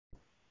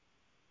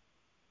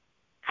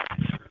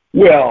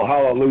Well,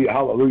 hallelujah,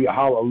 hallelujah,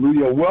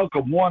 hallelujah.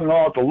 Welcome one and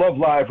all to Love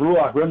Live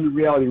Ruach Remnant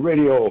Reality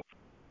Radio.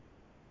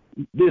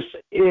 This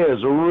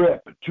is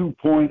RIP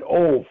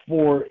 2.0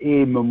 for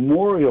a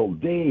Memorial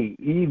Day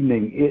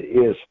evening. It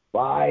is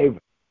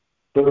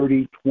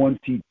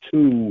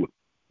 5:30:22.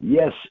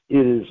 Yes,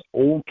 it is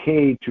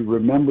okay to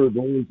remember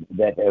those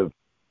that have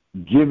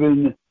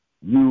given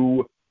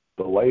you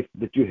the life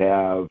that you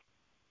have,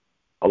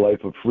 a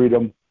life of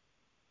freedom,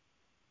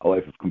 a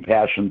life of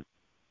compassion,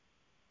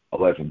 a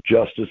life of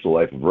justice, a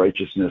life of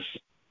righteousness.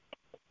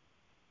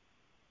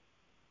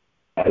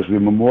 As we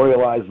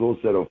memorialize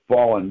those that have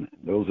fallen,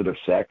 those that have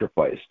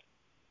sacrificed,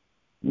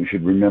 we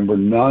should remember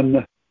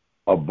none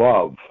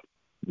above,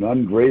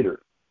 none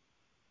greater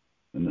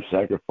than the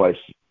sacrifice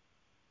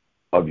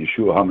of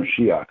Yeshua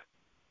HaMashiach,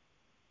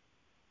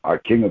 our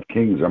King of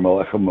Kings, our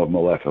Melechem of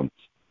Melechems.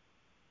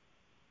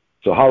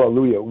 So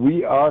hallelujah.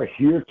 We are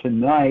here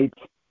tonight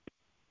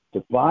to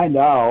find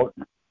out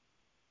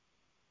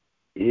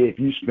if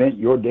you spent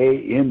your day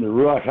in the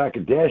Ruach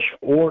HaKodesh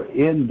or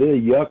in the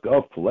yuck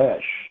of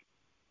flesh.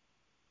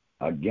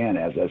 Again,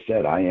 as I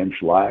said, I am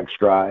Shliach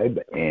Scribe,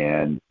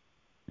 and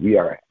we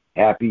are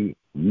happy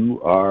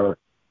you are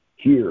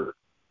here.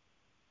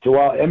 So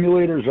while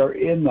emulators are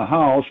in the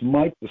house,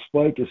 Mike the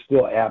Spike is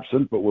still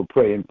absent, but we're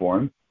praying for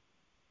him.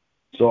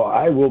 So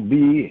I will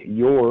be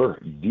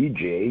your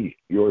DJ,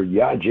 your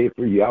Yahweh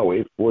for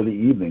Yahweh for the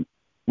evening.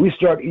 We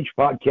start each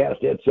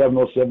podcast at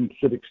 7:07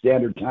 Pacific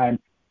Standard Time,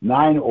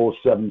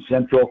 9:07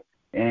 Central,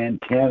 and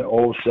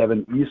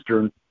 10:07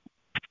 Eastern.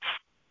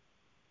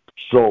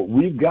 So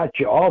we've got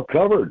you all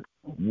covered,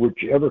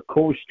 whichever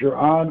coast you're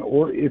on,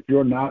 or if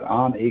you're not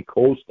on a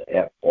coast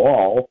at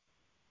all.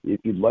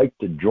 If you'd like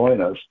to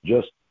join us,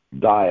 just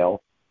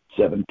dial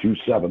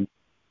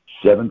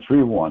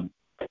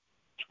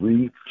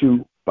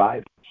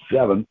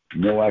 727-731-3257.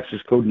 No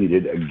access code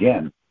needed.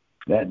 Again,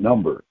 that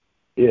number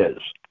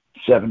is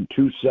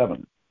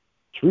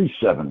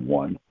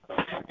 727-371.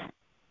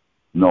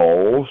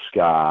 No,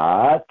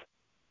 Scott,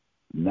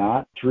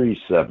 not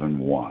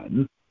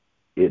 371.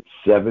 It's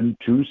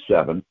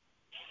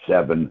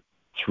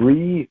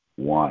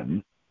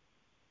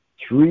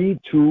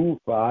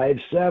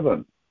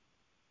 727-731-3257.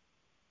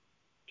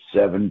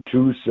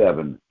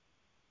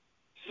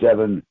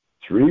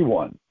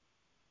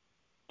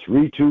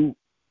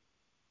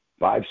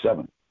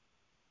 727-731-3257.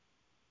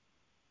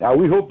 Now,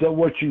 we hope that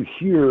what you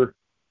hear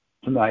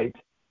tonight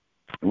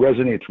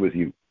resonates with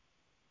you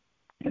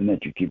and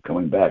that you keep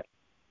coming back.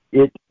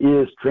 It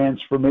is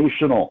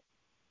transformational,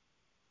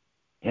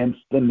 hence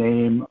the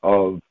name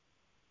of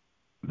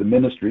the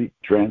ministry,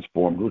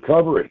 Transformed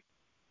Recovery.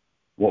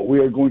 What we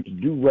are going to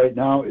do right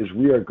now is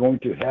we are going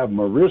to have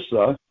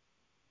Marissa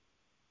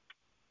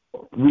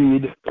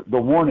read the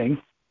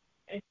warning,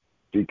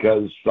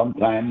 because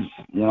sometimes,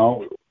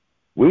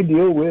 we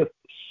deal with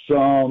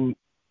some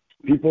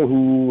people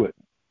who,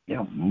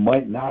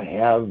 might not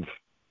have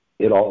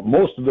it all.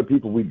 Most of the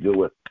people we deal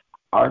with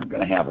aren't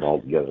going to have it all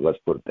together. Let's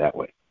put it that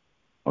way.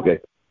 Okay?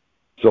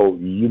 So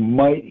you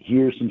might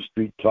hear some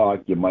street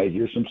talk. You might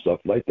hear some stuff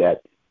like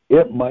that.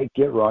 It might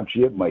get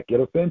raunchy. It might get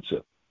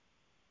offensive.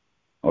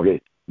 Okay?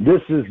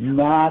 This is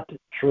not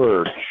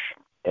church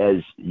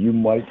as you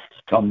might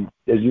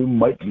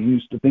be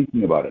used to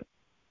thinking about it.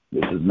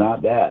 This is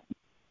not that.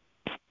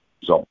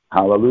 So,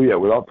 hallelujah.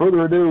 Without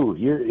further ado,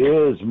 here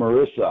is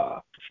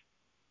Marissa.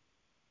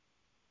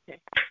 Okay.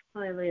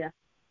 Hallelujah.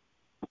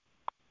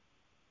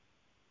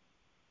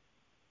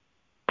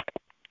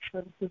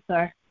 So this is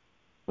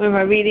one of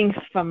our readings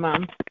from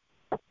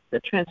the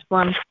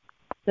Transformed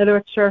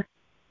Literature.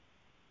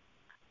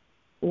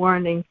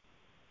 Warning.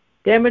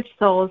 Damaged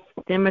souls,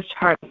 damaged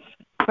hearts,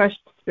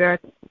 crushed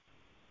spirits.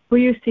 Who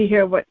you see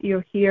here, what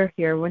you hear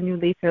here. When you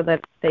leave here, let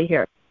it stay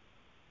here.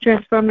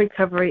 Transformed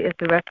Recovery is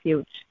the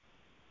refuge,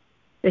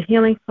 the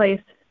healing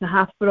place, the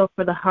hospital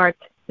for the heart,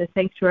 the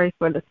sanctuary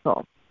for the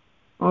soul.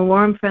 A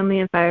warm, friendly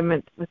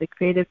environment was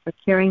created for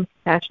caring,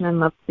 passion, and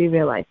love to be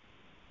realized.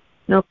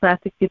 No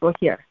plastic people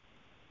here.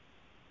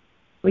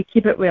 We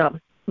keep it real.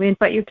 We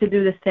invite you to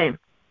do the same.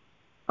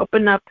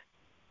 Open up,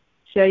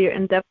 share your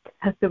in-depth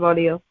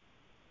testimonial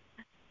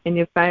in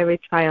your fiery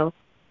trials,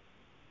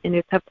 in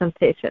your tough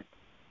temptations.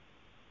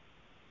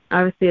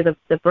 Obviously, the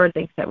bird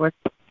thinks that we're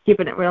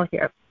keeping it real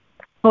here.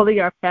 Holding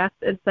our past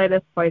inside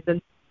us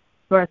poison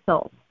to our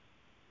souls.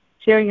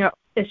 Sharing our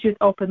issues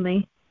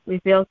openly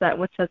reveals that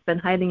which has been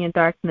hiding in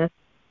darkness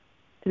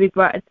to be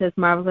brought into His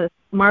marvelous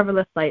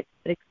light.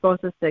 It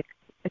exposes the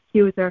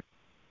accuser,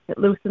 it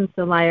loosens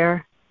the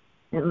liar,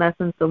 it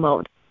lessens the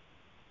load.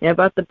 Yeah,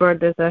 about the bird,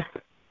 there's a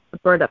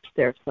bird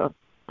upstairs, so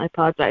I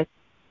apologize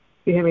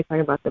if you hear me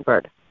talking about the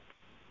bird.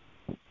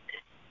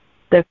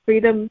 The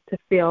freedom to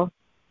feel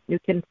you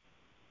can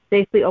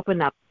safely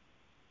open up.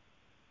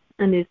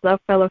 And these love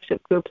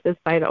fellowship groups is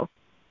vital.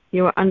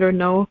 You are under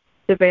no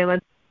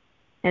surveillance,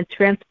 and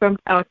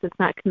Transformed Out is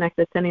not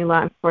connected to any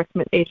law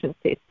enforcement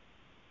agencies.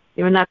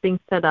 You are not being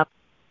set up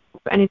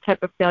for any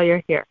type of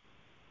failure here.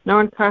 No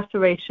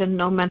incarceration,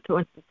 no mental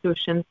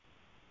institutions,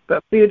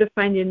 but for you to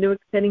find your new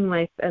exciting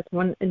life as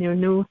one in your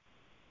new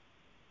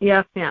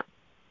EFM,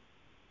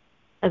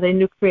 as a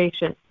new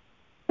creation.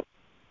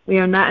 We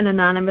are not an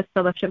anonymous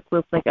fellowship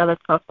group like other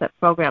 12-step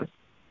programs.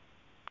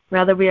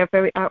 Rather, we are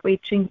very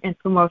outreaching and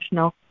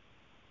promotional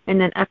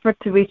in an effort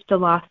to reach the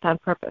lost on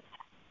purpose.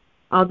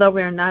 Although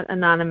we are not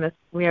anonymous,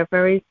 we are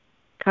very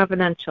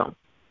confidential.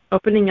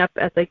 Opening up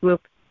as a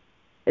group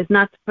is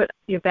not to put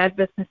your bad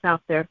business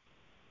out there,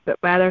 but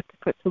rather to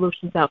put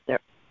solutions out there.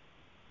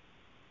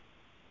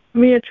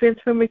 We at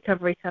Transform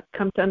Recovery have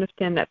come to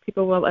understand that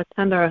people will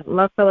attend our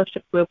love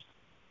fellowship groups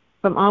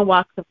from all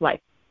walks of life.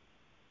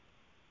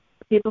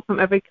 People from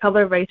every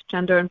color, race,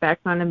 gender, and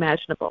background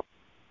imaginable.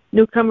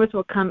 Newcomers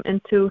will come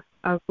into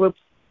our groups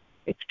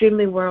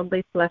extremely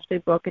worldly, fleshly,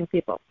 broken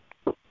people.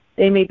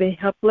 They may be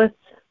helpless,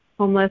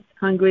 homeless,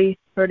 hungry,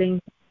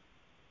 hurting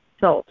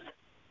souls.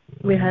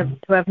 We have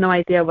no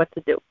idea what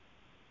to do.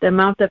 The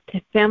amount of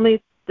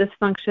family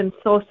dysfunction,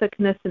 soul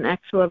sickness, and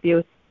actual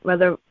abuse,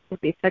 whether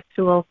it be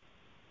sexual,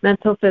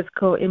 mental,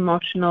 physical,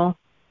 emotional,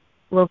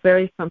 will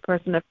vary from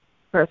person to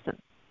person.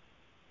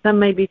 Some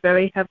may be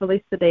very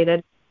heavily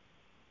sedated,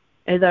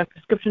 either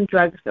prescription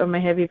drugs, or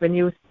may have even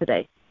used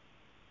today.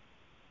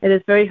 It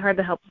is very hard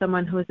to help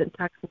someone who is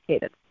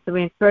intoxicated, so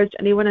we encourage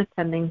anyone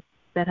attending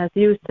that has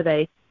used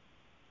today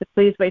to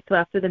please wait till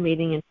after the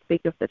meeting and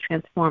speak of the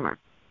Transformer.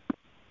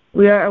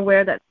 We are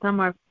aware that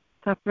some are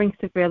suffering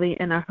severely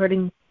and are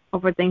hurting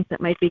over things that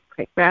might be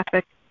quite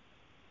graphic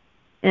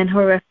and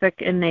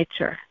horrific in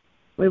nature.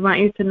 We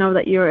want you to know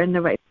that you are in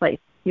the right place.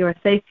 You are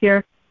safe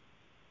here.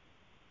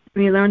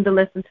 We learn to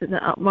listen to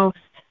the utmost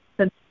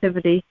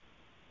sensitivity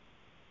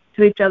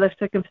to each other's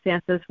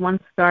circumstances, one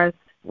scars,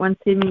 one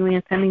seemingly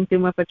impending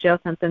doom of a jail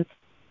sentence,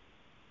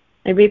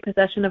 a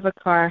repossession of a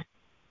car,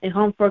 a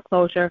home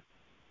foreclosure,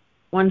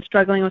 one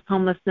struggling with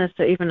homelessness,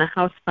 or even a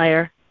house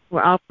fire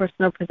where all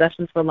personal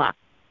possessions were lost.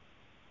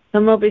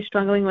 Some will be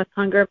struggling with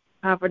hunger,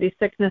 poverty,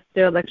 sickness,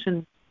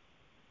 dereliction,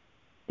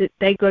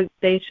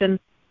 degradation,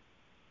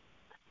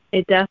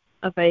 a death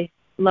of a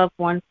loved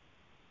one,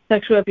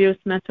 sexual abuse,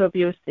 mental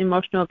abuse,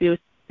 emotional abuse,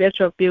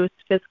 spiritual abuse,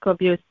 physical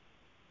abuse,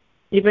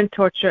 even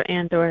torture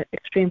and or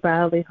extreme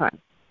bodily harm.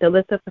 The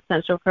list of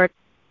potential hurts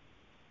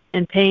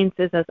and pains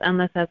is as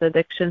endless as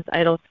addictions,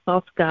 idols,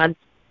 false gods,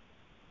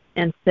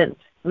 and sins.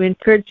 We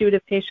encourage you to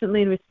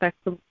patiently and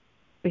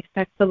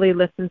respectfully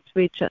listen to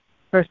each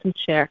person's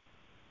share,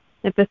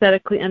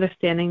 empathetically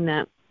understanding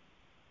that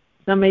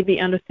some may be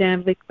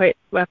understandably quite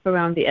rough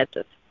around the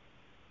edges.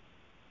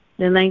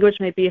 Their language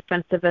may be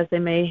offensive, as they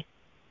may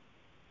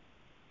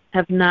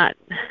have not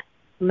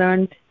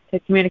learned to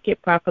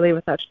communicate properly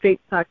without street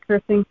talk,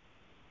 cursing,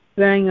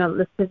 swearing, or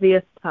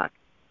lascivious talk.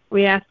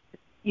 We ask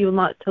you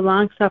to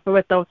long suffer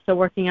with those still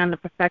working on the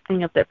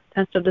perfecting of their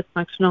potential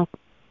dysfunctional,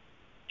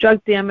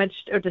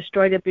 drug-damaged, or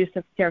destroyed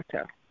abusive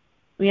character.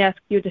 We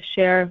ask you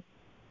to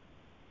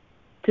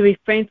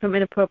refrain from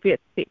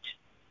inappropriate speech,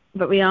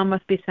 but we all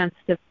must be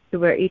sensitive to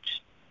where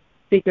each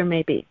speaker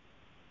may be.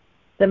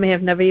 Some may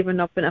have never even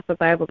opened up a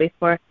Bible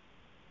before.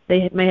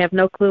 They may have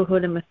no clue who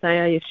the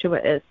Messiah,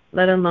 Yeshua, is,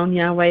 let alone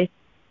Yahweh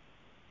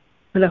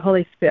or the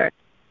Holy Spirit.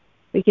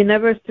 We can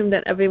never assume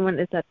that everyone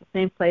is at the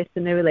same place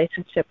in their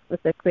relationship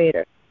with their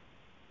Creator.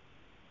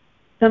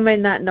 Some may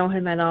not know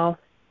Him at all,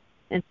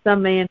 and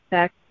some may, in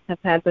fact, have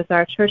had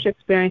bizarre church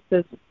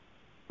experiences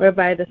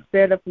whereby the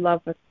Spirit of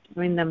love was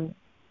between them,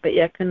 but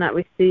yet could not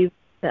receive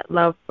that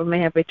love, or may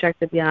have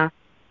rejected Yah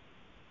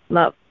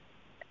love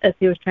as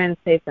He was trying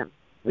to save them.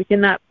 We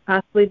cannot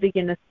possibly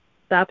begin to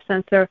stop,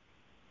 censor,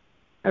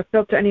 or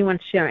filter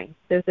anyone's sharing.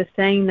 There's a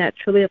saying that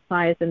truly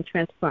applies and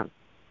transforms.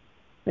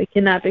 We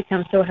cannot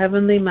become so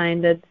heavenly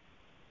minded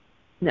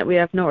that we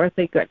have no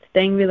earthly good.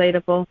 Staying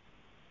relatable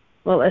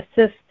will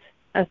assist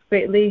us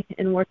greatly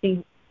in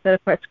working set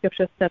apart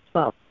Scripture Step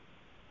 12,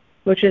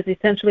 which is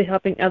essentially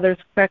helping others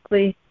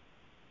correctly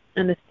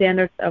in the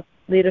standards of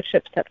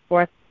leadership set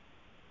forth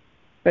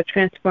for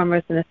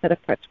transformers in the set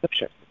apart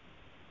Scriptures.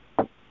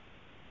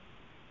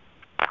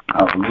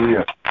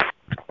 Hallelujah.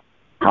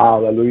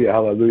 Hallelujah,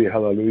 hallelujah,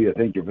 hallelujah.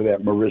 Thank you for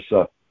that,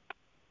 Marissa.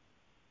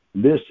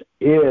 This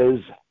is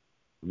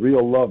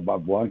Real Love by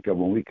Blanca.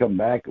 When we come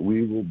back,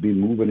 we will be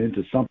moving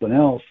into something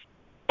else.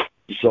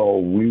 So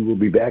we will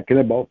be back in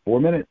about 4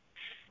 minutes.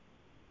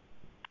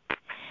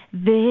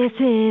 This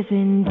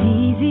isn't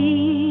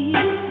easy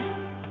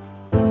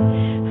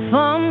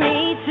for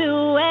me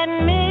to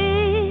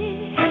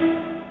admit.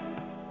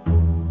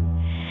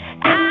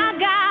 I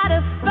got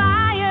a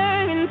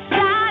fire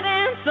inside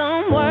and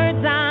some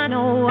words I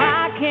know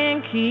I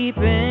can't keep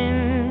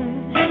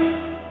in.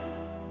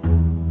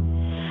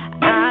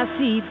 I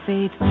see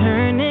faith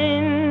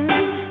turning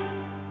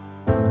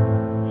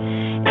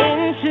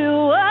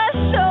into a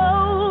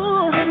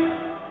show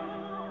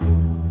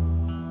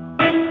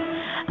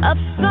of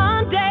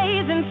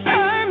Sundays and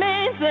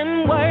sermons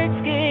and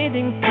words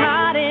getting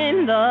caught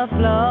in the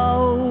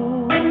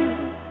flow.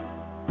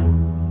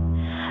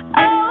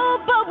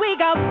 Oh, but we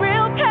got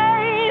real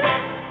pain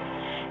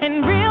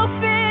and real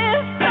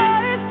fear,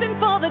 thirsting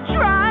for the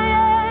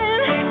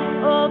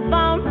drying of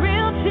our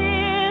real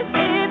tears.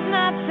 It's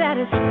not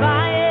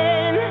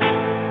satisfying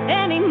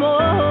anymore.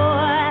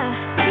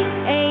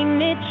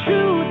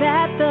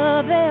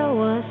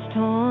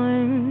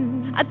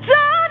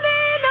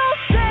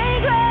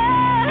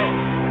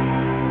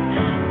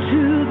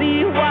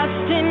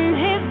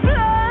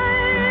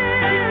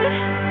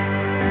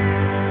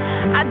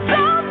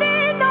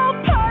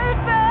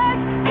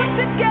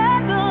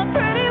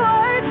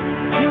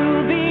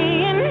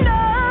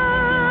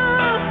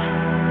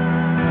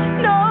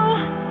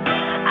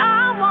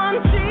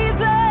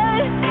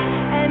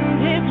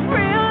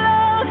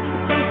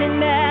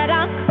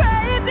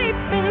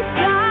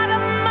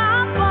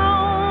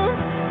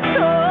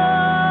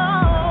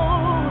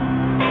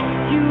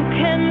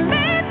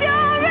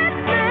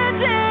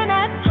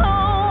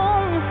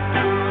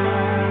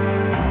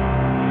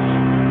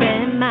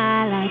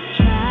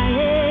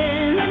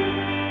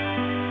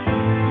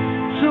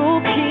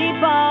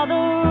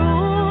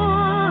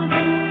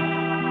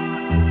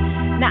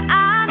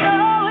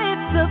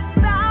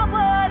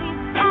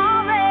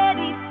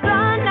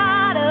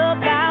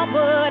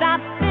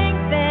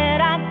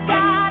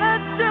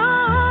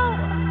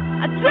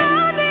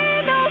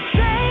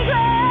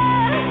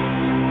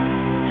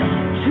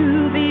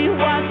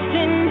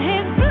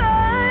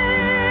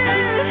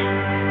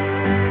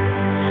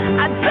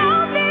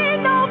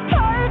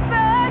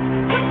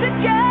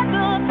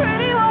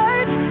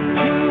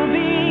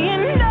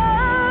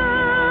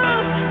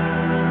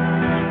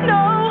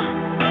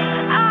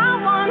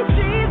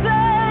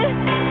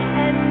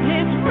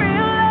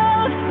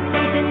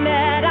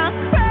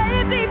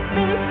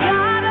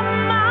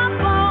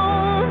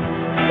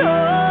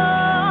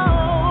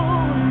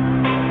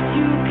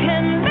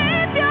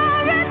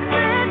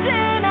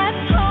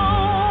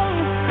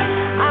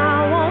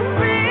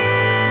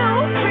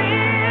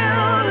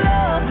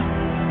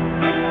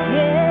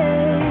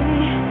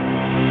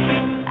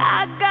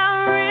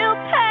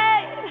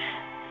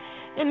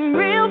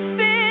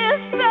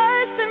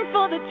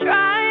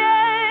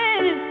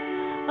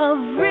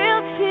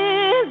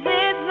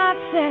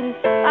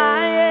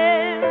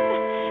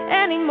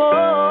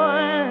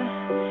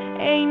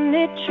 Ain't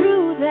it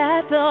true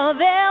that though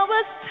there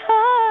was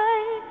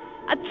time,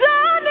 I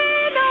don't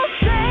need no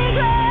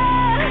stranger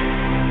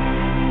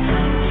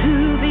to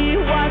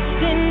be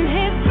washed in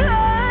his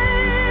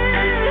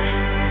blood.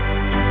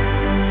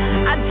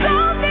 I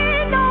don't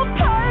need no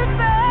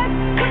perfect,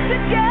 put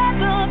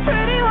together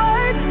pretty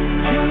words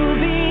to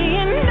be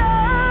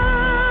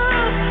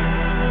enough.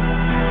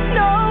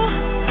 No,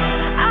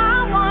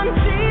 I want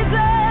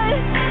Jesus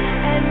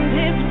and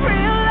his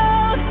real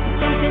love,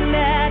 something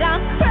that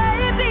I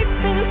crave deep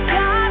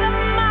inside of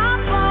my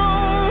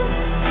bones.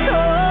 So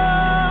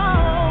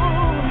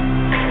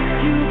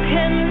you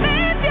can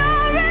leave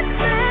your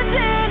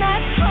religion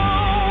at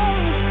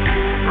home.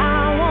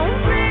 I want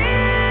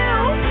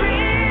real,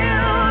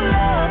 real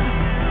love.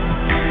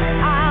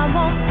 I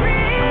want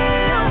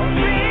real,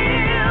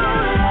 real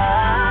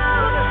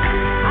love.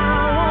 I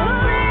want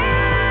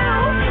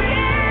real,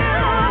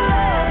 real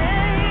love.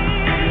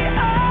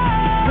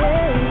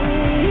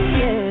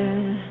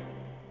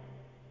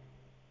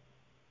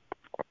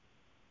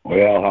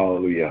 Well,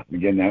 hallelujah.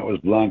 Again, that was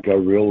Blanca,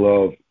 Real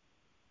Love.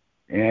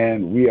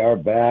 And we are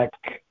back.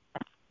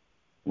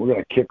 We're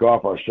going to kick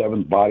off our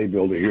seventh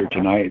bodybuilder here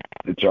tonight.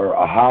 It's our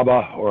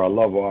Ahava, or a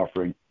love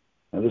offering.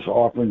 And this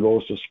offering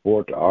goes to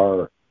support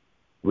our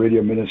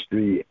radio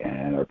ministry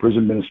and our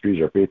prison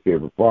ministries, our Faith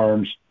Favor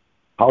Farms,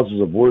 houses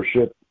of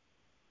worship,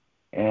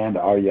 and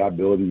our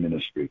Yah-Ability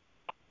ministry,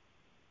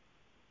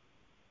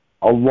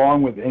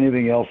 along with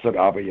anything else that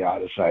Abba Yah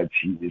decides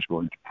he is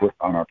going to put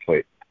on our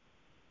plate.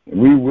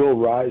 We will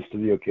rise to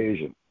the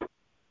occasion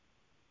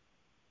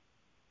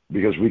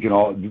because we can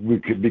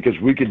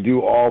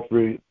do all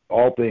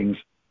things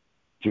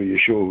through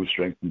Yeshua who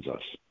strengthens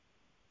us.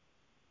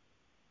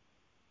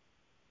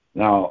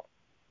 Now,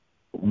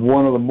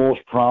 one of the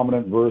most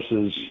prominent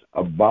verses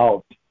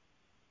about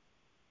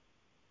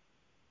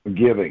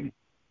giving,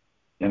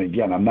 and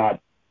again, I'm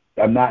not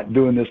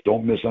doing this.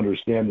 Don't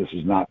misunderstand. This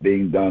is not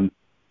being done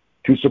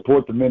to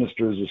support the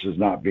ministers. This is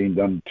not being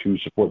done to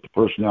support the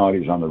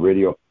personalities on the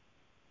radio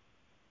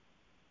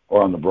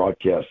or on the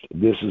broadcast.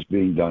 This is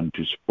being done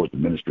to support the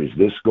ministries.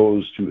 This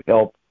goes to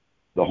help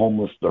the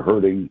homeless, the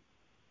hurting,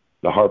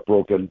 the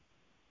heartbroken,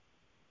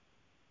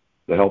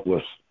 the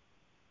helpless.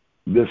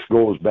 This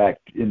goes back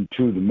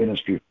into the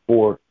ministry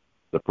for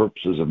the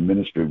purposes of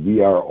ministry.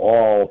 We are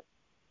all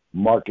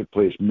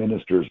marketplace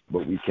ministers,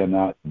 but we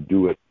cannot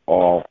do it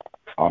all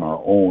on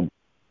our own.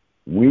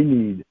 We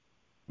need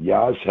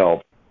Yah's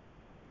help,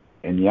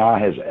 and Yah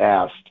has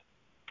asked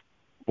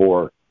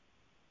for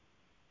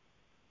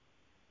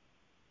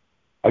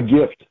a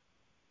gift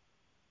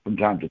from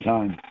time to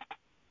time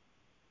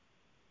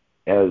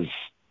as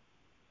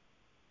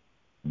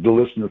the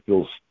listener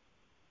feels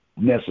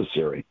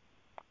necessary.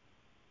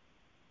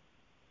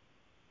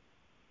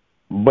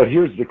 But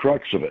here's the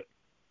crux of it.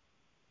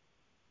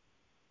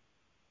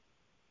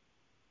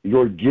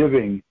 Your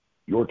giving,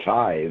 your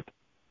tithe,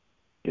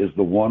 is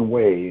the one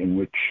way in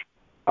which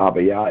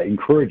Abba Yah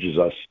encourages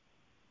us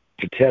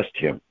to test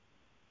him.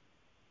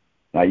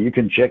 Now, you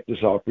can check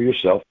this out for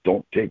yourself.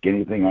 Don't take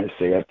anything I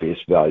say at face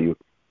value.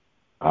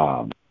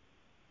 I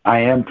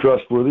am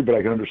trustworthy, but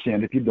I can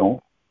understand if you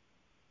don't.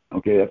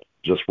 Okay, that's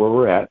just where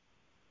we're at.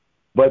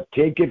 But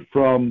take it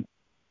from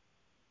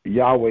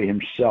Yahweh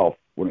himself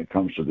when it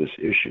comes to this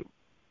issue.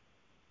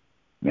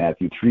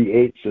 Matthew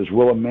 3:8 says,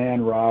 will a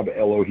man rob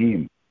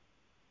Elohim?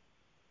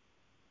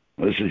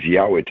 Now, this is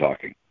Yahweh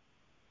talking.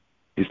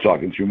 He's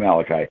talking through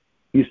Malachi.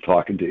 He's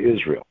talking to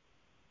Israel.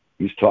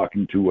 He's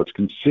talking to what's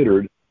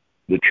considered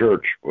the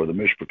church, or the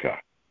Mishpachah,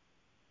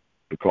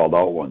 the called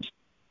out ones.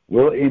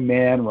 Will a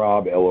man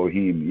rob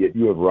Elohim? Yet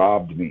you have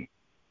robbed me.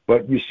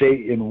 But you say,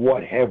 in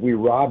what have we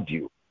robbed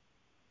you?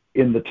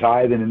 In the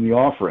tithe and in the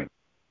offering.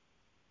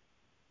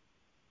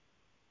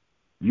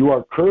 You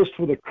are cursed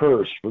with a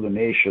curse for the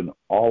nation,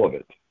 all of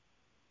it.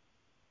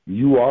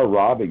 You are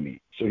robbing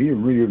me. So he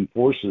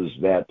reinforces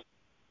that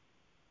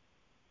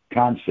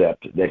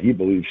concept that he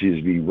believes he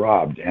is being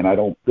robbed. And I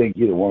don't think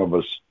any of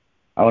us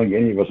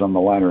on the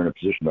line are in a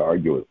position to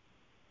argue with it.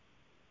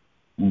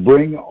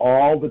 Bring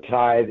all the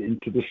tithe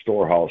into the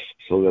storehouse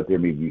so that there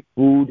may be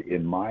food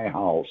in my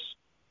house,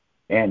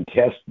 and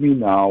test me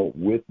now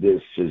with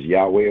this, says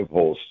Yahweh of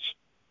hosts,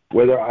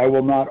 whether I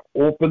will not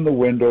open the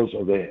windows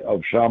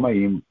of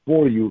Shamayim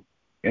for you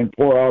and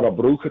pour out a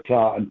Baruch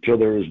Atah until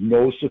there is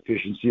no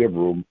sufficiency of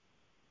room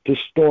to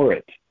store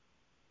it.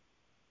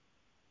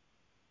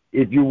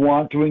 If you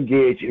want to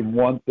engage in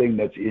one thing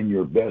that's in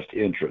your best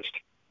interest,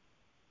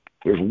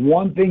 there's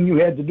one thing you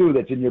had to do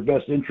that's in your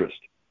best interest.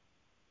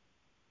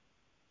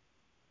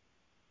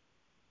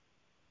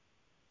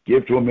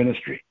 Give to a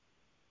ministry.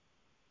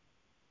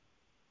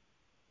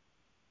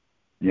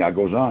 Yeah, it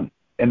goes on.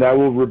 And I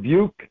will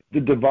rebuke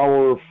the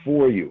devourer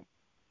for you,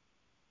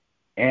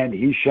 and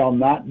he shall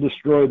not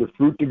destroy the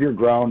fruit of your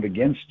ground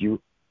against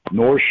you,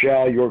 nor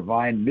shall your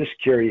vine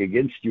miscarry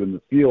against you in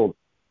the field,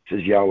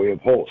 says Yahweh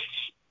of hosts.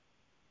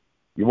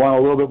 You want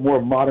a little bit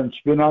more modern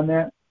spin on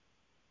that?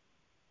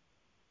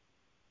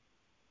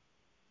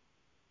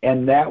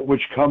 And that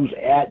which comes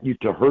at you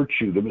to hurt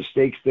you, the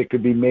mistakes that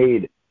could be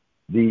made,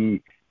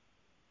 the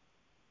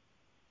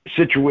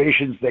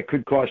situations that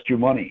could cost you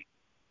money.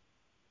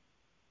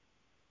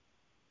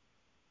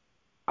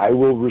 I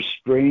will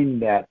restrain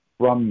that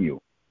from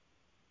you.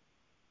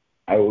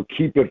 I will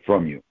keep it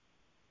from you.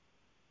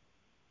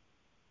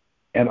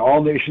 And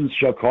all nations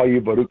shall call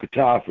you Baruch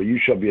atah, for you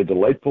shall be a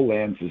delightful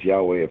land, says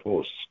Yahweh of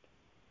hosts.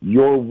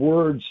 Your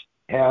words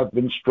have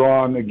been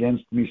strong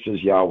against me,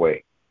 says Yahweh.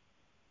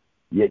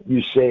 Yet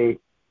you say,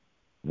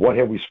 what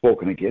have we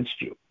spoken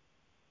against you?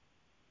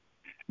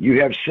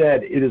 You have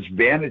said it is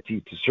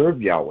vanity to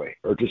serve Yahweh,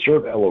 or to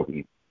serve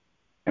Elohim.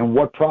 And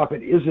what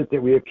profit is it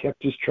that we have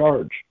kept his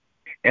charge,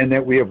 and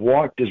that we have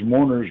walked as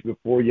mourners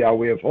before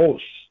Yahweh of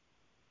hosts?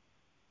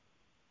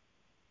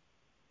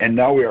 And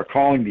now we are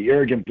calling the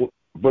arrogant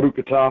Baruch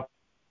atah.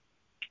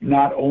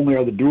 Not only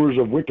are the doers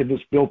of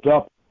wickedness built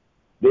up,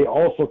 they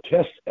also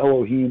test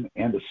Elohim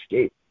and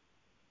escape.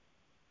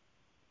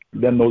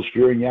 Then those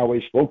fearing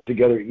Yahweh spoke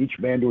together, each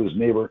man to his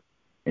neighbor,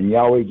 and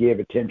Yahweh gave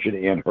attention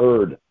and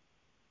heard.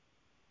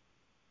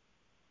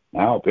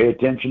 Now pay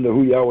attention to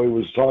who Yahweh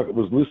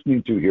was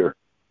listening to here.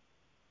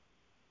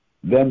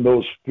 Then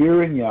those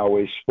fearing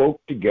Yahweh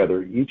spoke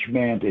together, each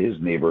man to his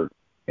neighbor,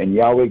 and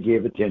Yahweh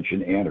gave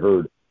attention and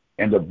heard.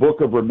 And the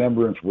book of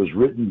remembrance was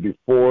written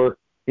before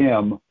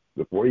him,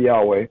 before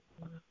Yahweh,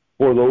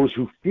 for those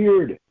who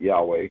feared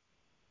Yahweh,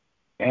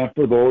 and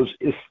for those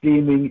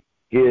esteeming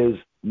his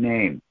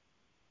name.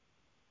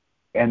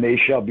 And they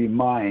shall be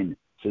mine,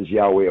 says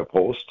Yahweh of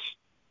hosts,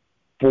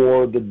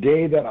 for the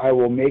day that I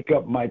will make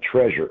up my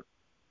treasure,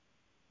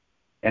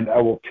 and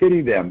I will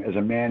pity them as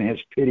a man has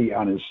pity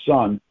on his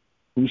son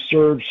who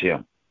serves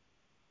him.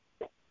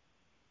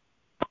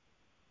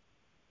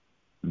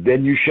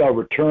 Then you shall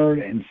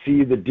return and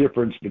see the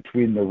difference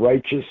between the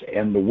righteous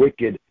and the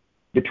wicked,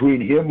 between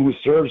him who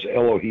serves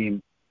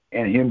Elohim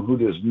and him who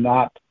does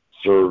not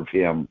serve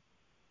him.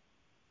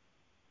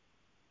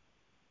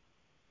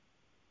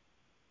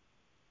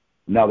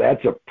 Now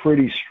that's a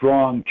pretty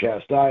strong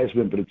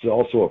chastisement, but it's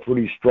also a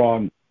pretty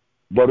strong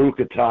Baruch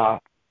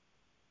atah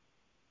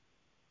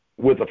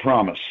with a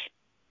promise.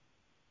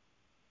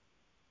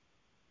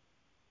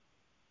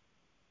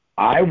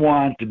 I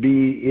want to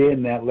be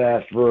in that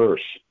last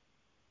verse.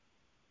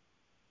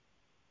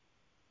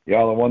 The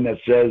one that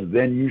says,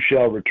 then you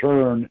shall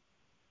return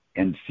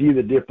and see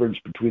the difference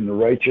between the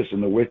righteous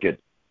and the wicked,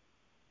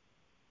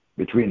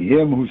 between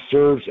him who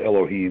serves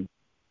Elohim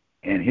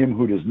and him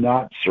who does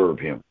not serve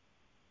him.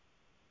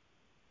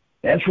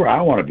 That's where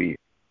I want to be.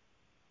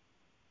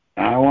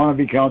 I want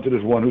to be counted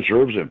as one who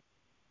serves him.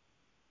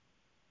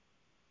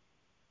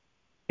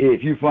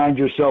 If you find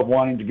yourself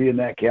wanting to be in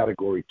that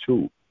category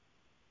too,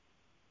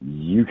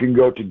 you can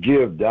go to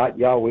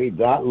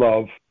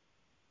give.yahweh.love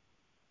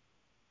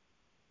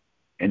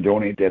and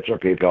donate. That's our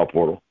PayPal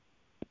portal.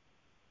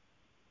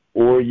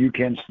 Or you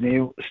can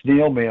snail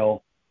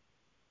mail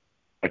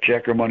a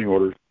check or money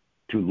order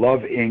to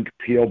Love Inc.,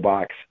 P.O.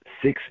 Box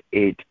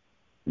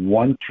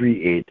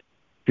 68138,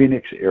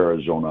 Phoenix,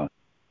 Arizona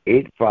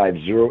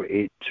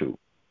 85082.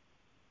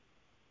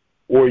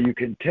 Or you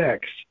can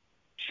text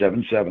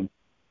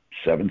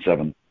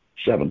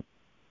 77777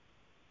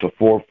 to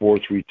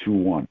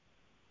 44321.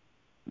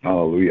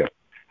 Hallelujah.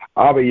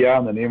 Abba Yah,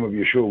 in the name of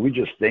Yeshua, we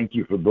just thank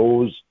you for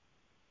those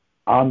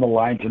on the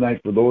line tonight,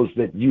 for those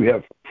that you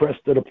have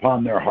pressed it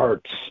upon their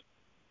hearts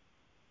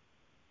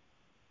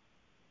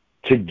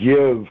to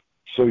give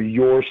so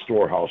your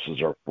storehouses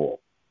are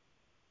full.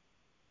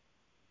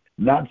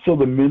 Not so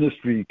the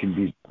ministry's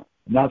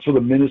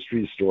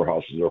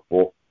storehouses are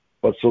full,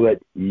 but so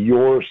that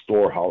your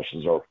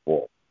storehouses are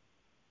full.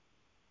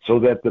 So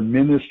that the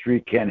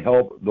ministry can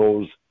help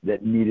those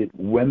that need it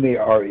when they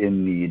are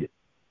in need.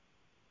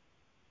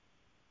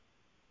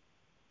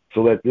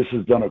 So that this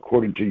is done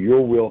according to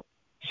your will,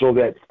 so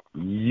that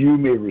you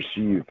may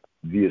receive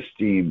the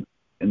esteem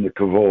and the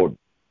kavod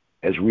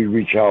as we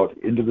reach out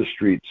into the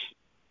streets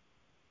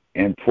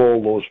and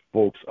pull those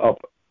folks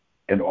up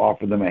and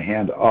offer them a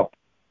hand up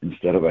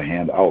instead of a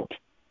hand out.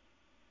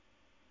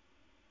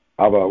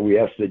 Abba, we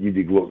ask that you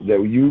be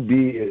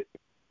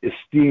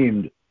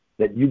esteemed,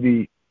 that you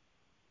be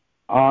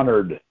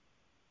honored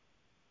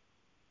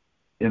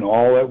in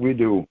all that we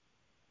do.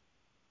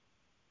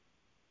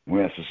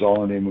 We ask this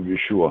all in the name of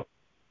Yeshua.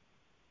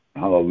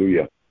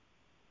 Hallelujah.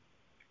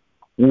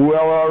 Well,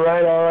 all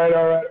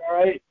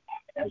right.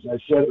 As I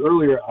said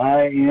earlier,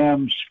 I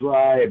am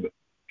Scribe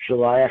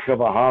Shalayach of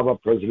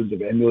Ahava, president of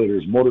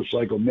Emulators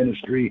Motorcycle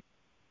Ministry,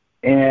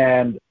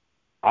 and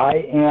I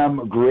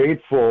am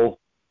grateful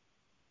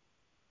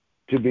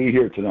to be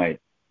here tonight.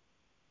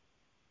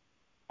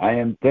 I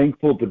am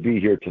thankful to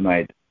be here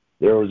tonight.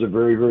 There was a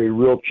very, very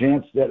real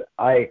chance that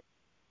I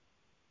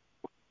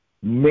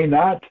may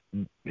not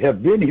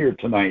have been here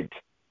tonight,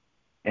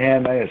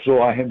 and so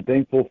I am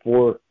thankful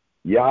for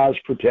Yah's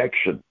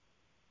protection.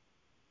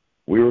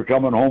 We were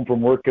coming home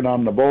from working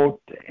on the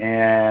boat,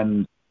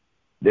 and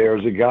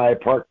there's a guy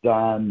parked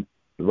on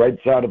the right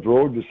side of the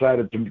road,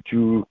 decided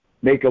to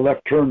make a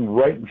left turn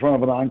right in front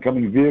of an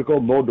oncoming vehicle,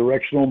 no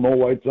directional, no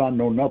lights on,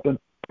 no nothing.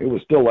 It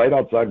was still light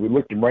outside. We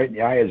looked him right in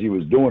the eye as he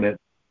was doing it,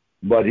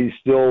 but he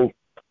still,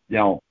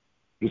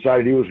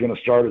 decided he was going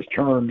to start his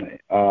turn.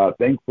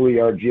 Thankfully,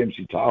 our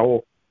GMC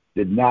Tahoe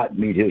did not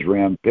meet his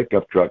Ram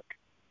pickup truck.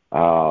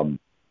 So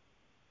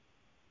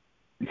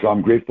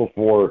I'm grateful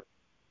for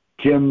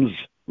Kim's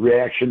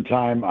reaction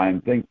time.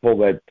 I'm thankful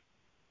that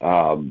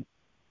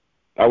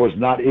I was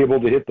not able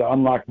to hit the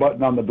unlock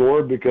button on the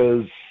door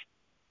because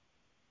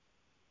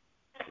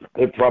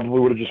it probably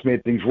would have just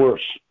made things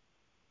worse.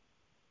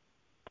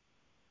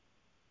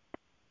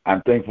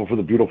 I'm thankful for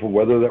the beautiful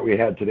weather that we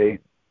had today.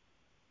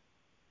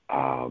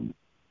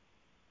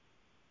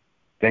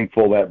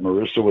 Thankful that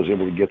Marissa was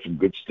able to get some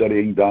good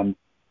studying done,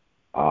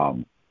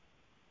 and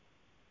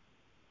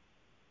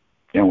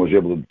was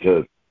able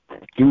to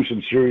do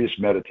some serious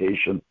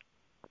meditation.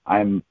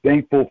 I'm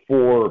thankful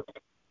for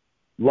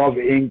Love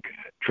Inc.,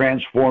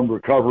 Transformed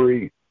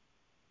Recovery,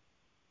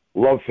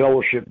 Love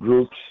Fellowship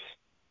groups.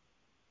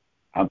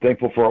 I'm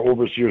thankful for our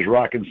overseers,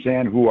 Rock and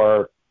Sand, who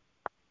are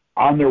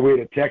on their way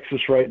to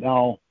Texas right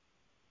now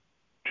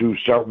to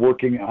start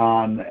working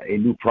on a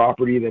new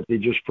property that they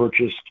just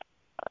purchased.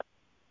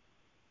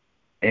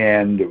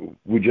 And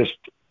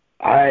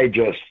I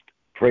just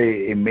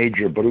pray a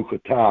major Baruch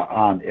Atah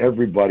on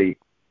everybody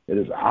that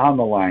is on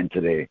the line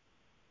today,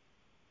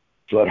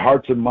 so that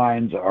hearts and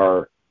minds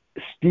are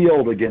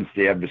steeled against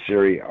the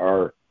adversary,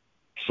 are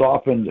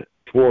softened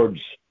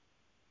towards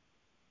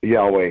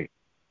Yahweh,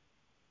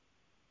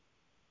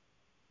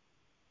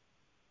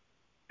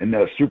 and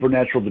the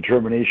supernatural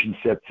determination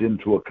sets in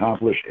to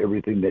accomplish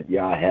everything that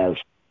Yah has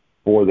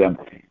for them,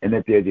 and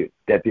that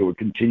they would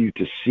continue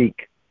to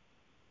seek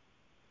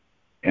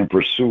and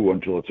pursue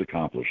until it's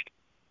accomplished.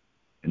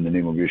 In the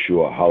name of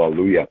Yeshua,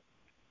 hallelujah.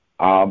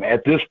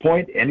 At this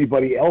point,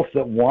 anybody else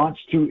that wants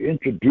to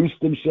introduce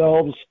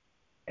themselves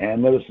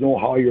and let us know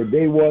how your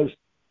day was,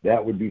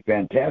 that would be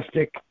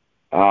fantastic.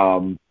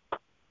 And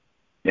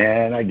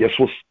I guess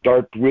we'll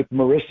start with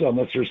Marissa,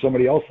 unless there's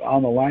somebody else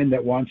on the line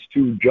that wants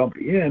to jump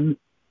in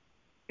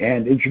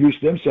and introduce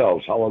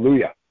themselves.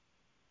 Hallelujah.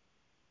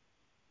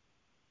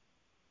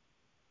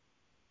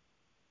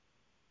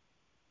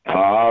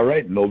 All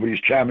right, nobody's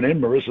chiming in.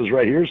 Marissa's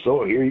right here,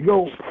 so here you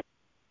go.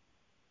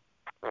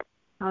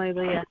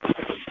 Hallelujah.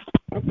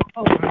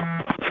 Oh,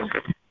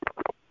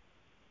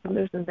 I'm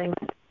losing things.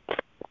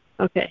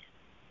 Okay.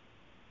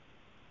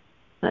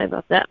 Sorry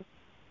about that.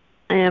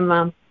 I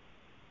am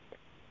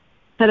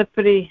had a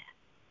pretty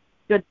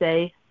good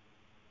day.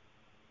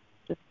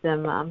 Just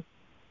am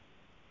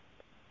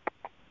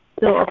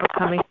still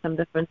overcoming some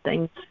different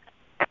things.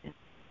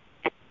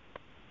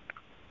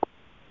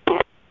 In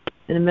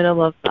the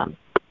middle of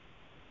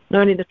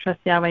learning to trust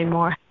Yahweh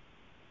more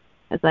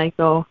as I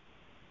go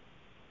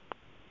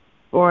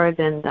forward,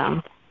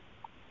 and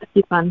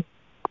keep on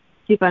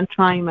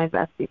trying my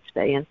best each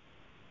day. And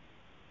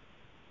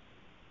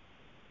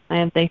I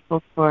am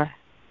thankful for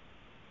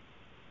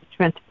the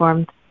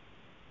Transformed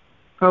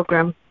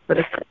program, for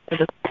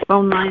the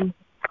phone line,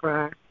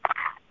 for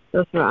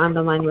those who are on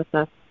the line with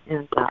us,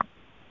 and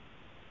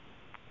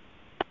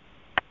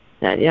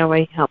that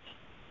Yahweh helps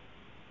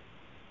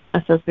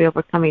us as we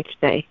overcome each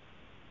day.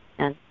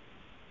 And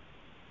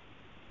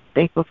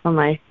thankful for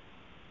my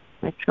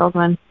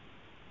children,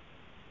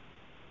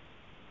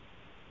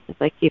 as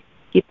I keep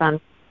them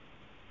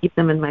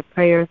in my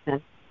prayers,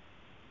 and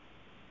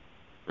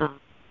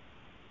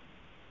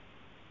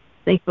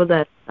thankful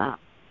that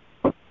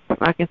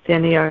Rock and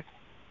Sandy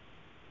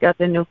got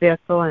their new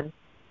vehicle, and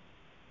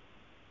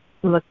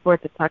we look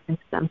forward to talking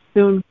to them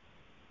soon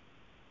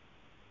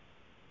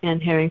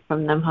and hearing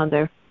from them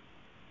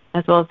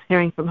as well as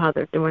hearing from how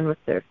they're doing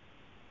with their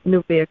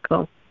new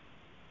vehicle.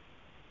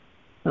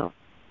 So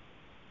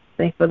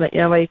thankful that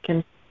Yahweh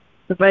can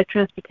provide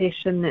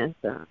transportation and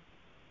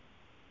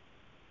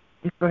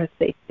for his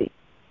safety.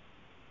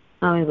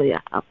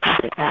 Hallelujah. I'll pass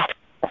it back.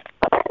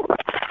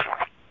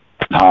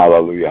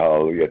 Hallelujah,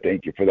 hallelujah.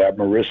 Thank you for that,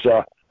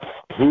 Marissa.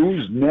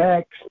 Who's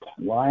next?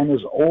 Line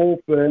is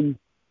open.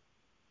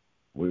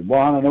 We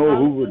want to know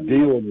who we're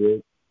dealing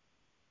with.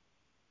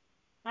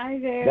 Hi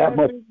there. That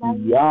must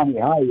be Yami.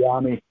 Hi,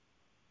 Yami.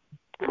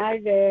 Hi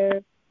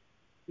there.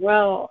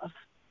 Well,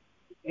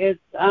 it's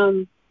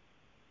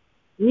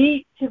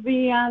neat to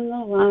be on the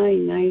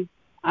line.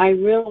 I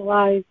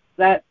realize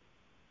that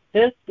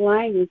this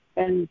line has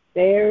been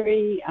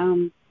very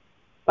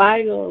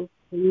vital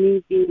to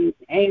me being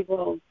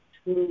able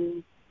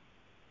to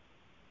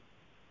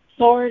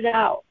sort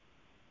out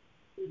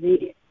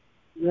the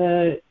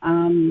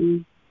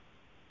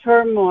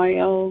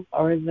turmoil,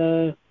 or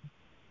the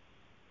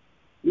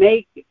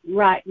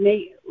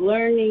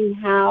learning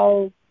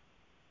how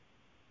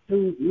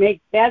to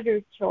make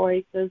better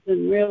choices,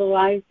 and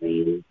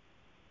realizing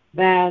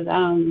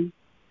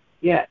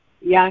that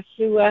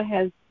Yeshua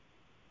has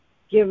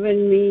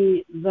given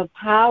me the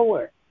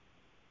power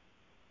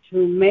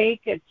to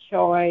make a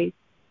choice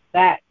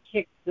that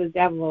kicks the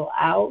devil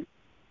out,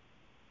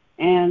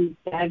 and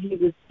that he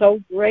was so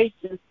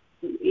gracious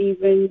to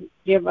even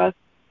give us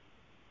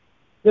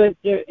good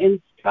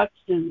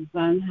instructions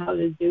on how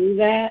to do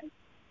that,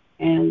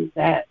 and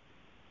that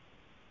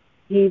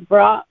he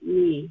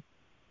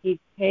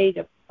paid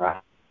a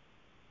price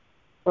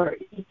for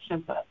each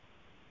of us.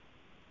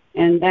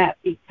 And that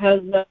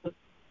because of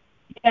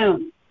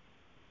him,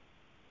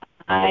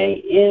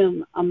 I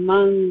am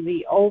among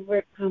the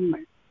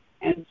overcomers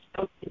and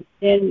shall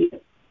continue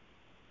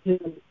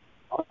to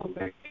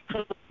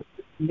overcome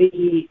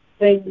the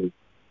things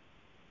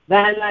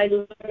that I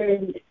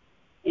learned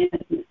in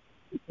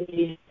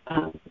the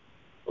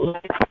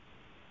life.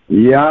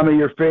 Yami,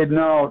 you're fading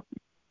out.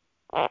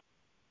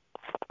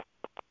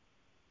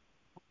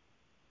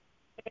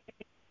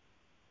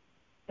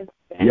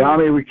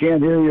 Yami, we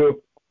can't hear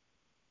you.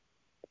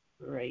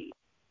 Great.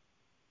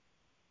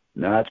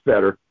 That's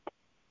better.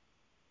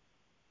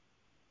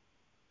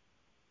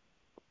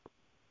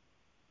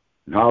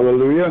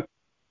 Hallelujah.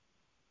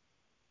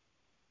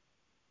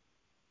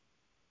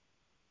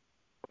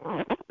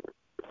 All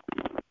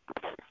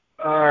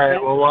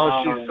right, well,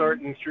 while she's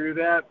sorting through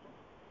that,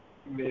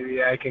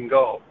 maybe I can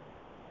go.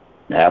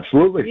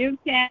 Absolutely. You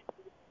can.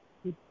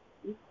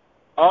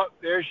 Oh,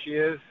 there she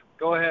is.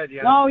 Go ahead,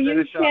 yeah. No, you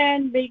Finish up.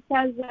 can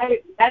because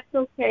that's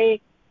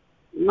okay.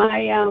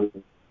 My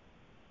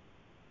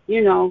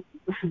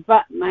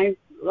but my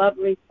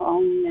lovely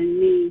phone and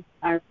me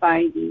are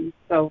fighting,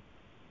 so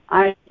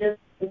I just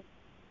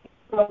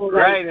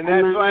right, and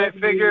that's why I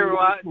figure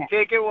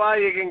take it while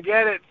you can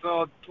get it.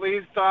 So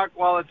please talk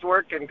while it's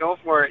working. Go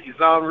for it. You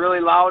sound really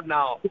loud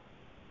now.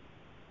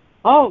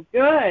 Oh,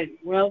 good.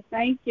 Well,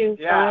 thank you,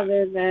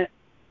 Father, that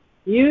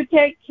you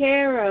take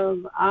care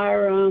of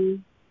our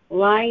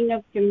line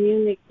of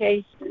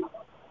communication,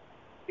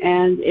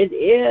 and it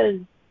is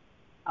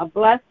a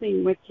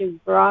blessing which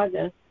you've brought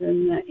us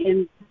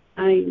in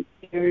time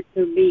here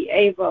to be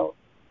able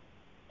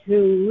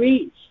to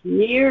reach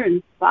near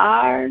and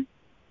far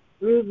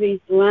through these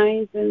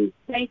lines, and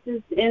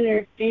Satan's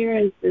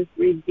interference is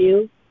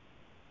rebuked,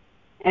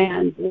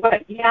 and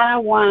what Yah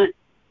wants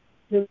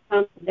to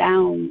come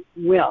down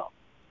will,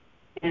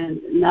 and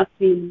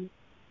nothing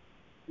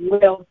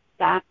will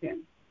stop him.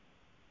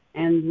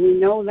 And we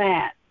know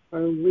that,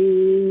 for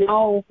we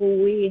know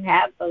who we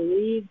have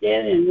believed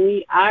in, and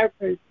we are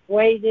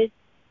persuaded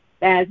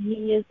that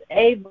he is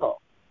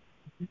able,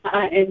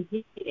 and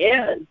he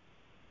is.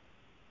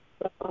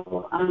 So,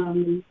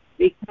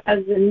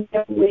 because in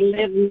him we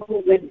live,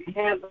 move, and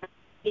have our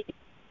peace.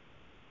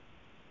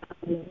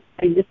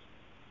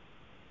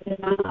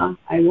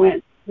 I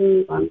went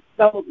to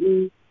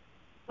Stoughton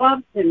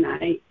Club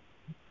tonight,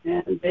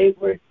 and they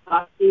were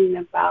talking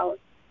about,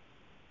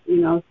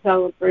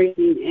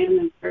 celebrating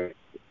anniversaries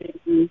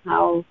and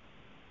how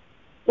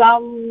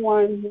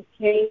someone who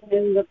came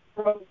in the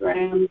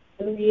program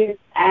 2 years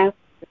after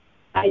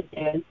I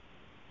did,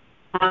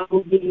 how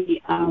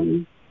he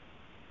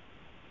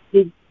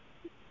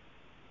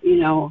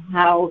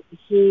how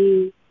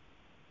he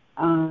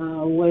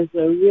was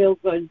a real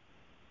good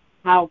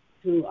help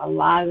to a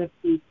lot of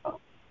people.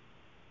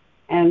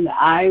 And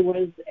I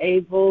was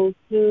able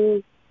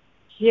to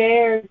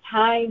share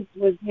times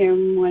with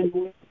him when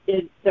we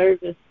did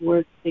service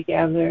work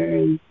together,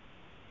 and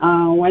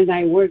when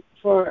I worked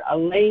for a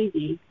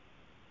lady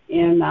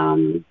in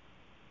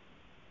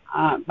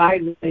by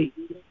the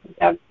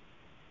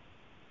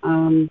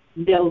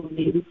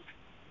building,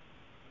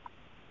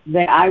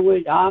 that I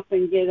would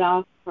often get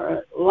off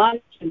for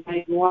lunch and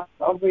I'd walk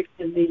over to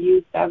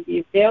the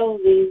UW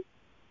building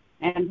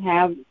and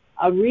have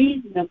a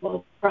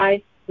reasonable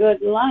price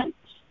good lunch.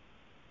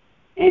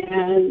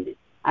 And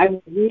I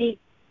would meet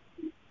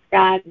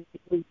Scott,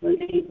 was the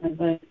name of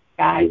the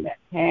guy that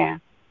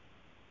passed.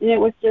 And it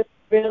was just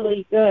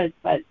really good,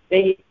 but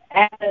they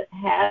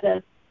had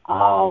us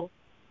all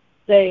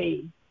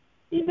say,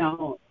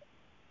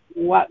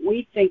 what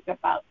we think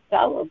about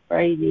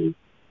celebrating.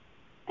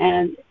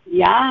 And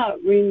Yah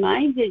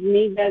reminded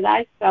me that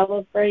I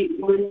celebrate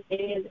one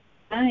day at a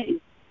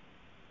time.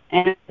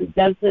 And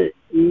does it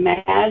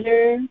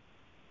matter?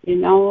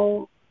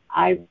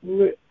 I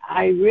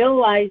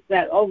realized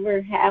that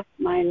over half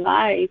my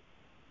life,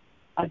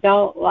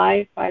 adult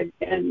life, I've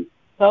been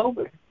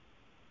sober.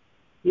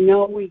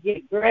 We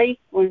get grace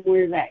when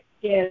we're that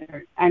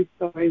kid,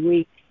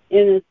 we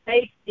in a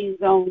safety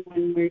zone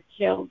when we're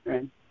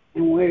children,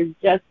 and we're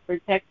just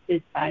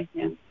protected by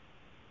him.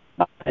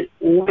 But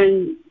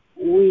when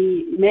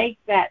we make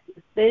that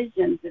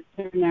decision to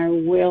turn our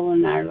will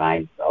and our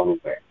lives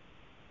over,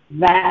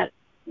 that's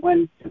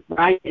when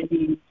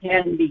sobriety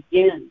can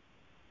begin.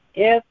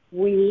 If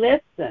we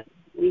listen,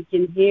 we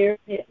can hear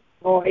his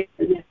voice,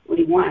 and if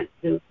we want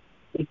to,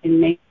 we can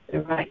make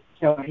the right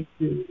choice.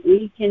 And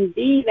we can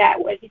be that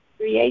what he's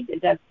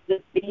created us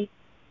to be,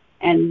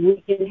 and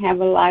we can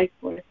have a life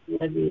worth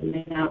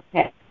living in our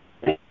past.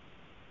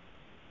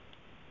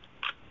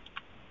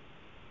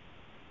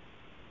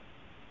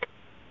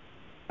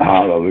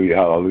 Hallelujah,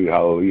 hallelujah,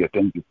 hallelujah.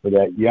 Thank you for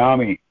that,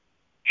 Yami.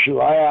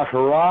 Shaliach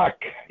Harak,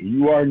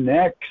 you are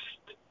next.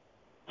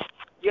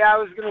 Yeah, I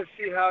was going to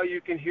see how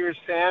you can hear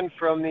Sand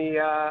from the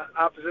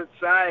opposite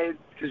side,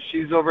 because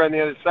she's over on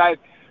the other side.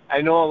 I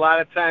know a lot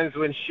of times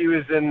when she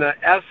was in the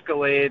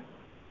Escalade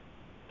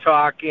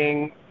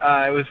talking,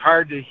 it was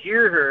hard to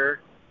hear her.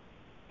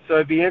 So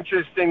it'd be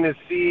interesting to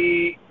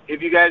see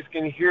if you guys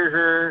can hear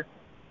her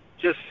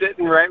just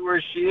sitting right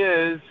where she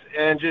is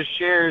and just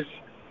shares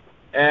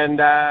and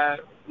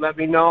let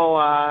me know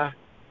on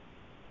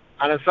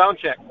a sound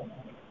check.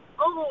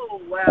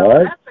 Oh, well, All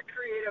right. that's a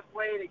creative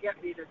way to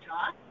get me to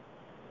talk.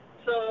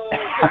 So,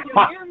 can you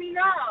hear me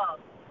now?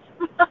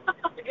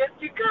 I guess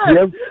you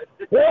could.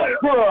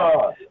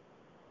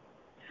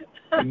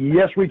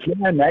 Yes, we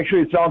can.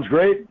 Actually, it sounds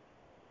great.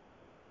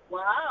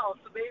 Wow,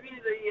 so maybe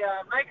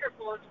the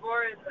microphone's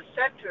more in the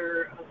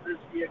center of this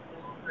vehicle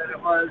than it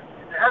was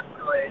in the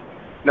Escalade.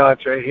 No,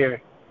 it's right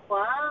here.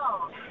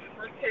 Wow.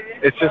 Okay.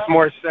 It's just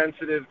more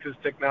sensitive because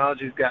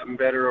technology's gotten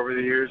better over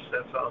the years,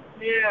 that's all.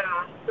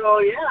 Yeah. So,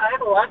 yeah, I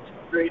have a lot to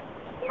be grateful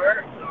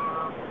for.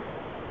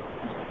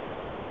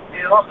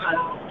 You know,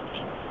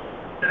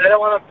 and I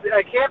don't want to,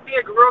 I can't be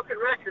a broken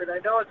record. I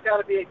know it's got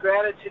to be a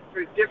gratitude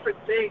for different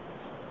things.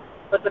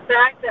 But the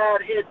fact that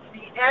it's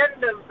the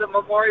end of the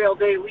Memorial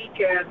Day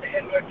weekend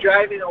and we're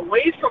driving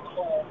away from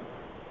home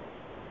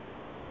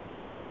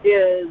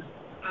is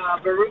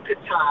Baruch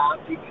Atah,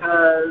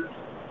 because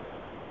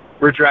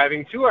we're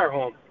driving to our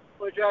home.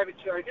 We're driving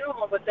to our new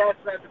home, but that's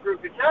not the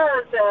Baruch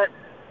Atah. Is that,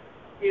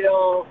 you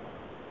know,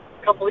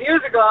 a couple of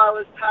years ago I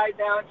was tied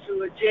down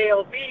to a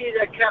JOB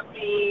that kept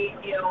me,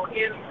 you know,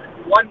 in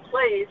one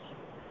place,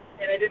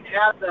 and I didn't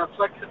have the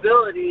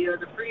flexibility or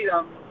the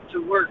freedom to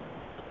work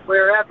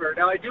wherever.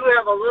 Now I do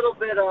have a little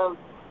bit of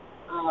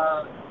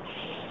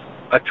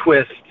a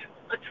twist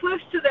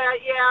to that,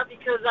 yeah,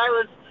 because I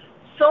was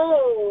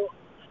so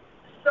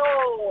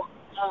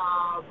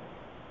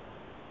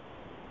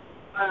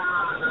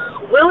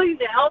willing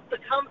to help the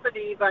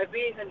company by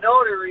being a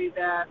notary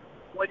that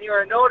when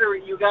you're a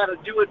notary you got to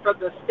do it from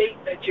the state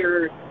that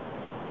you're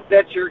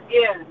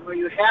in, where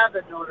you have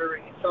a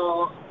notary.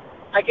 So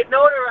I can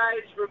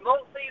notarize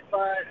remotely,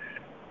 but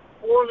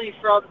only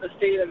from the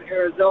state of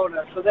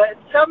Arizona. So that in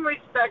some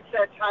respects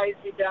that ties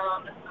me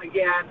down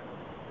again.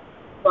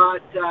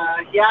 But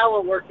yeah,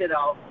 we'll work it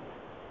out.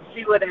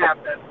 See what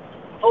happens.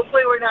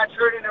 Hopefully we're not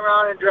turning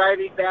around and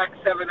driving back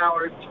 7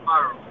 hours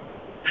tomorrow.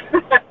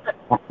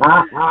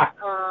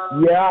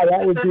 Yeah,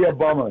 that would be a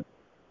bummer.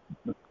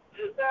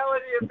 That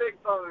would be a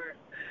big bummer.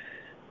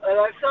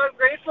 So I'm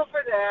grateful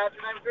for that,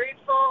 and I'm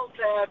grateful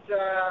that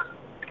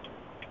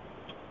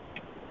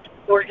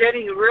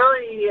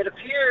it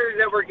appears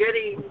that we're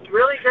getting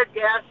really good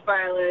gas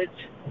mileage,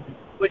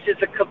 which is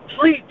a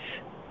complete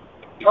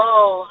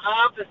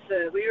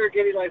opposite. We were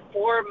getting like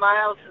 4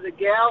 miles to the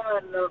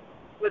gallon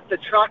with the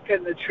truck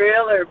and the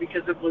trailer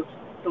because it was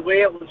the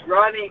way it was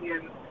running,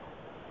 and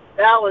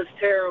that was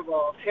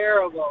terrible.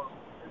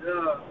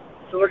 Ugh.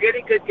 So we're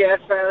getting good gas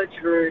mileage.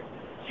 We're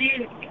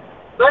seeing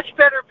much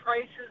better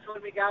prices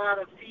when we got out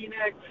of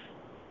Phoenix.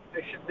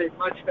 I should say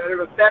much better,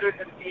 but better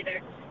than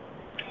Phoenix.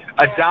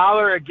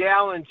 $1 a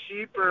gallon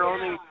cheaper,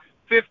 only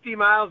 50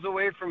 miles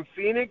away from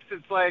Phoenix.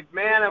 It's like,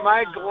 man, am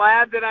I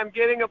glad that I'm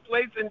getting a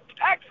place in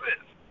Texas.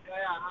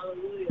 Yeah,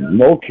 hallelujah.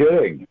 No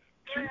kidding.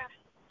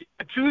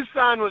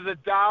 Tucson was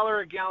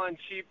 $1 a gallon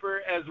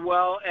cheaper, as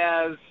well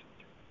as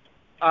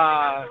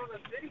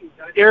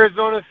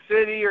Arizona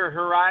City or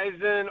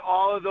Horizon,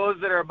 all of those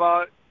that are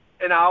about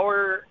an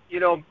hour,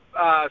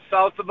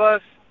 south of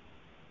us.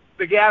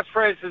 The gas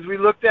prices, we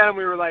looked at them,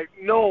 we were like,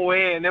 no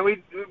way. And then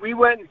we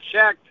went and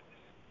checked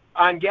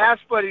on Gas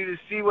Buddy to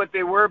see what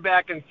they were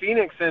back in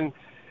Phoenix, and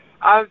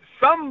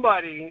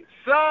somebody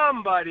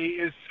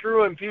is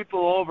screwing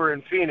people over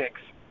in Phoenix.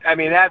 I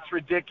mean, that's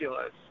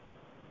ridiculous.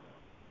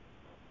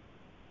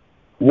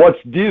 What's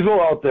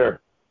diesel out there?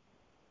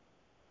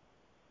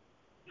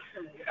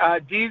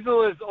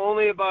 Diesel is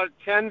only about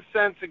 10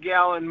 cents a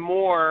gallon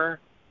more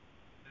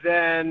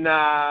than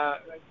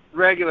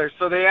regular.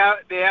 So they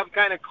have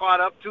kind of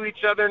caught up to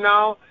each other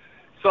now.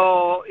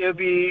 So it'll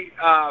be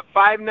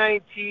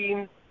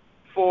 $5.19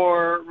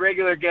 for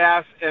regular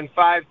gas and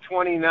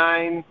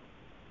 $5.29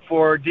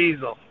 for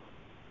diesel.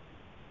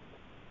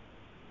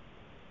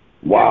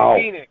 Wow.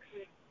 In Phoenix.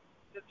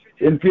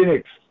 In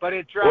Phoenix. But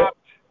it dropped.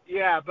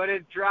 Yeah, but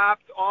it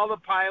dropped all the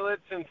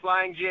pilots and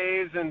Flying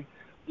J's and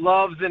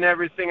Loves and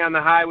everything on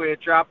the highway.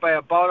 It dropped by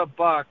about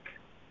 $1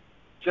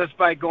 just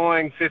by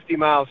going 50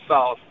 miles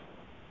south.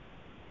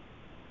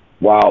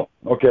 Wow.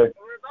 Okay.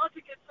 We're about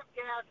to get some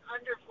gas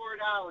under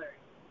 $4.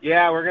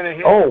 Yeah, we're gonna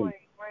hit right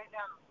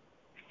now.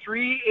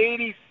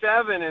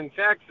 $3.87 in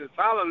Texas.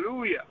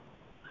 Hallelujah.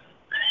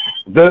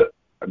 The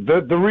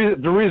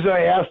reason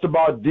I asked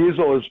about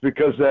diesel is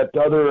because that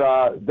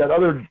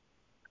other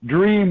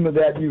dream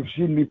that you've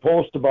seen me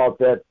post about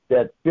that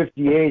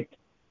 58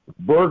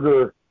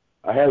 burger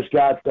has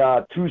got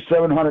 2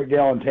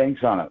 700-gallon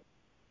tanks on it.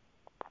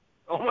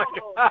 Oh my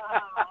God. Wow.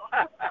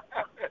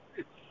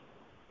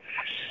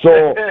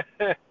 So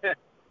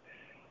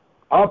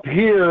up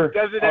here,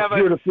 does it have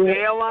a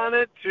sail on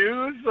it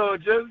too? So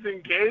just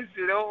in case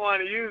you don't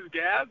want to use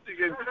gas, you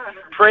can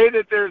pray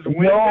that there's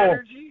wind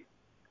energy.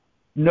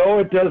 No,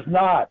 it does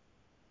not.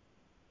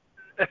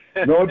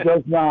 No, it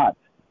does not.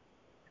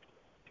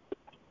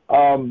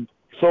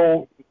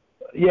 So,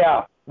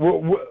 yeah,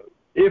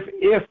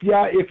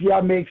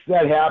 if makes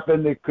that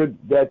happen,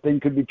 that thing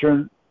could be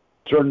turned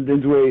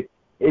into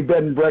a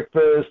bed and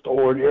breakfast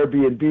or an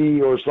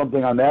Airbnb or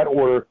something on that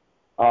order,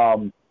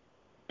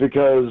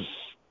 because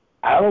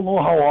I don't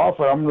know how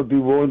often I'm going to be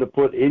willing to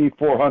put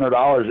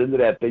 $8,400 into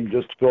that thing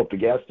just to fill up the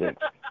gas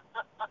tanks.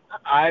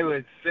 I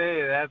would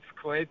say that's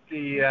quite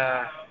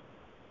the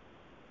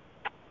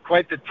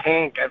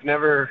tank. I've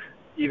never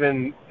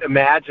even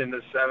imagined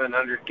a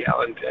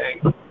 700-gallon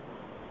tank.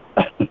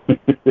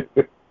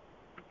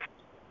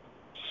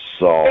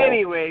 So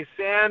anyway,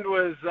 Sand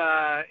was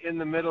in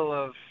the middle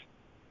of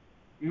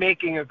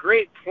making a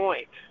great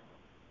point.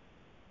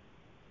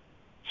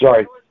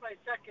 Sorry. That was my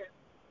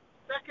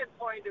second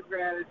point of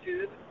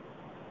gratitude.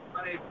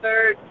 My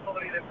third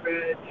point of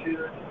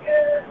gratitude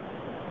is,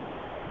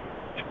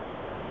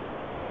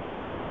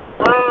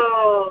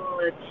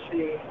 let's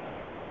see.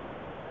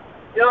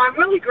 I'm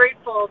really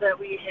grateful that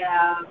we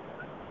have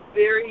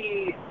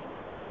very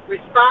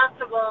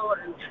responsible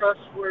and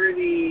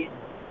trustworthy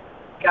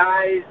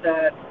guys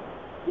that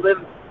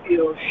live,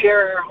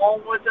 share our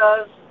home with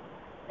us,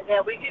 and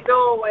that we can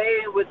go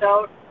away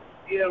without,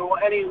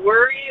 any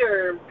worry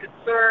or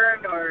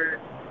concern or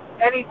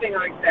anything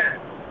like that.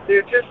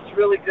 They're just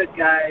really good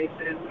guys,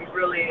 and we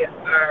really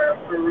are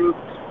baruch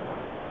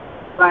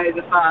by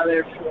the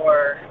Father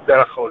for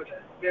their chod.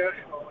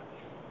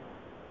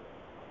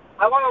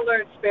 I want to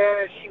learn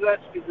Spanish. He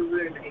wants me to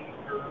learn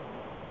Hebrew.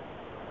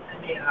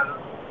 Anyhow.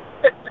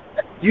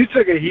 You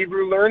took a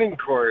Hebrew learning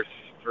course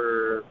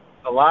for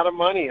a lot of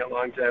money a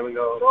long time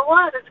ago. Well,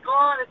 what? It's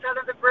gone. It's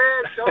under the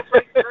bridge. Don't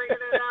keep bringing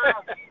it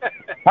up.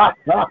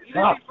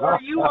 Even before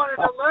you wanted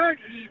to learn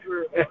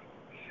Hebrew.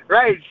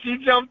 Right. She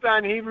jumped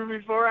on Hebrew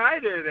before I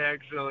did,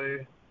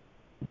 actually.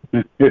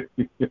 You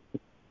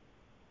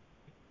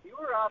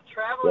were off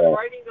traveling,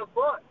 writing a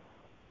book.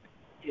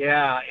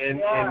 Yeah, in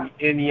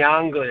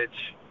Yanglage.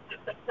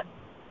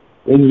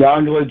 In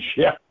Yanglage,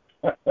 yeah.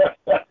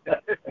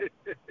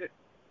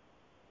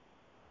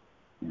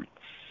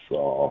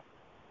 So,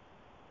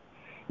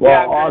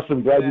 well,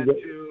 awesome. Glad you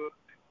did.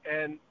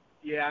 And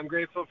yeah, I'm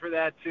grateful for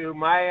that too.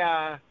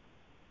 My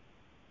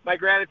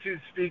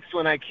gratitude speaks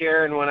when I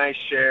care and when I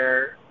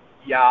share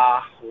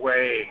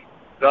Yahweh,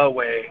 the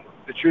way,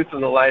 the truth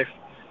and the life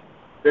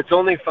that's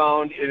only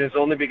found in His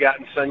only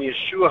begotten Son,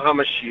 Yeshua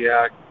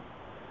HaMashiach.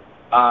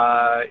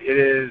 It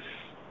is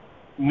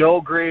no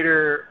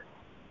greater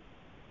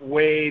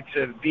way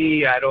to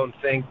be, I don't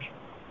think,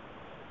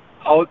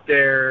 out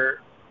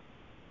there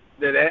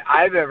that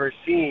I've ever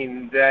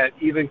seen that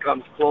even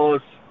comes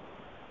close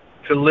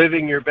to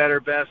living your better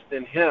best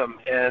in Him.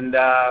 And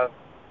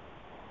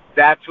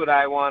that's what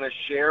I want to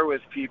share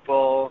with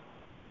people,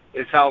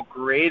 is how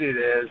great it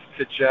is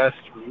to just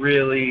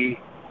really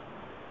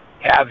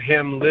have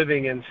Him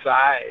living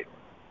inside.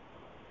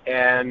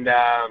 And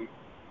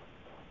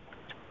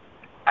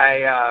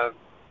I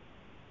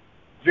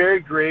very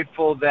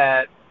grateful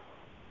that,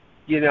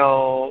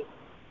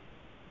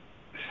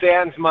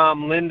 Stan's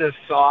mom, Linda,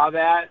 saw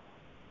that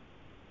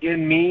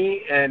in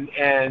me and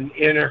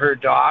in her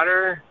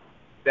daughter,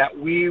 that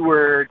we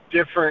were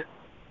different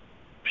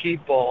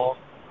people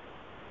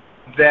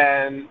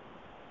than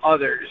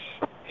others.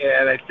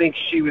 And I think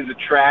she was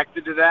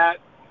attracted to that,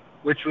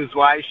 which was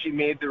why she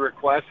made the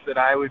request that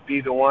I would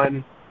be the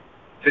one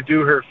to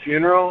do her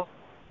funeral,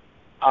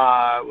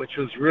 which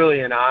was really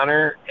an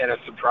honor and a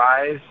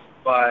surprise,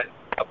 but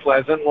a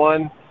pleasant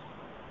one,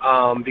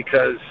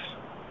 because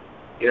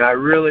I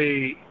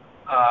really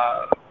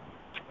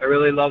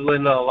love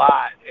Linda a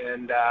lot,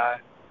 and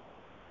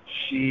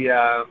she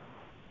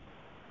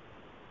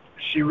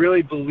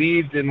really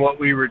believed in what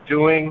we were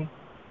doing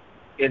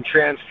in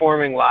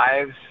transforming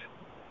lives,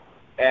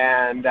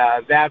 and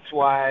that's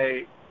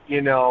why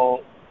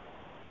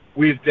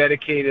we've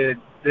dedicated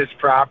this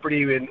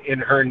property in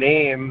her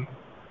name,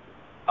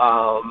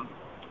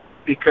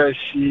 because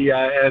she,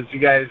 as you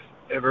guys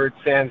have heard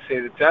Stan say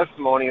the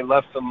testimony,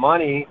 left some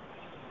money,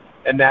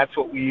 and that's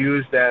what we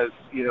used as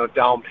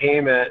down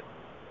payment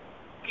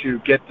to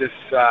get this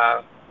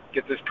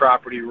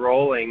property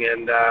rolling.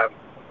 And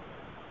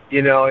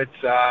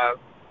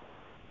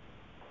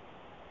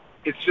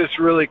it's just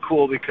really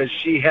cool because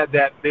she had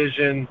that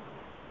vision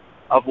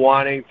of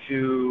wanting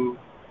to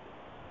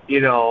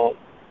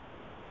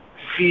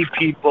see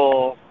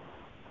people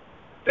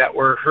that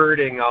were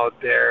hurting out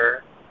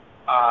there,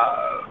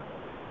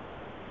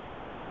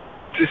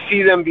 to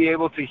see them be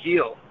able to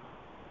heal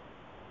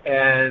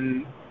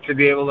and to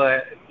be able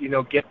to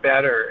get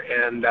better.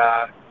 And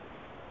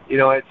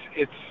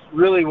it's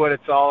really what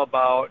it's all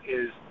about,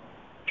 is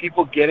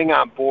people getting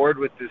on board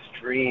with this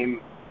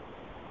dream,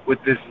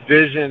 with this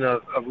vision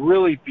of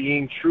really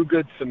being true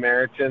good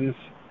Samaritans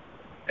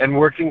and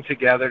working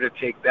together to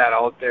take that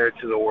out there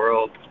to the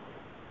world.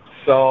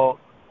 So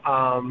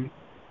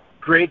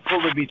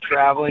grateful to be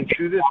traveling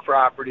to this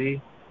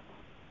property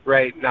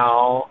right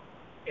now,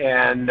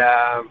 and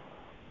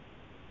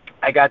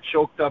I got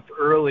choked up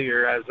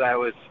earlier as I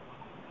was,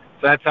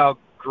 so that's how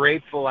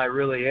grateful I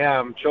really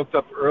am. Choked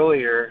up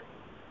earlier,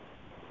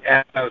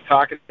 and I was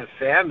talking to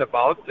Sand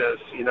about this,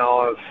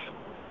 of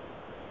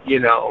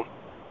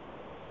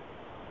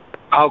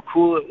how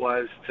cool it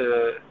was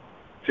to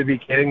to be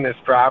getting this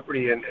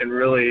property and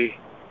really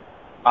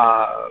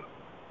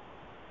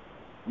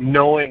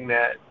knowing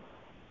that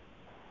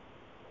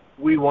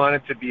we want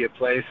it to be a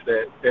place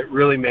that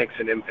really makes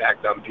an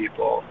impact on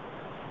people.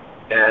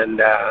 And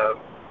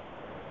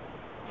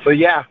so,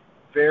 yeah,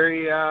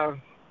 very,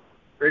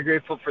 very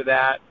grateful for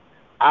that.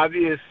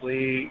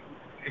 Obviously,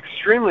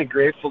 extremely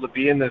grateful to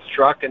be in this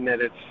truck and that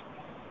it's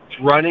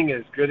running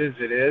as good as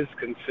it is,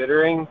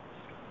 considering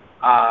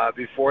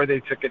before they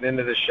took it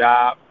into the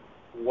shop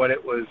what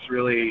it was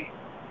really,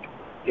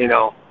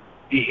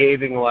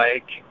 behaving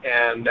like.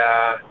 And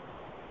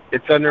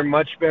it's under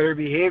much better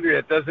behavior.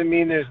 It doesn't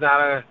mean there's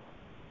not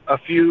a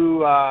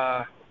few,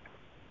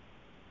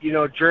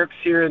 jerks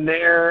here and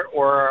there,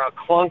 or a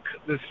clunk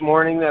this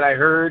morning that I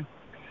heard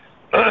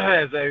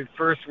as I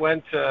first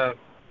went to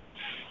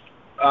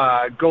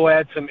go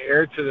add some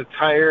air to the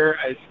tire.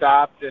 I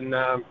stopped and,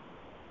 I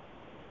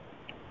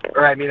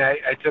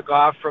took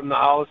off from the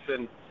house,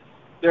 and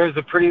there was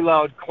a pretty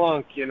loud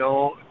clunk, in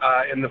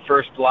the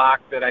first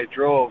block that I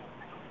drove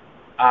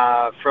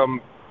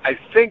from, I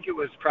think it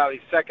was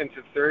probably second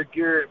to third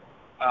gear.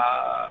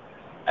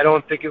 I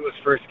don't think it was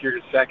first gear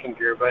to second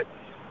gear, but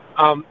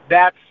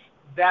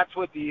that's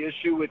what the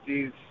issue with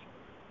these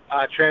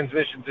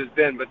transmissions has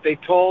been. But they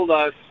told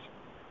us,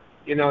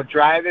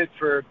 drive it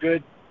for a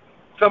good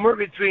somewhere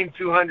between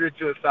 200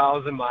 to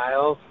 1,000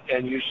 miles,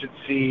 and you should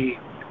see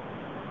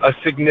a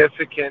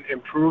significant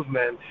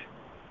improvement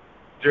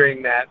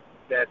during that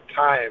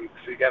time.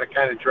 So you got to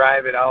kind of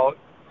drive it out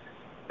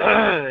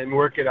and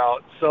work it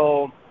out.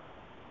 So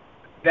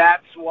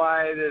that's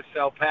why this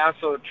El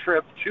Paso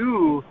trip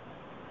to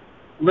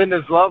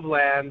Linda's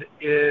Loveland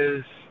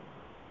is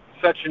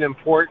such an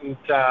important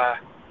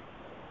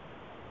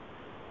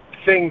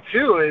thing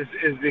too,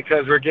 is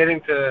because we're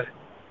getting to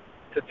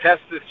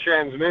test this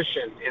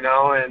transmission,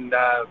 and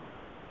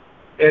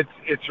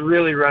it's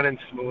really running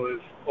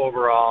smooth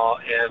overall,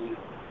 and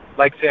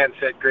like Sam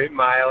said, great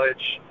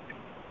mileage,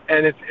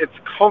 and it's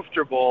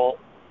comfortable,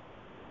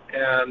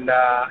 and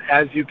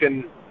as you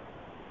can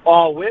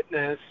all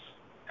witness,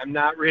 I'm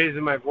not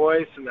raising my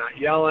voice, I'm not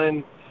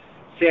yelling,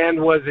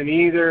 Sand wasn't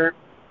either,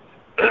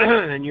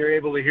 and you're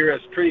able to hear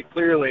us pretty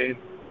clearly,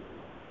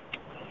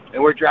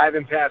 and we're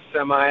driving past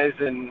semis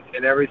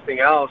and everything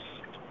else.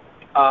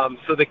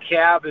 So the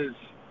cab is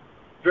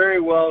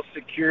very well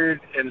secured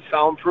and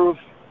soundproof.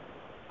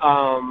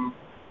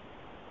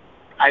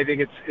 I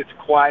think it's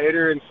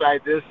quieter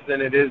inside this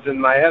than it is in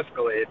my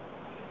Escalade,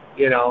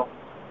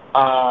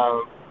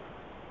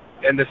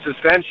 and the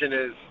suspension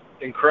is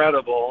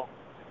incredible.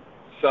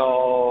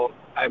 So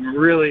I'm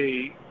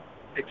really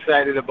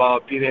excited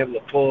about being able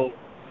to pull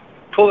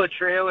a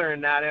trailer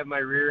and not have my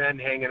rear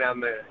end hanging on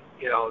the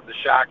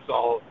shocks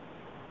all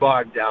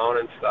bogged down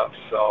and stuff.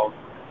 So,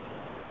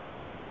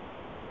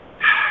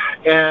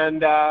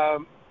 and I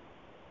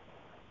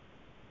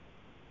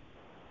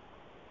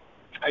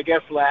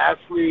guess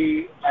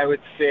lastly, I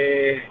would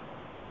say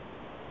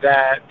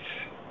that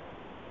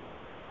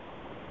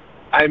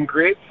I'm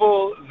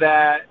grateful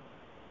that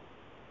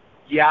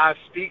Yah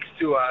speaks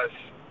to us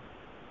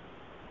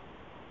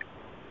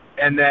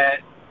and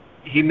that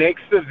he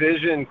makes the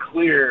vision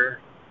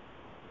clear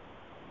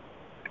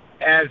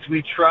as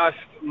we trust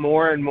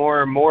more and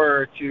more and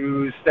more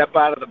to step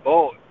out of the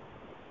boat.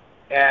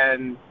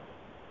 And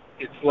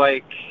it's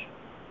like,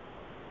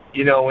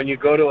 when you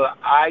go to an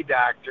eye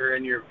doctor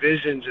and your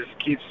vision just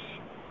keeps,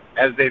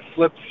 as they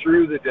flip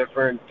through the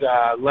different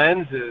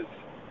lenses,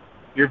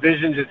 your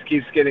vision just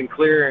keeps getting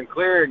clearer and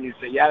clearer, and you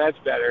say, yeah, that's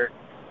better.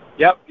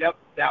 Yep,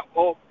 that,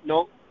 oh,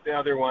 nope, the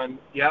other one.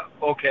 Yep,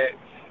 okay.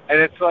 And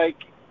it's like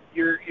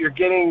you're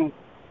getting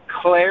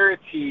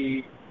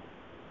clarity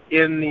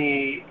in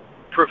the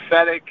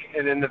prophetic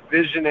and in the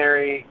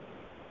visionary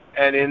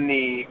and in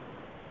the,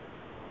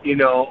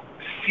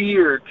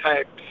 seer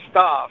type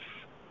stuff.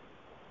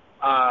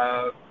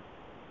 And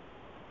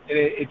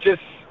it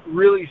just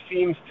really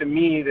seems to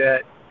me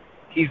that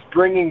he's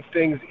bringing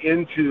things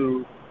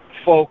into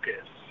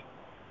focus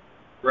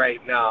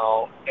right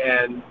now.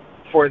 And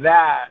for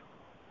that,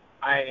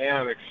 I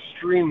am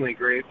extremely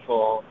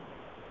grateful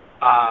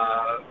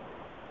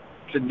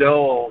to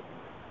know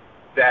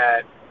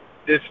that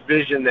this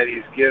vision that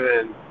he's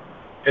given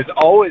has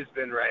always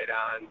been right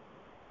on.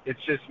 It's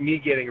just me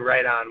getting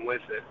right on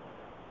with it.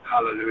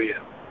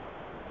 Hallelujah.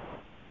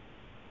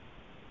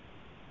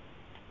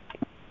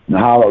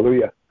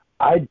 Hallelujah.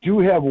 I do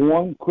have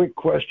one quick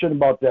question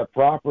about that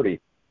property.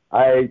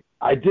 I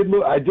did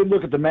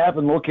look at the map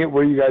and locate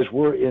where you guys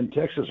were in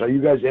Texas. Are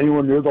you guys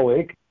anywhere near the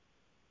lake?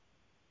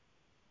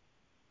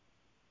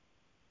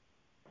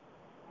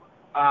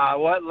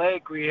 What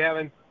lake? We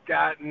haven't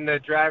gotten to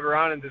drive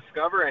around and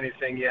discover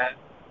anything yet.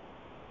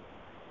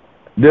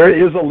 There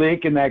is a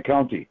lake in that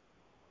county.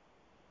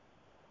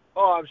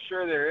 Oh, I'm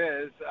sure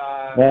there is.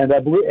 And I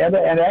believe, and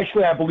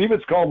actually, I believe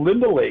it's called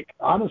Linda Lake.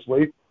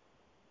 Honestly.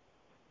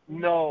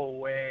 No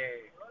way.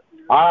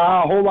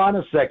 Hold on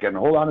a second.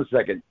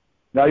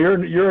 Now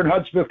you're in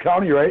Hudspeth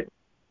County, right?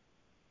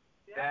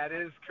 That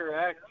is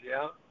correct.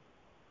 Yeah.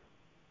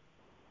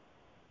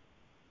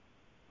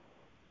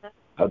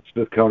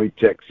 Hudspeth County,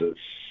 Texas.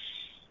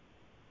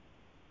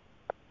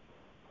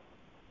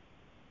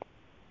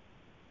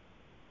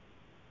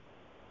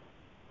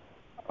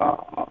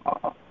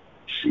 Let's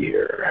see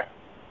here.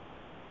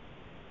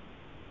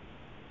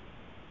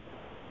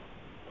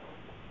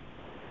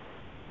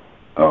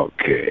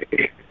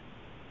 Okay.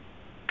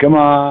 Come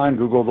on,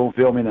 Google, don't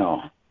fail me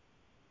now.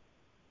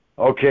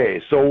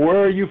 Okay, so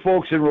where are you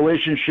folks in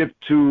relationship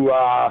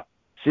to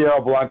Sierra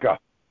Blanca?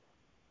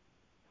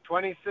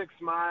 26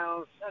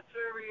 miles. That's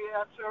where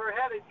we're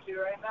headed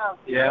to right now.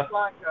 Yeah. Sierra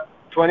Blanca.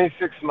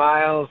 26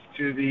 miles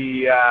to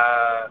the,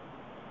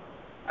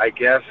 I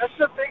guess. That's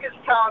the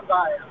biggest town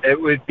by us. It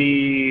would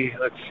be,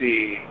 let's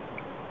see,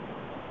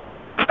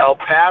 El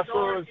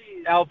Paso's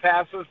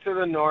to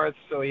the north.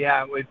 So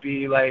yeah, it would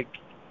be like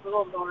A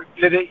little north.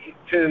 to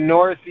the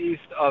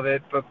northeast of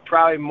it, but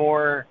probably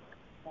more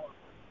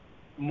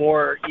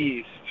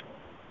east.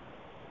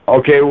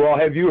 Okay, well,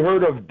 have you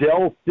heard of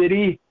Del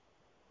City?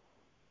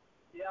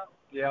 Yeah.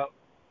 Yep.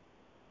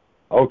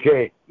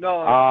 Okay.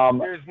 No,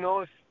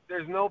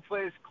 there's no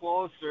place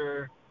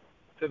closer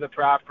to the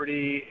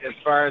property as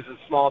far as a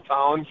small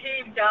town. We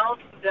came down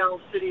from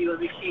Del City when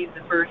we came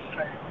the first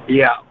time.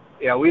 Yeah,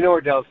 we know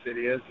where Del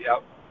City is.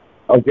 Yep.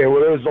 Okay, well,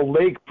 there's a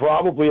lake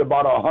probably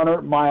about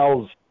 100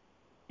 miles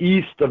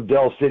east of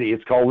Del City.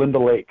 It's called Linda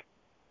Lake.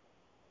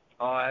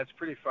 Oh, that's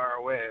pretty far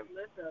away.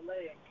 Linda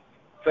Lake.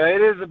 So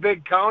it is a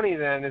big county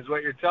then, is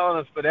what you're telling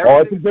us. But Oh, it's a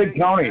everything's big big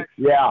in county. Texas,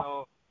 Yeah.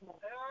 so-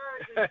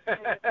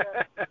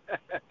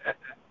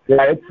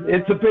 Yeah,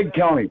 it's a big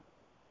county.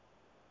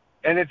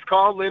 And it's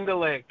called Linda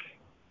Lake.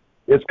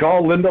 It's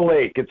called Linda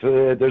Lake.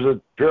 There's a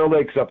pair of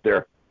lakes up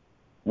there.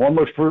 One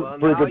looks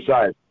pretty good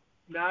size.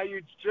 Now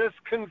you just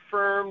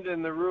confirmed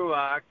in the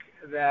Ruach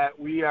that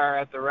we are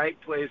at the right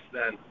place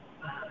then.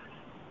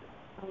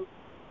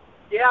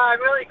 Yeah, I'm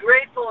really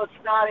grateful it's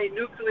not a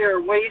nuclear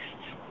waste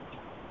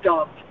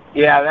dump.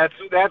 Yeah, that's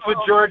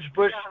what George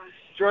Bush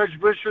Gosh.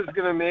 was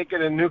going to make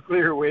it a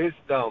nuclear waste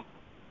dump.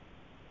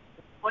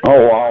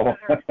 Oh wow!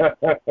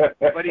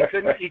 But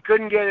he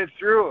couldn't get it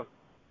through.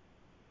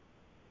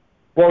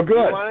 Well,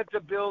 good.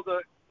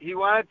 He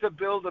wanted to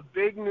build a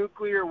big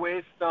nuclear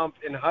waste dump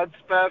in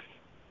Hudspeth,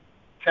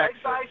 Texas.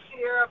 Right by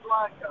Sierra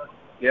Blanca.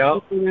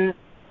 Yep.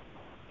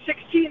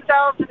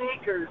 16,000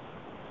 acres.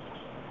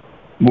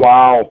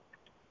 Wow!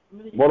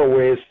 What a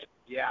waste.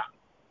 Yeah.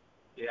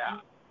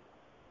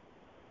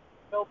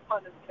 No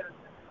pun intended,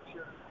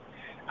 sure.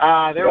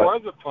 There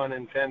was a pun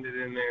intended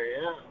in there,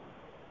 yeah.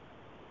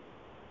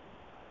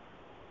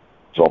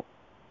 So,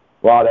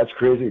 wow, that's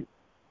crazy.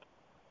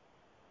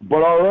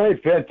 But all right,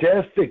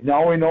 fantastic.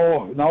 Now we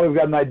know. Now we've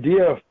got an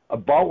idea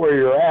about where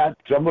you're at.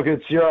 So I'm looking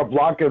at Sierra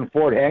Blanca and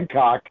Fort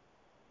Hancock,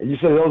 and you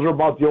said those are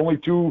about the only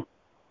two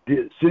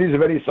cities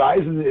of any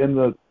size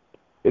in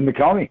the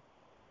county.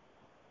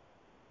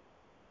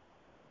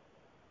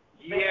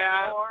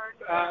 Yeah,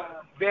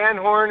 Van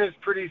Horn is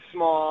pretty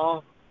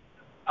small.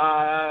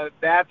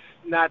 That's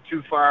not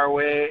too far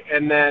away.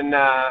 And then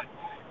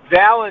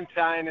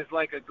Valentine is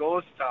like a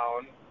ghost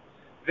town.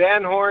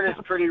 Van Horn is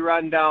pretty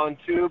run down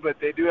too, but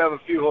they do have a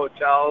few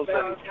hotels.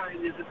 Valentine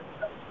isn't.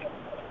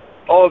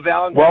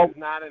 Valentine is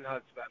not in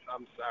Hudspeth.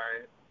 I'm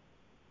sorry.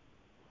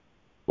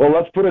 Well,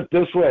 let's put it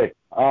this way.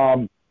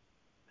 I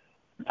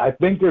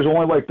think there's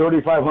only like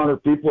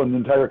 3,500 people in the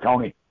entire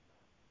county.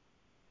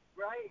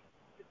 Right.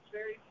 It's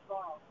very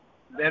small.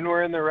 Then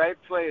we're in the right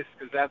place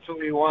because that's what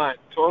we want.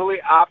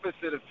 Totally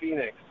opposite of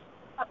Phoenix.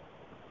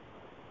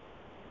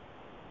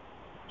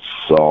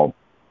 So,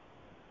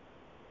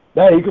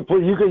 yeah, you could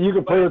play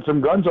with some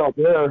guns out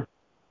there.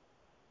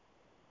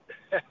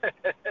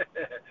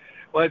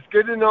 Well, it's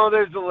good to know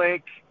there's a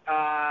lake.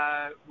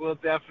 We'll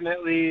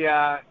definitely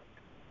have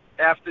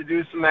to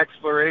do some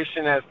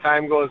exploration as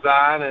time goes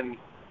on and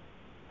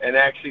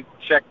actually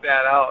check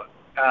that out.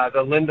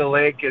 The Linda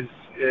Lake is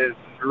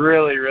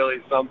really,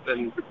 really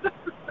something.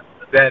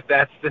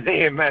 That's the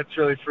name. That's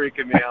really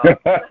freaking me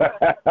out.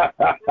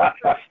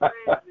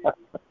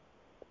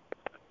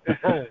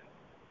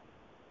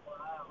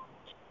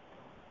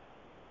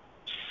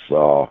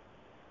 So,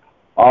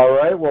 all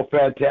right, well,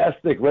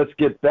 fantastic. Let's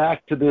get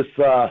back to this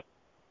RIP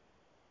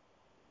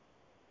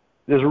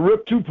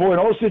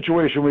 2.0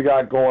 situation we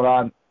got going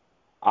on.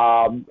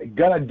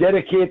 Gonna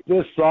dedicate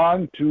this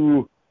song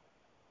to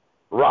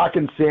Rock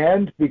and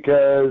Sand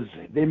because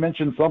they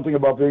mentioned something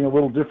about being a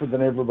little different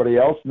than everybody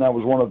else, and that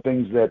was one of the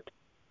things that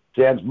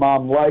Sand's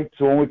mom liked.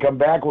 So when we come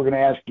back, we're going to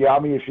ask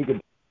Yami if she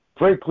could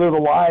pray clear the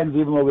lines,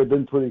 even though they've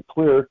been pretty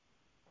clear,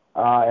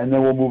 and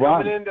then we'll move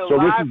on. Coming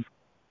into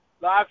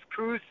Las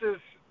Cruces,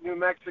 New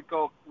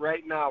Mexico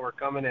right now. We're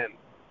coming in.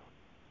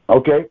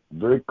 Okay,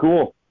 very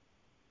cool.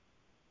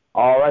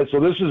 All right,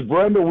 so this is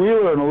Brenda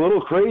Wheeler and A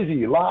Little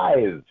Crazy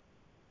live.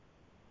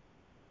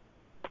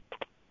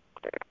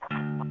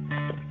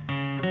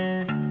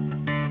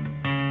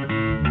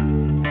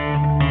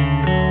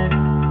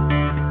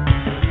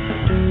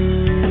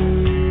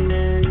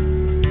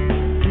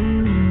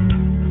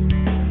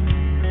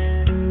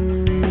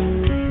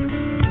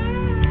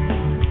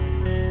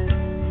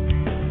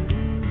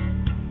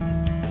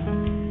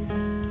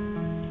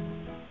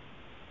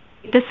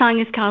 This song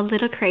is called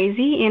Little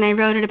Crazy, and I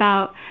wrote it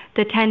about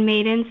the 10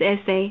 maidens as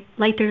they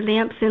light their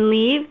lamps and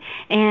leave,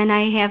 and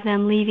I have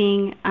them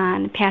leaving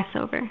on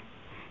Passover.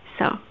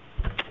 So,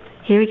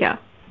 here we go.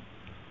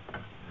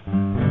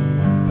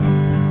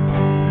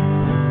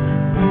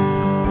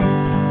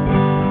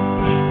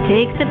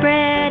 Takes the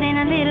bread and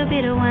a little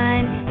bit of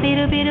wine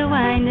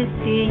to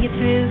see you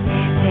through.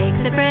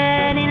 Takes the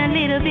bread and a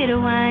little bit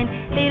of wine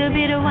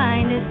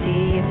to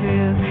see you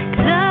through.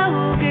 'Cause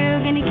oh girl,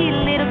 gonna get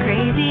a little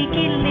crazy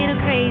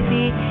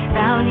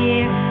round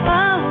here.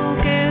 Oh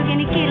girl,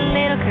 gonna get a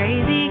little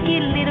crazy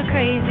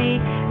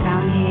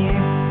round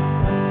here.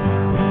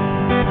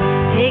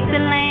 Takes a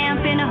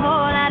lamp and a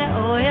whole lot of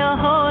oil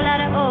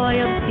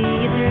to see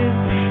you through.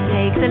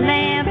 Takes a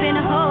lamp and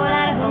a whole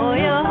lot of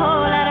oil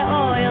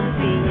to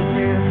see you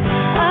through.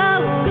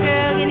 Oh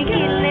girl, gonna get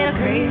a little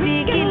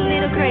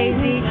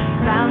crazy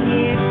round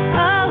here.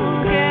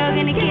 Oh girl,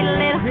 gonna get a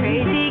little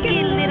crazy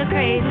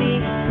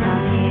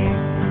round here.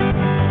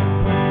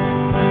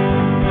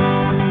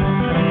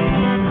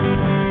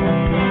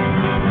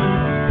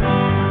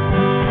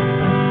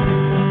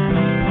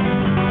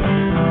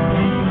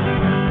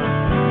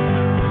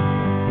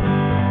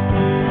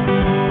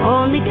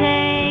 Only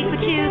take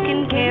what you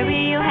can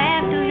carry, you'll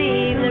have to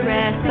leave the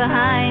rest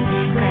behind.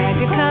 Grab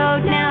your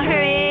coat, now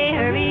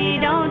hurry,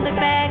 don't look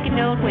back and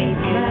don't wave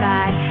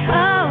goodbye.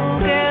 Oh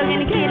girl,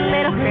 gonna get a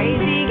little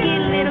crazy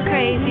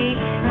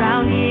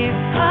round here.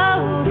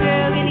 Oh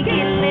girl, gonna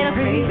get a little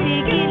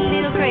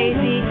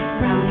crazy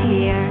round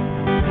here.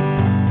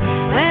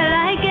 Well,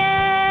 I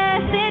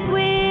guess it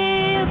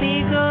will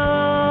be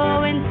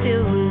going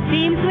soon.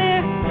 Seems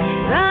we're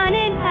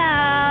running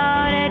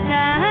out of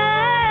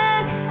time,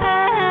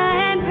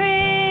 and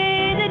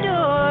pray the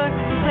door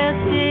will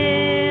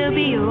still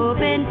be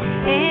open,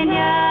 and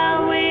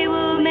Yahweh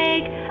will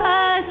make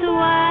us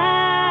wise.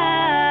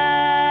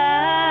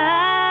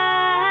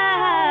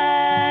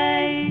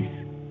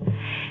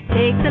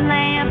 Takes a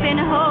lamp and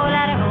a whole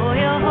lot of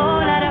oil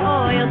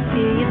to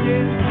see you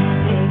through.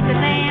 Takes a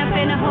lamp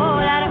and a whole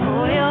lot of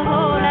oil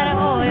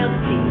to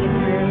see you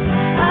through.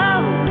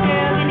 Oh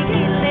girl, gonna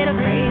get a little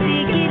crazy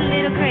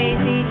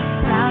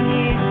round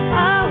here.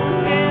 Oh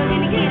girl,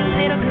 gonna get a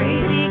little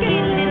crazy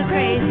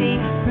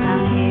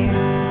round here.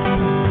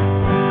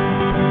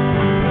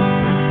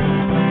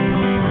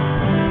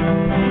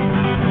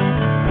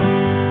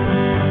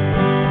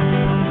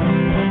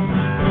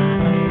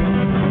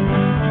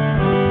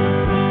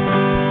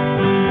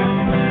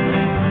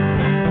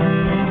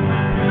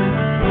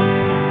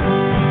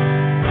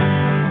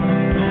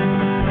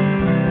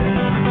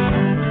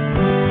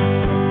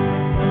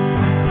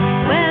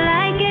 Well,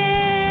 I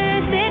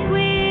guess it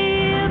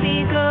will be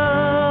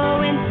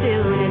going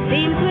soon. It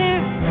seems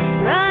we're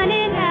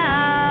running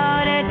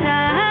out of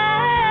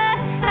time,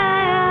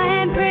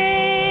 and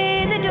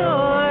pray the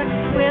door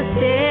will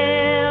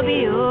still be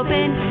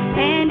open,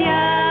 and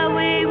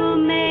Yahweh will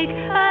make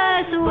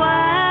us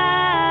wise.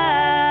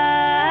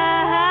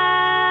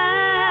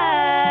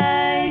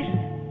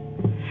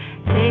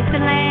 Takes a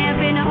lamp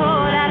and a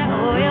whole lot of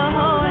oil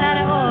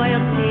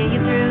to see you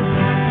through.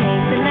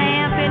 Takes a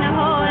lamp and a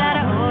whole lot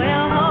of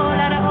oil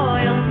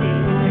to see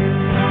you through.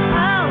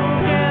 Oh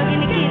girl,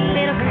 gonna get a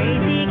little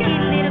crazy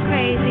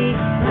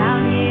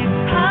round here.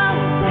 Oh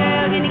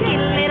girl, gonna get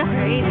a little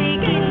crazy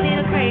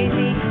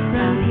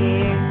round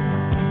here.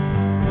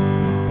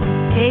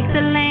 Takes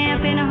a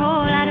lamp and a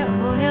whole lot of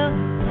oil.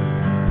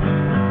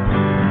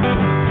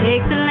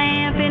 Takes a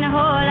lamp and a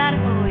whole lot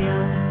of oil.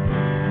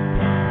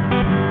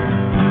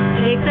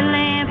 Takes a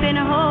lamp and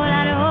a whole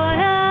lot of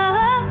oil.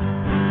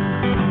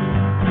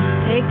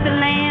 Takes a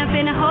lamp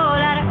and a whole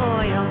lot of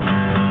oil.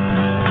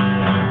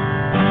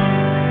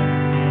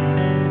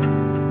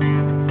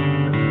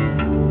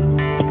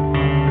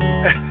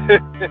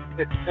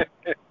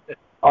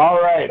 All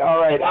right.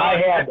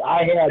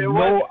 I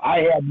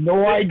had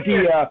no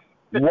idea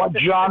what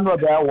genre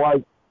that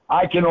was.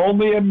 I can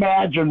only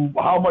imagine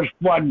how much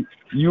fun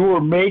you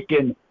were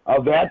making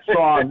of that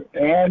song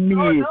and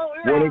me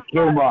when it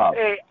came up.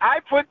 Hey, I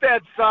put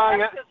that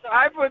song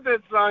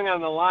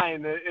on the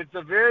line. It's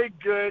a very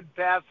good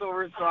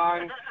Passover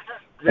song,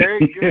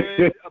 very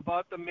good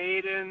about the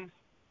maidens.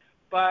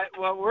 But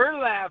what we're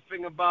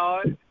laughing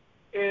about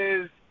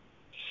is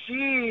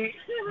she,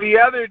 the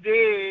other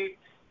day,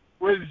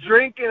 was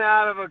drinking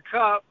out of a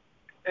cup,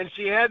 and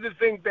she had the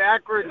thing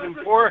backwards and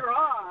forth.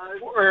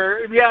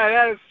 It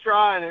had a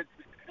straw in it.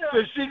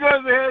 So she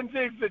goes ahead and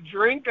takes a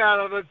drink out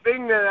of a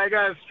thing that I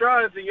got a straw.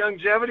 It's a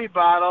longevity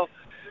bottle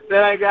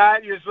that I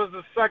got. You're supposed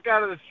to suck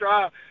out of the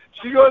straw.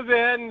 She goes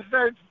ahead and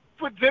starts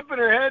tipping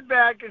her head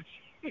back, and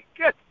she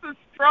gets the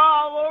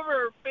straw all over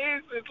her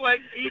face. It's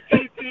like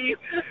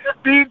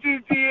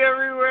BTT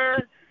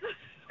everywhere,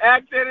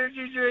 Act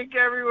Energy drink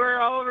everywhere,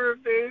 all over her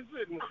face.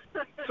 And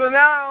so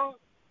now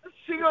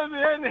she goes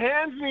ahead and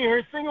hands me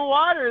her thing of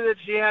water that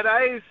she had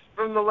ice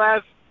from the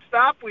last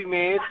stop we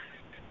made,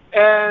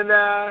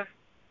 and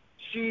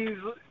she's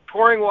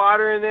pouring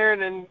water in there,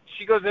 and then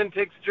she goes in and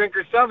takes a drink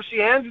herself. She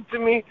hands it to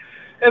me,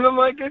 and I'm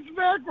like, it's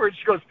backwards.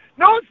 She goes,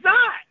 no, it's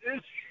not.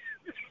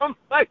 I'm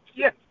like,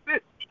 yeah,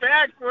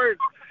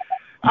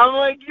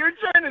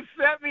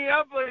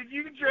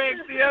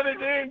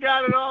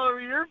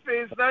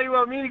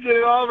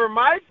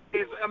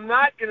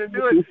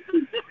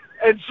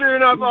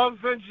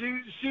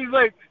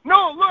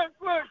 no,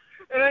 look.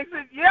 And I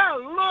said, yeah,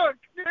 look,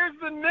 there's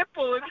the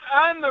nipple. It's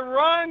on the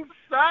wrong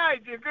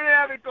side. You're going to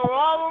have it go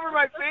all over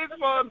my face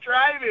while I'm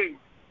driving.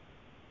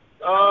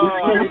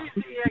 Oh,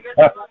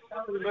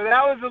 so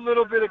that was a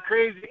little bit of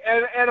crazy.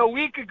 And a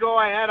week ago,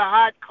 I had a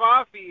hot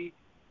coffee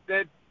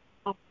that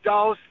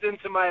doused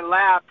into my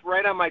lap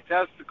right on my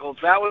testicles.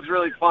 That was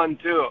really fun,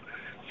 too.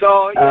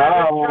 So,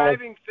 yeah, this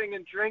driving thing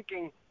and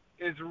drinking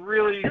is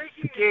really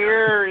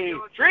scary.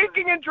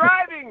 Drinking and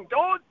driving,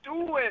 don't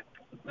do it.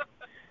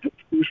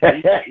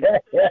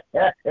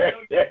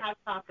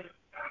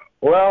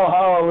 Well,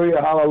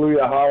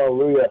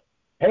 hallelujah.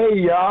 Hey,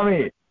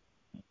 Yami,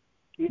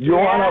 you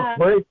want to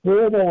break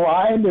through the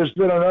line? There's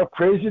been enough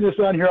craziness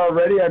on here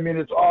already. I mean,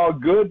 it's all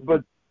good,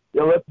 but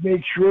let's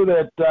make sure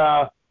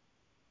that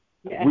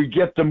we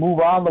get to move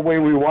on the way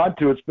we want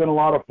to. It's been a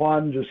lot of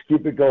fun. Just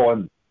keep it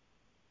going.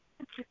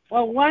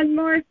 Well, one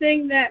more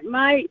thing that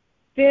might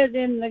fit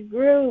in the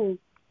groove.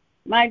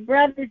 My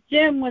brother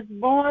Jim was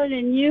born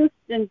in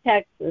Houston,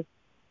 Texas.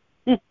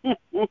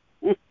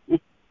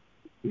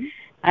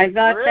 I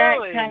thought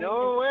that kind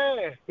No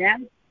way. Yeah.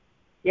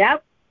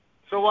 Yep.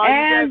 So while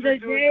you guys were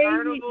doing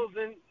carnivals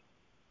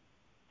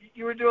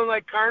you were doing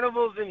like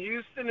carnivals in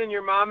Houston and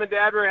your mom and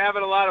dad were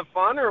having a lot of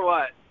fun or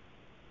what?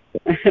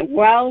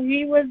 Well,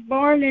 he was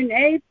born in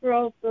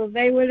April, so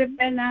they would have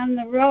been on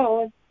the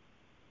road.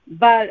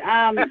 But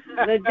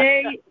the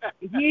day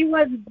he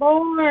was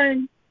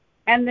born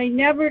and they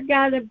never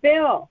got a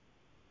bill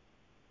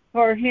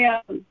for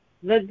him.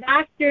 The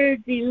doctor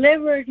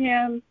delivered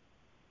him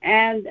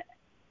and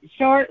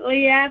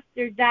shortly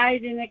after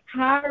died in a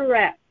car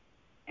wreck.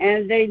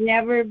 And they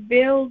never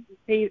billed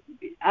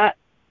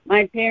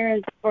my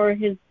parents for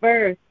his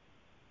birth.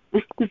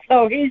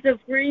 So he's a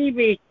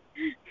freebie.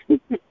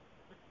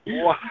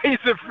 Why he's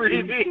a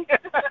freebie?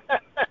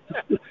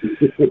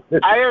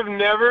 I've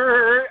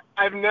never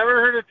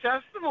heard a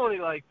testimony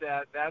like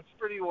that. That's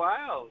pretty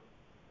wild.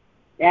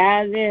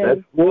 Yeah, it is.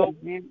 That's cool.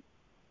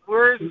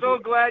 We're so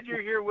glad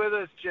you're here with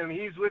us, Jim.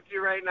 He's with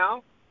you right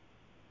now?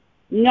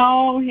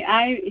 No,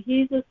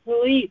 he's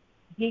asleep.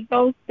 He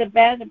goes to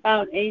bed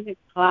about 8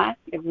 o'clock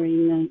every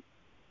night.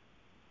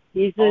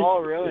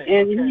 Really?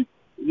 And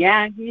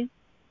okay.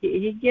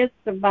 He gets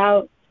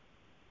about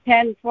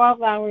 10,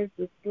 12 hours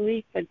of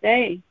sleep a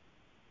day.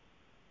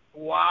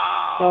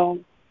 Wow. So,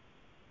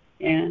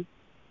 yeah.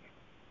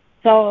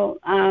 So,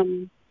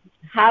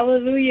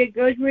 hallelujah,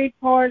 good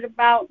report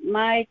about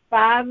my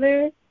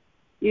father.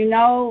 You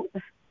know,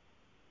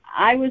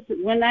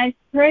 when I was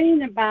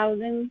praying about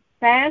him,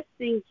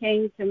 fasting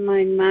came to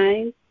my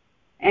mind,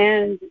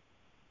 and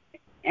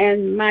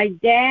my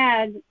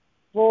dad,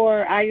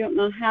 for I don't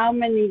know how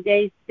many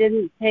days,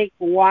 didn't take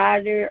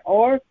water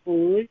or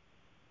food.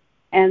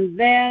 And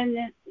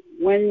then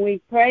when we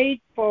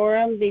prayed for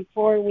him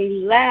before we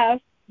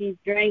left, he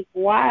drank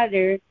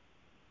water.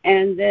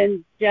 And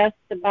then just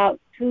about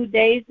 2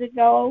 days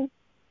ago,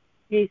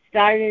 he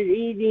started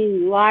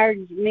eating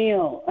large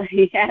meal.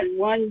 He had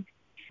one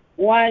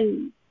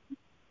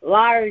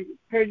large,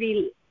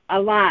 a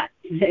lot.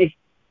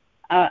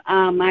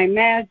 I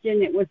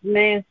imagine it was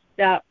mashed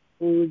up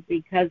food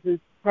because his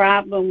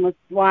problem was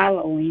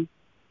swallowing.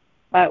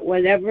 But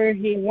whatever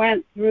he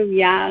went through,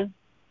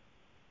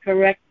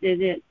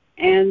 corrected it.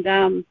 And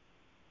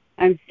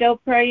I'm still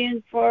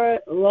praying for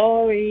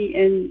Lori,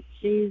 and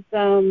she's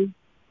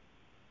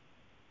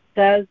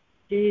says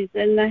she's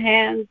in the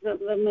hands of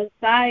the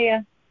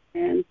Messiah,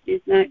 and she's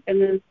not going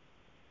to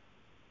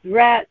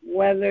threat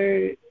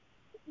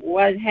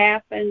what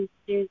happens.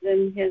 She's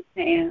in His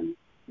hands.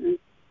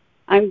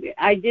 And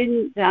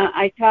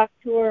I talked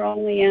to her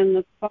only on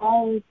the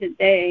phone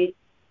today.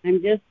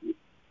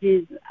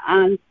 She's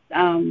on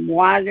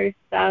water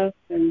stuff,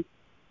 and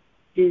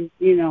she's,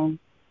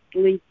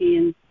 sleepy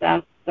and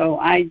stuff. So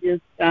I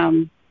just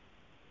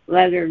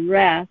let her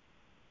rest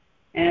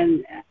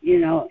and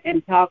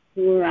talk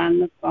to her on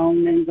the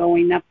phone and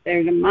going up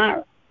there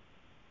tomorrow.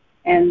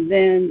 And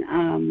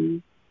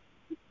then,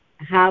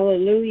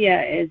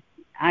 hallelujah,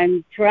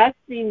 I'm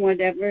trusting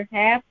whatever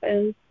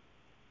happens,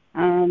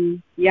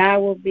 Yah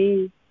will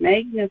be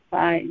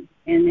magnified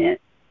in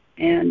it.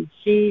 And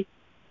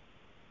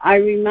I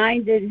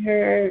reminded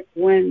her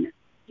when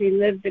she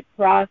lived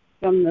across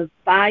from the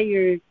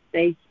fire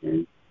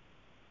station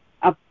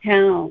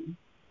uptown,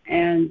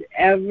 and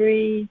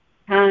every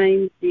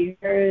time she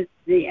heard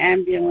the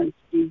ambulance,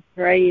 she'd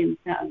pray in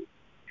tongues.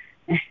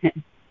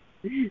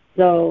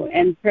 So,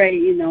 and pray,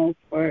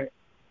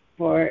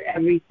 for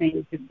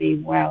everything to be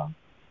well.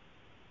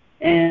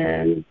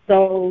 And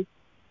so,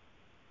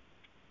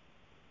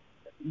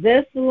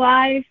 this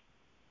life,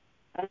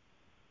 a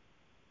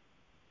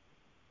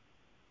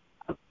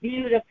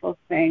beautiful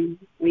thing.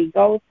 We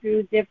go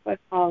through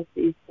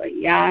difficulties, but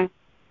Yah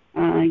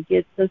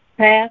gets us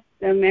past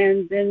them,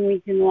 and then we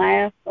can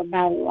laugh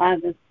about a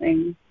lot of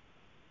things,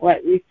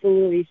 what we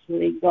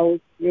foolishly go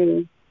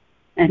through,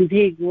 and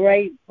be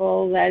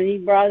grateful that He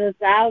brought us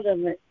out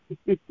of it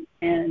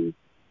and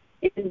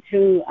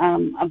into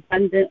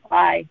abundant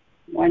life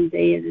one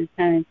day at a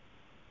time.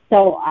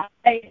 So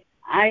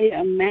I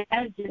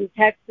imagine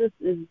Texas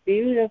is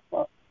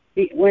beautiful.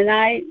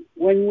 When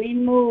we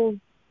moved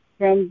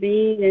from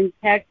being in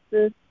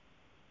Texas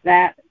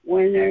that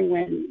winter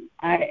when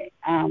I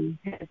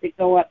had to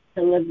go up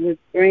to live with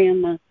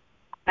Grandma,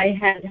 I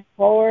had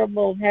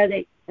horrible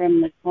headaches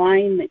from the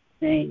climate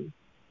change.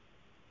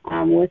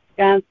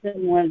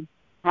 Wisconsin was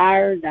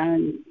hard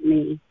on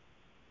me.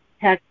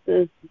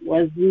 Texas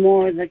was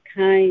more the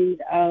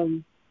kind of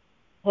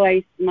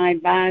place my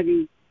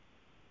body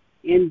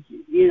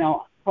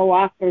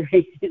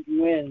cooperated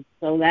with.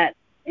 So that's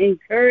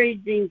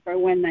encouraging for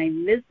when I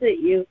visit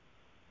you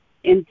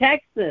in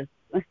Texas.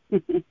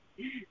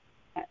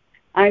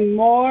 I'm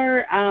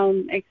more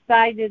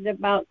excited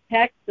about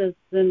Texas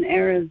than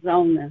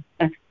Arizona.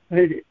 Let's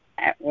put it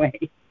that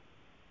way.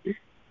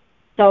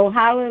 So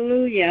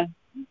hallelujah.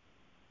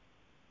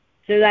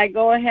 Should I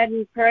go ahead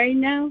and pray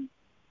now?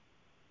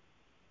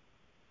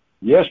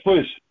 Yes,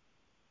 please.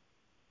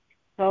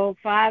 So,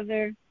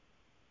 Father,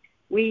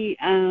 we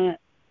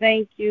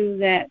thank you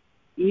that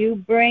you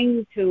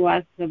bring to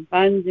us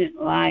abundant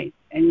life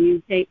and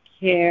you take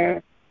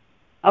care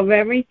of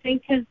everything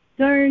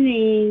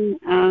concerning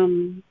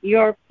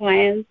your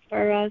plans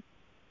for us.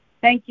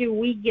 Thank you,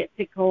 we get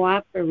to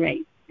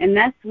cooperate. And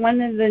that's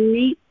one of the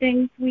neat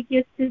things we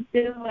get to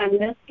do on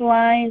this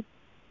line.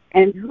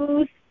 And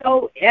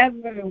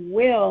whosoever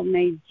will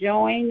may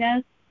join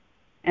us.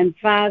 And,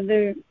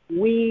 Father,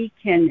 we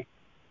can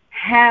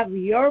have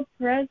your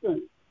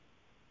presence.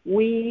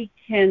 We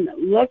can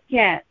look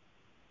at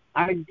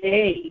our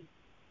day.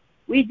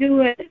 We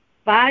do it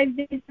 5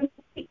 days a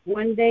week,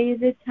 1 day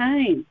at a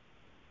time.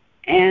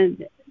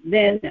 And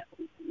then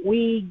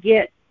we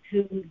get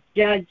to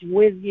judge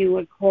with you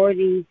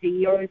according to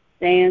your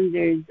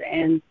standards.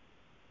 And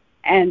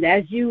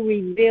as you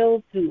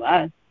reveal to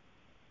us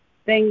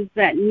things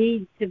that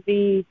need to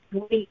be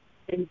tweaked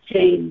and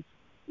changed,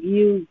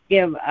 you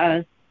give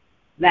us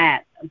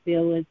that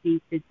ability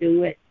to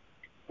do it.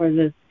 For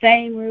the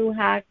same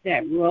Ruach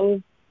that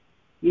rose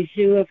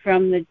Yeshua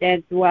from the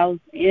dead dwells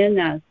in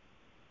us.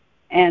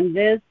 And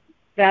this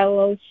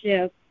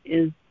fellowship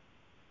is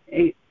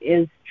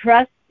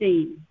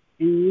trusting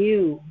in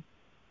you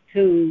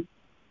to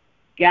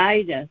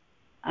guide us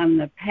on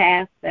the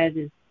path that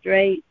is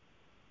straight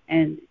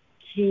and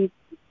keep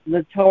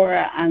the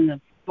Torah on the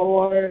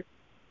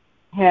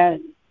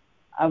forehead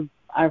of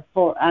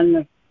on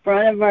the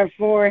front of our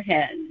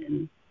forehead,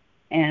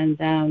 and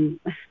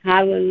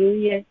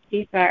hallelujah,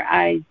 keep our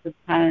eyes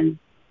upon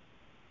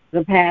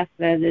the path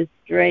that is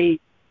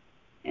straight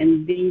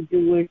and be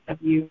doers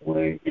of your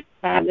word.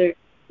 Father,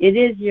 it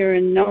is your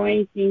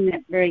anointing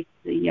that breaks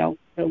the yoke.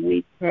 So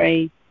we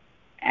pray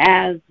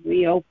as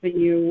we open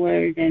your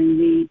word and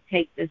we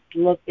take this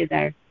look at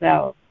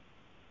ourselves,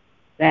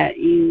 that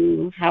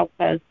you help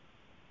us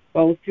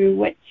go through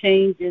what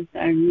changes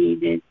are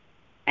needed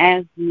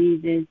as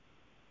needed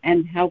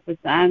and help us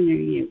honor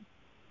you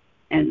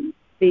and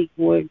speak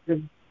words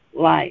of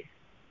life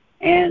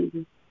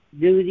and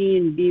duty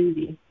and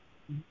beauty.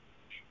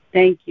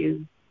 Thank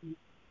you,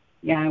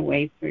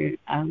 Yahweh,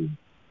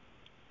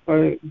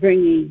 for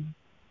bringing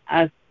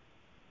us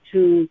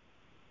to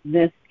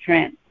this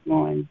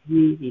transformed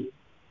meeting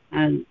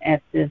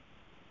at this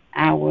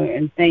hour.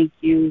 And thank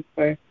you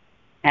for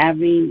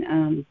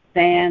having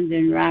sand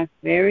and rock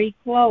very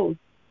close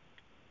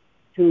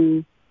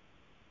to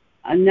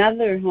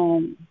another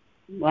home.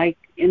 Like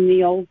in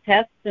the Old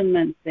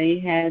Testament, they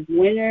had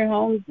winter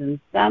homes and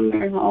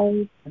summer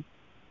homes.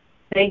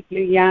 Thank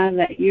you, Yah,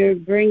 that you're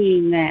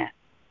bringing that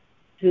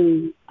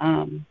to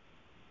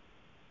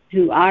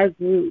our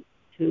group,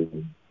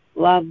 to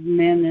Love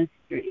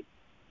Ministry,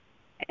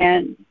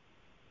 and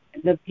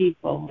the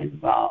people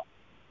involved.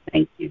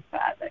 Thank you,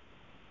 Father.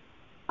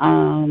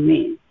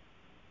 Amen.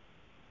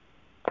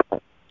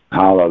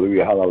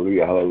 Hallelujah,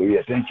 hallelujah,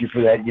 hallelujah. Thank you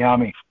for that,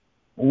 Yami.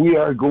 We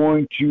are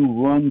going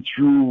to run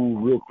through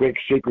real quick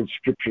Sacred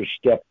Scripture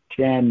Step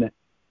 10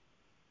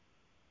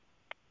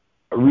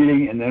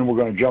 reading, and then we're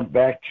going to jump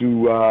back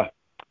to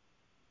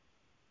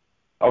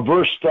a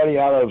verse study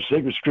out of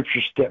Sacred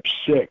Scripture Step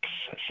 6.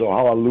 So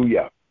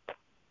hallelujah.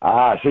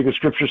 Sacred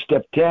Scripture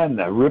Step 10,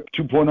 RIP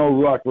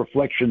 2.0 Rock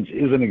Reflections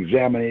is an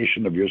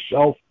examination of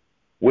yourself,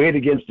 weighed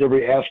against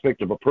every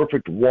aspect of a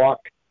perfect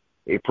walk,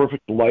 a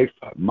perfect life,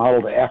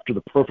 modeled after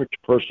the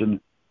perfect person,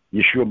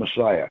 Yeshua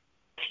Messiah.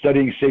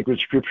 Studying sacred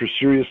scripture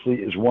seriously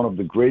is one of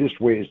the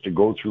greatest ways to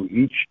go through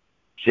each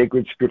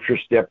sacred scripture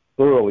step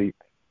thoroughly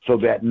so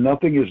that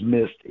nothing is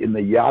missed in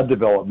the Yah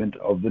development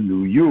of the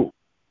new you.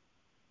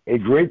 A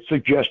great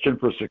suggestion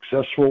for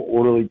successful,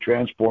 orderly,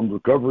 transformed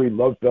recovery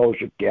love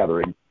fellowship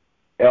gathering,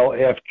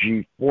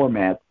 LFG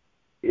format,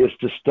 is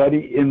to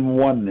study in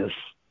oneness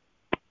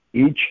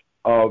each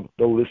of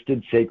the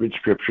listed sacred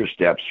scripture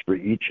steps for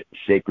each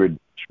sacred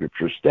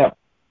scripture step.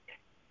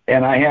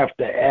 And I have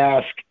to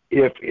ask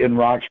if in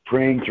Rock's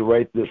praying to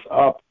write this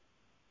up,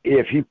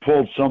 if he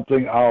pulled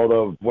something out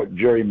of what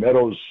Jerry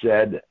Meadows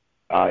said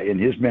in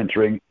his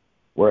mentoring,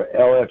 where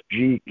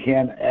LFG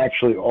can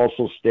actually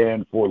also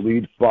stand for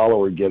lead, follow,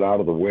 or get out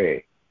of the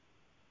way.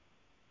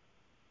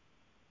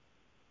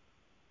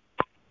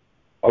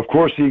 Of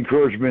course, the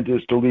encouragement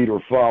is to lead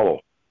or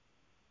follow.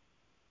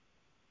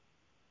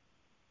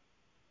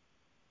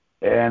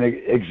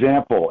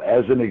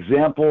 As an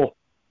example,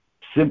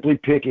 simply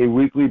pick a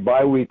weekly,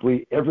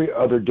 bi-weekly, every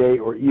other day,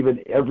 or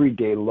even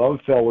everyday Love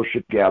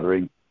Fellowship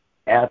gathering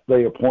at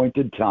the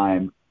appointed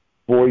time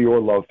for your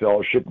Love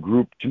Fellowship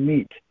group to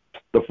meet.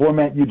 The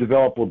format you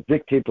develop will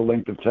dictate the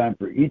length of time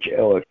for each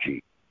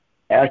LFG.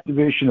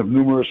 Activation of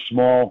numerous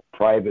small,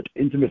 private,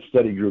 intimate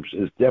study groups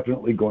is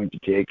definitely going to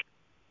take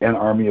an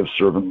army of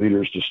servant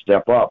leaders to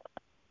step up,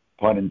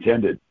 pun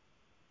intended.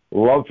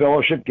 Love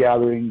Fellowship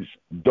gatherings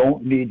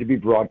don't need to be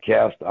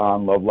broadcast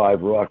on Love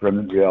Live Rock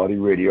Remnant Reality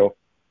Radio,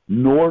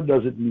 nor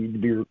does it need to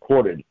be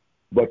recorded,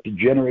 but to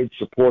generate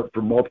support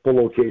for multiple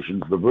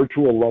locations, the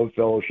virtual Love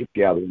Fellowship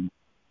gathering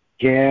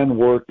can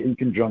work in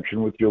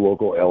conjunction with your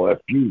local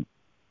LFG.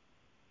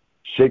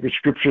 Sacred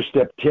Scripture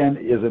Step 10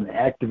 is an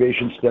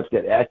activation step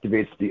that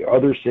activates the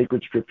other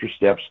Sacred Scripture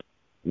steps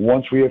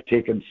once we have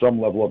taken some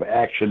level of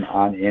action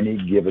on any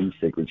given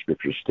Sacred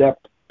Scripture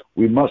step.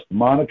 We must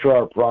monitor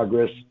our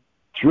progress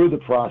through the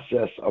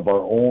process of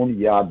our own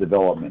Yah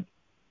development.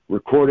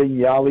 Recording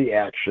Yahly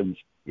actions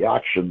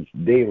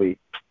daily,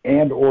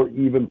 and or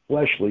even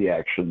fleshly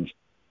actions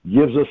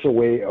gives us a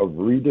way of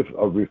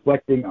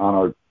reflecting on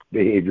our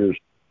behaviors,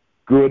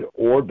 good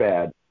or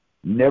bad,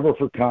 never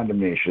for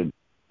condemnation,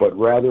 but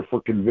rather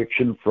for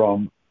conviction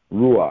from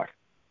Ruach.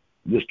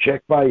 This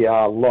check by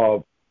Yah,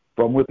 love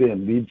from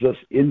within, leads us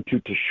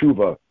into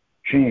Teshuvah,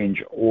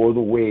 change, or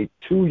the way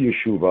to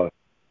Yeshuvah,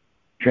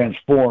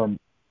 transform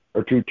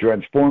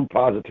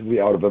positively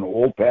out of an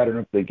old pattern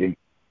of thinking,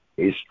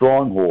 a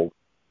stronghold,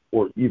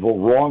 or evil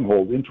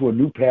wronghold, into a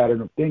new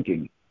pattern of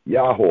thinking,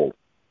 Yahhold.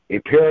 A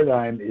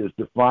paradigm is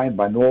defined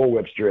by Noah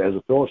Webster as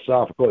a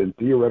philosophical and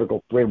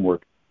theoretical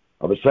framework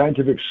of a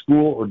scientific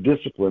school or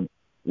discipline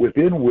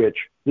within which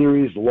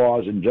theories,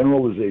 laws, and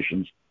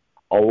generalizations,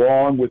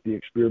 along with the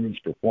experiments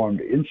performed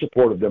in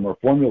support of them, are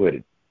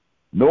formulated.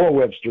 Noah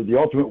Webster, the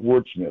ultimate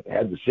wordsmith,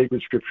 had the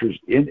sacred scriptures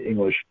in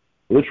English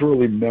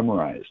literally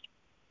memorized.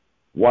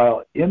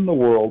 While in the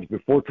world,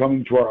 before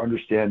coming to our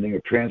understanding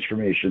of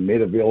transformation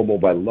made available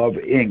by Love,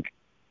 Inc.,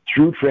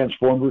 through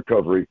Transformed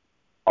Recovery,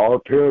 our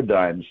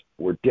paradigms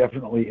were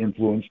definitely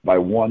influenced by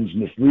ones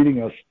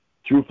misleading us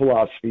through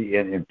philosophy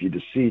and empty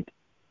deceit,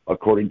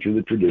 according to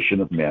the tradition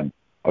of men,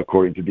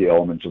 according to the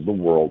elements of the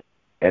world,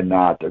 and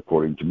not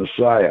according to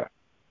Messiah.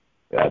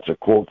 That's a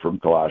quote from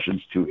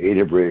Colossians 2:8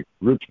 Hebraic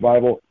Roots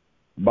Bible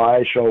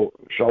by Shaul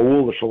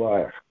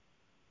Shalach,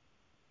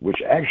 which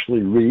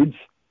actually reads,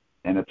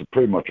 and it's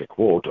pretty much a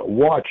quote,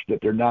 watch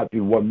that there not be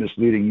one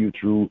misleading you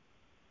through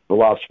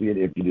philosophy and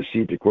empty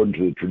deceit, according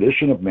to the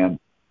tradition of men,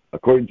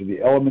 according to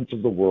the elements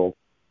of the world,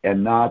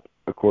 and not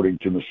according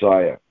to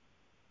Messiah.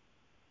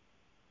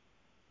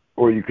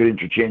 Or you could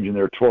interchange in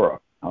their Torah.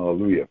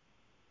 Hallelujah.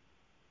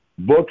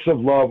 Books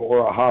of love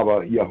or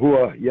Ahava,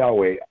 Yahuwah,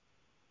 Yahweh,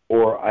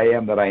 or I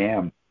am that I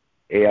am,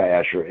 Ea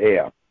Asher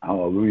Ea.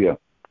 Hallelujah.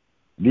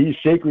 The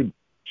sacred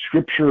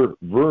scripture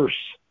verse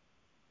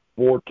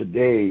for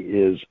today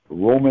is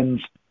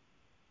Romans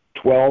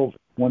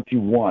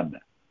 12:21.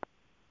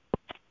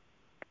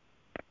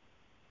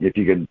 If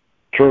you can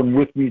turn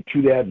with me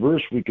to that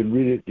verse, we can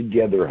read it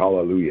together.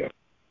 Hallelujah.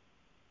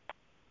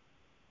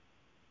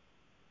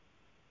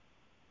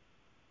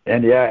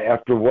 And yeah,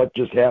 after what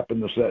just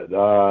happened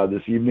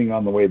this evening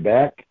on the way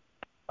back,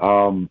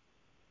 I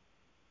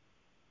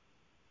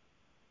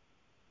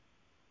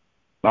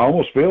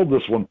almost failed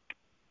this one.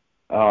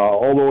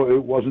 Although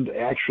it wasn't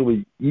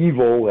actually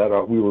evil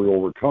that we were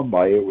overcome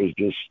by, it was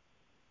just,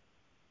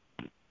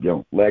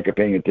 lack of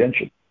paying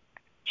attention.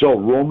 So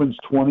Romans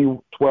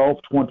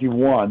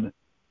 12:21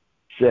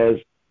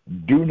 says,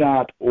 "Do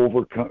not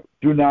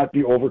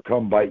be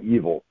overcome by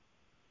evil,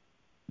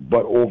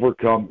 but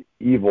overcome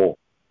evil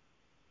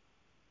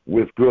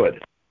with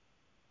good."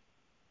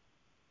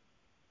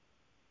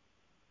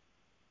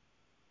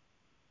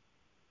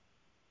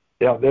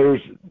 Yeah,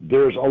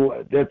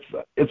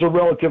 it's a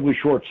relatively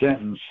short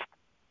sentence,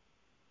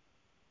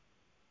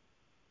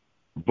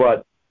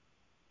 but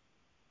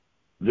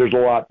there's a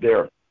lot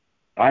there.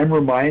 I'm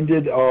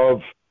reminded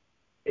of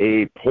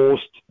a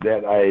post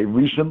that I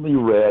recently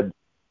read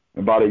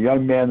about a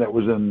young man that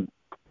was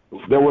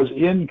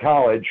in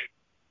college.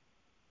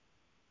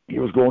 He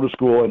was going to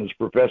school, and his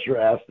professor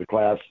asked the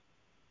class,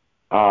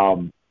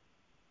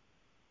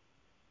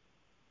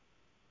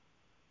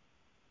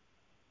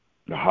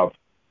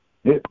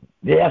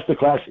 they asked the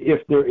class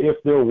if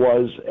there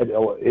was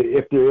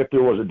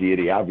a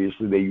deity.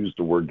 Obviously, they used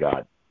the word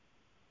God.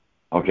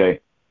 Okay,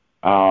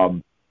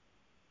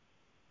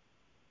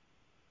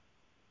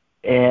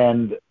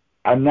 and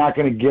I'm not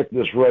going to get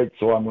this right,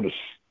 so I'm going to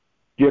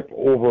skip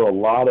over a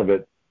lot of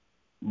it.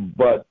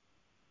 But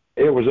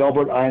it was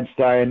Albert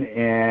Einstein,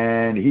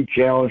 and he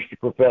challenged the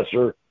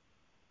professor,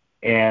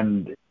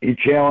 and he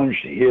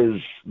challenged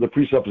the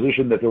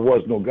presupposition that there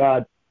was no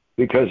God,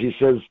 because he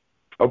says,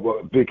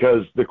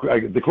 because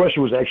the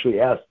question was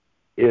actually asked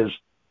is,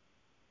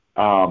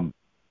 does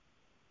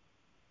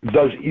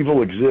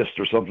evil exist,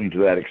 or something to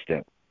that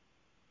extent?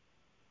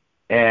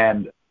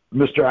 And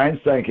Mr.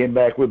 Einstein came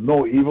back with,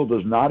 no, evil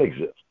does not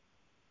exist.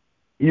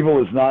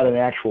 Evil is not an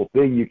actual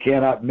thing. You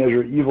cannot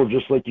measure evil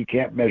just like you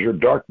can't measure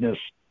darkness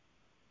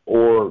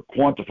or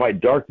quantify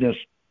darkness,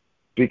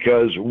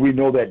 because we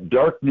know that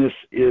darkness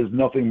is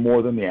nothing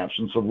more than the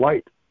absence of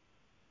light.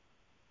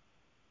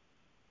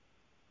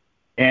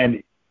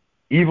 And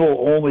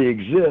evil only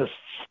exists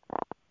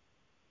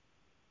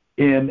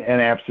in an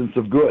absence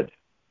of good.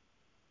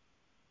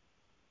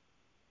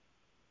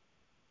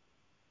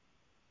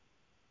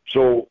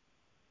 So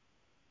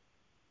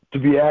to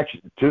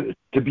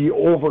be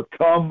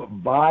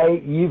overcome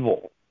by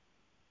evil,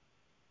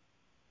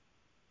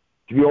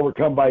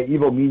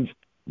 means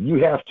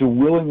you have to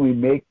willingly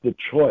make the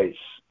choice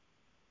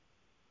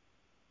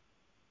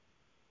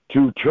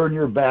to turn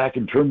your back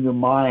and turn your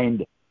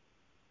mind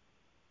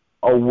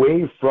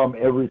away from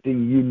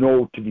everything you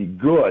know to be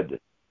good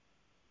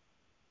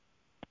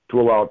to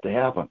allow it to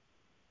happen.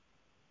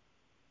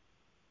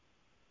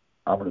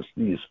 I'm going to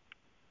sneeze.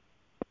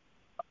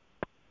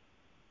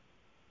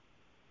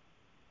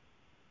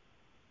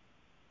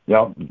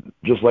 Yeah,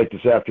 just like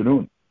this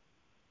afternoon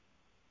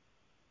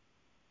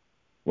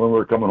when we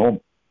were coming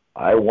home.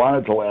 I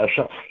wanted to lash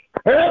out.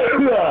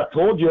 I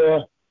told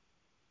you.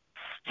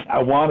 I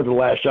wanted to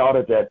lash out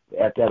at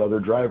that other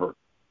driver.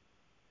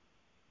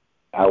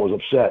 I was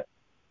upset.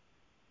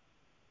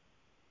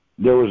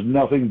 There was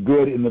nothing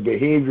good in the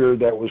behavior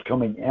that was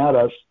coming at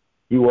us.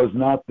 He was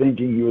not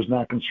thinking. He was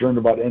not concerned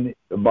about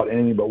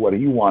anything but what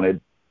he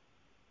wanted.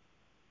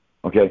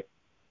 Okay.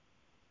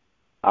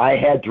 I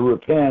had to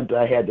repent.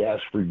 I had to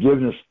ask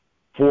forgiveness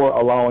for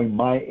allowing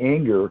my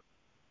anger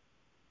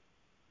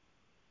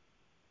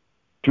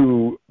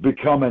to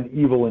become an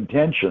evil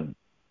intention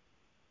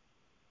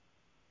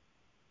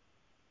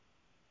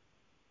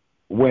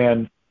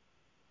when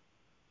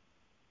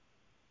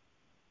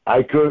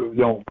I could,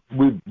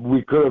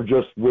 we could have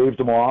just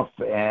waved him off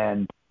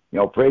and,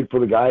 prayed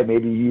for the guy.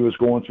 Maybe he was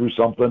going through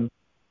something,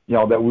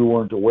 that we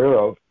weren't aware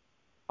of.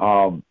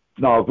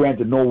 Now,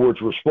 granted, no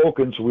words were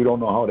spoken, so we don't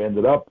know how it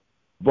ended up,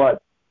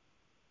 but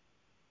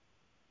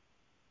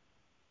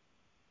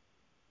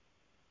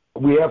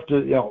we have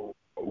to,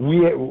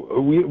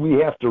 we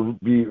have to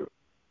be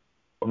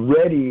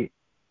ready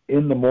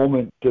in the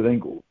moment to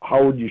think,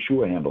 how would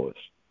Yeshua handle this?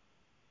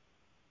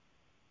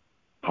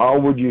 How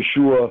would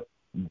Yeshua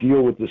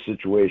deal with the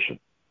situation?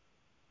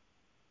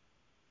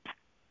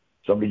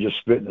 Somebody just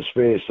spit in his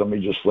face.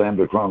 Somebody just slammed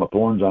a crown of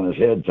thorns on his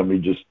head. Somebody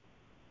just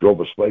drove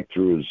a spike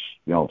through his,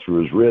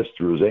 through his wrist,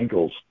 through his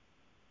ankles.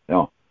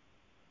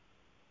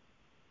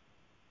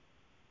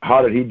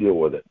 How did he deal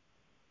with it?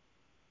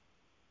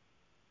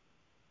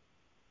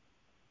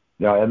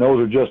 Now, and those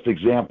are just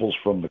examples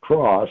from the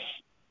cross,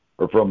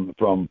 or from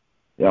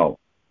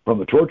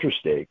the torture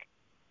stake.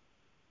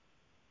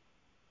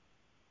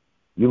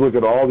 You look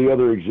at all the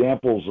other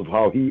examples of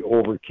how he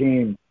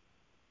overcame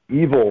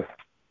evil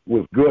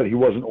with good. He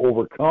wasn't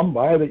overcome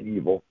by the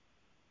evil,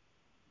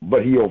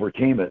 but he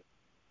overcame it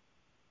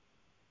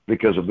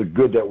because of the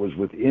good that was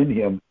within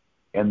him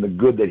and the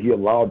good that he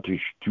allowed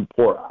to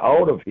pour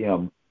out of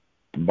him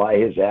by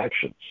his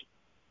actions.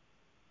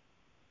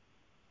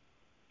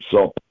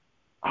 So,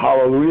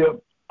 hallelujah.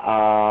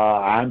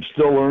 I'm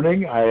still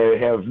learning. I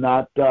have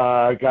not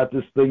got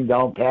this thing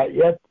down pat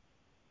yet.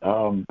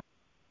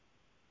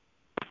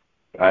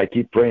 I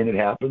keep praying it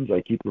happens.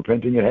 I keep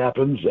repenting it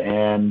happens.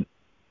 And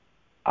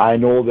I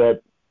know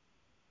that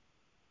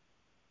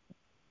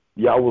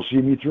Yah will see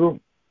me through.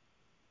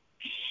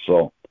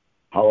 So,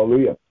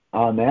 hallelujah.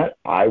 On that,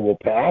 I will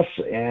pass.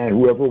 And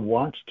whoever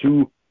wants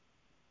to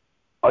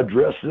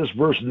address this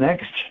verse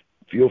next,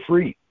 feel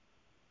free.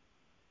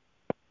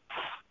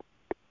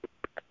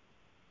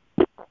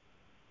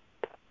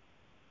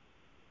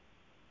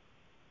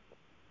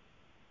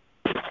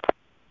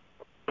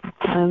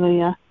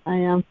 Hallelujah. I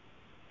am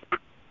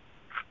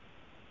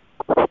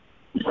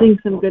seeing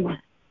some good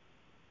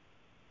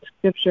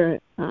scripture,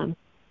 some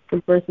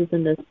verses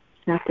in this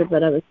chapter,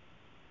 but I was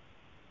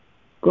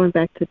going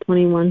back to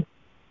 21.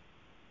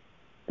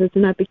 So do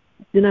not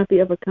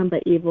be overcome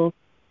by evil,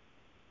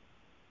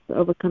 but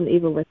overcome the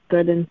evil with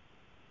good. And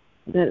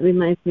that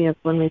reminds me of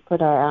when we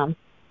put our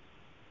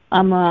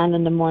armor on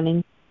in the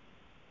morning,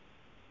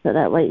 so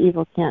that way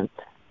evil can't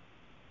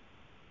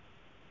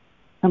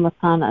come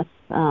upon us.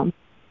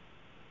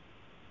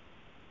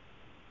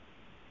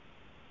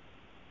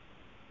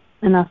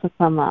 And also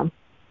from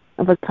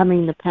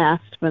overcoming the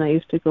past, when I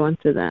used to go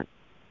into that,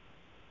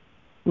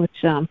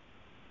 which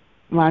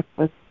Mark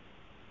was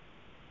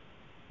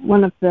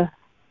one of the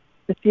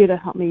few to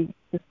help me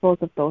dispose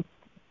of those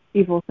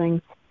evil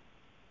things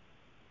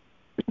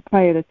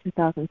prior to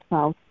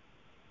 2012,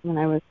 when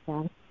I was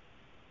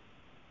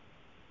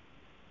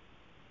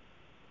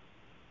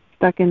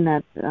stuck in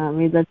that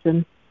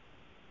religion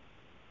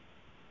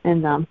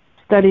and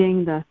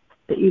studying the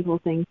evil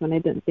things when I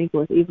didn't think it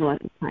was evil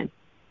at the time.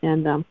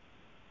 And I'm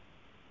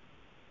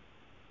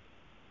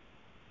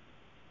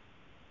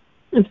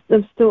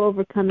still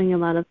overcoming a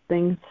lot of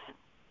things,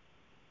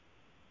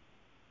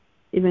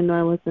 even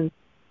though I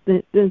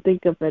didn't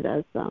think of it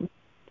as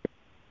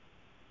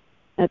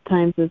at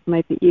times it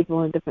might be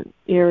evil in different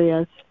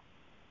areas,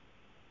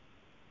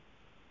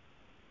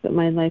 but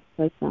my life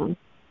was in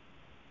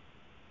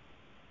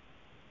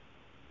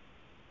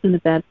a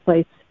bad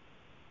place.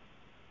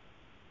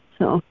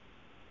 So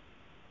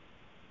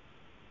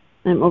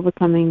I'm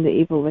overcoming the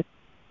evil with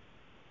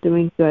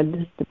doing good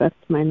to the best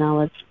of my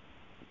knowledge.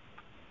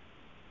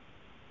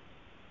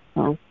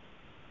 So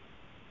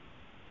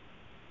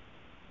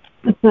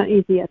it's not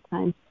easy at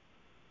times,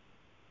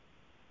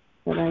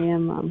 but I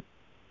am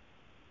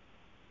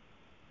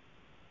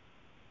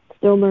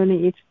still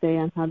learning each day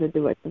on how to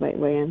do it the right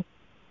way, and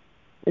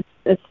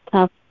it's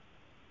tough,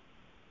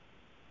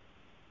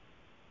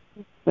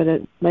 but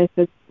life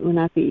will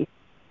not be.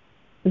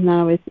 It's not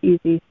always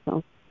easy.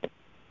 So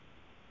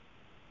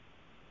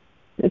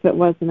if it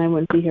was, then I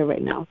wouldn't be here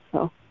right now.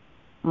 So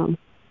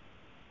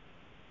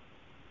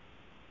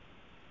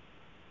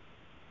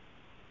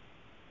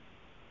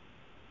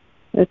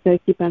let's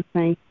keep on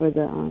praying for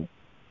to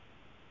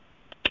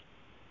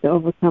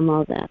overcome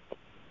all that.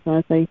 So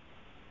as I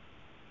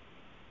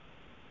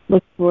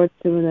look forward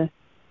to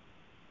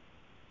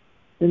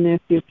the near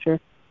future,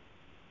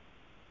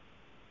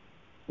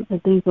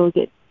 things will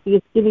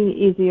it's getting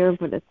easier,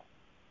 but it's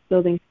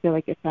still things feel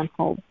like it's on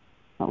hold.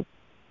 So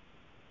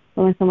there's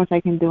only so much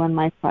I can do on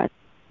my part.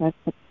 So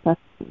I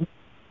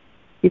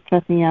keep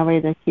trusting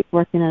Yahweh to keep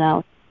working it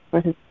out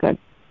for His good.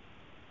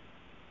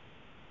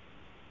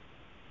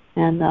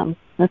 And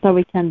that's all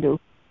we can do.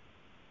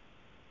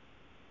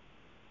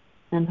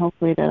 And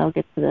hopefully that I'll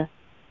get to the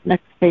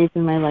next phase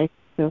in my life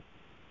too.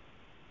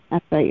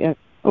 After I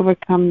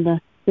overcome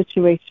the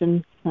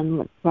situation and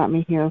what brought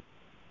me here,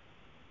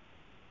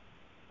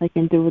 I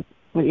can do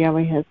what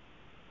Yahweh has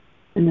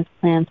in His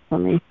plans for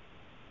me.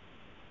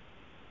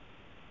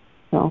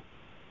 So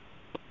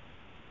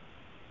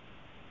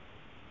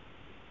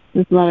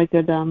there's a lot of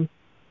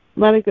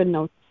good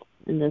notes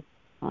in this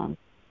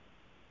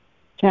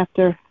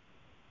chapter.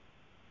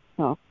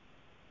 So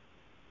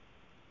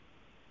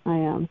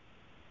I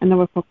know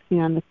we're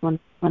focusing on this one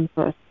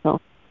first.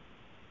 So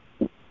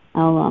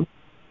I'll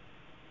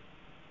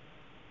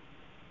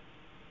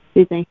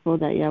be thankful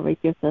that Yahweh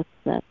gives us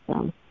that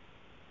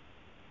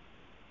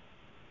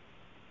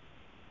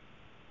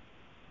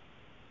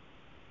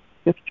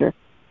scripture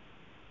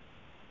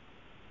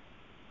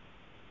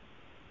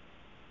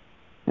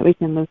that we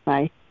can live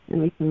by,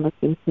 and we can look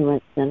into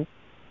it. And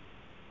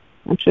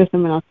I'm sure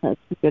someone else has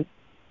a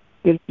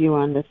good view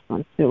on this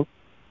one too.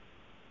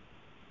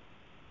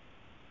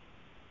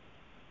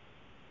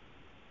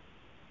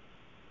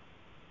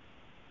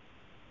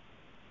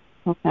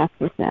 I'll pass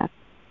with that.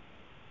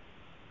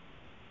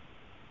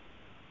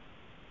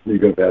 You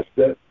going to pass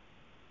that?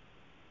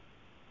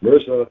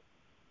 Marissa,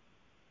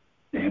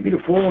 hand me the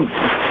phone.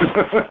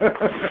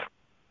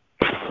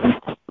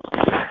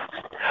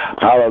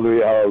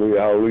 Hallelujah, hallelujah,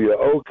 hallelujah.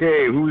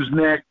 Okay, who's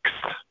next?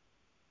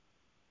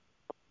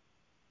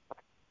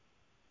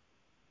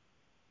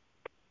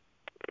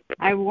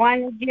 I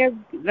want to give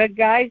the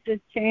guys a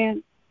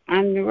chance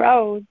on the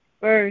road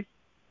first,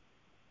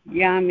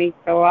 Yami,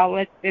 so I'll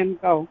let them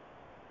go.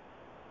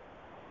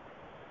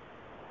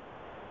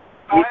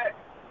 All right,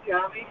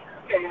 Yami.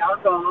 Okay, I'll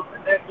go,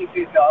 and then you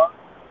can go.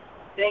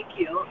 Thank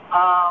you.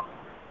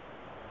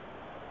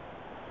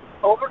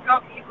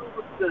 Overcome evil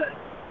with good.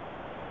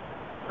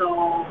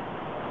 So,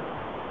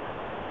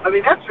 I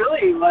mean, that's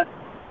really what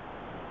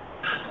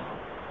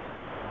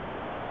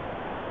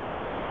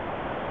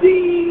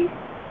the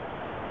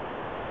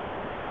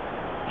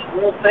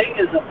whole thing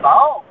is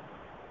about.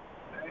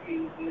 I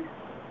mean,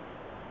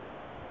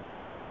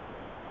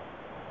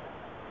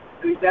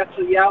 that's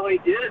what Yahweh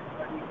did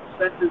when He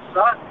sent His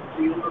Son.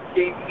 He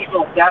overcame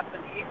evil, death,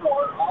 and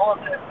evil, and all of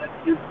it.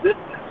 That's His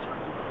goodness,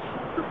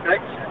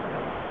 perfection.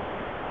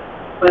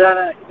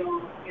 But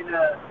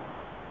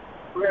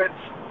we're at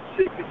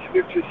Secret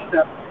Scripture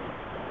step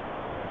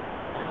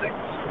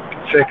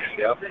 6,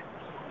 yep. 6.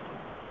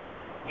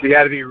 So you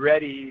got to be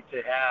ready to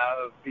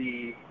have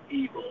the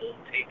evil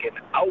taken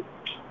out.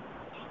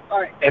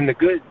 All right. And the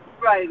good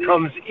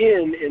comes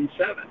in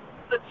 7.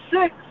 But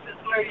 6 is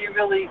where you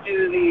really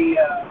do the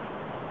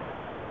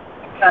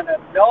kind of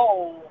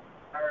know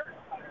or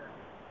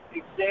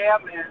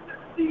examine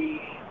the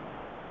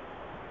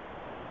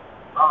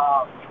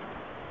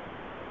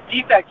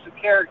defects of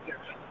character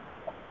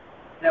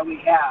that we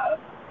have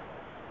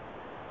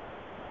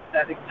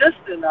that exist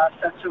in us,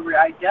 such that we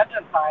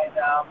identify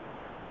them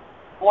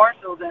more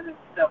so than in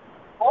step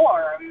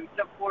 4. I mean,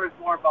 step 4 is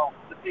more about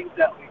the things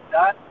that we've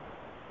done.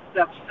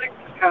 Step 6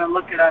 is kind of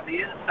looking on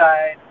the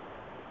inside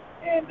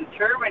and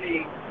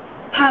determining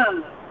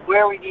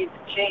where we need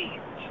to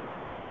change.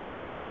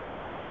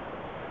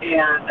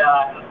 And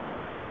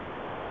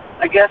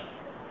I guess,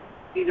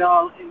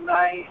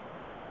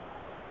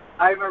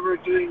 I remember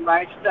doing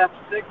my step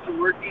 6 and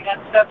working at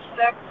step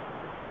 6.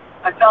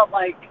 I felt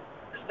like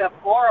step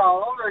 4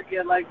 all over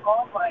again, like,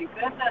 oh my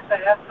goodness, I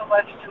have so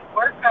much to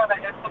work on. I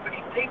have so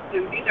many things,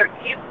 and these are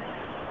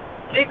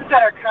things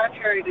that are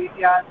contrary to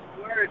God's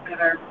word, that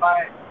are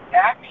my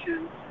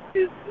actions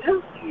is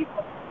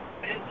evil.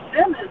 And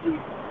sin is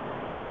evil.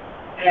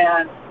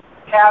 And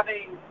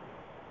having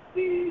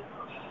the,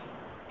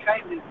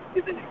 trying to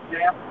give an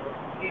example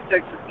of these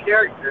types of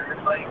characters,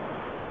 like,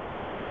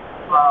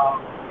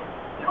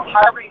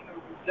 harboring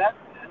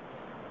resentment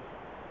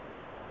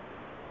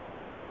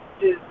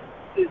is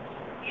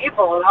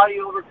evil, and how do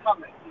you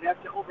overcome it? You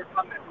have to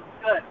overcome it with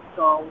good.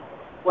 So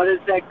what is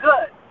that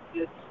good?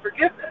 It's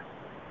forgiveness.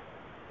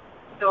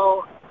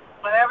 So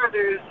whenever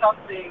there is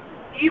something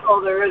evil,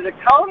 there is a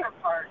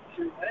counterpart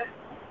to it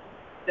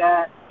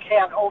that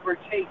can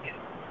overtake it.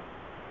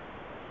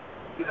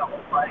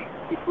 Like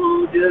people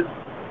who just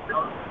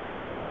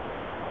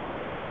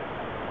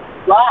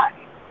lie.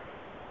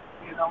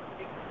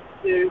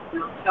 They'll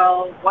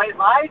tell white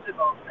lies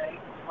about things.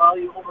 Well,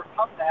 you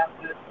overcome that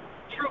with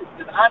truth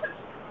and honesty.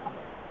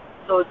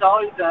 So it's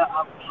always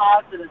a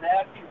positive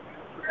attribute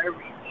for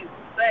every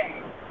evil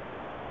thing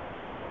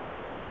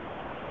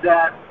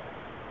that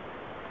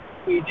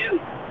we do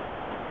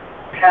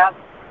have.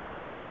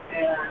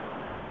 And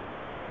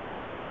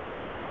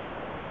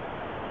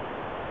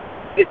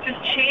it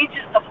just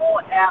changes the whole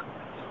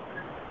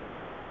atmosphere,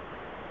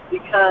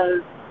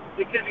 because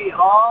it could be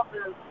all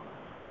this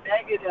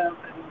negative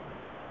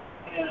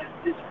and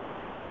this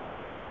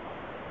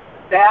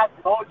bad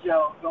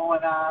mojo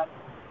going on,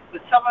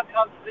 but someone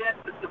comes in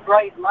with the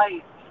bright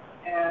light,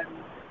 and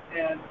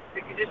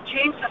it can just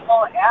change the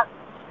whole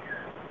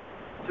atmosphere.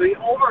 So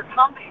you're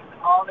overcoming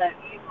all that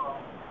evil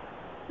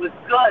with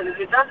good, and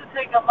it doesn't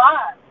take a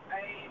lot.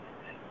 I mean,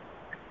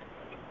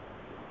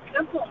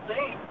 simple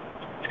things.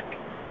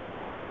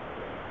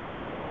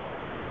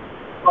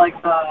 Like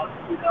a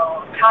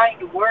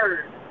kind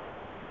word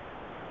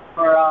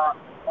or a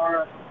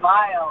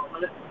smile.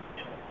 But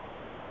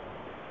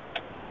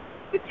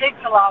it takes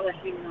a lot of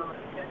humility,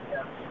 I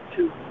guess,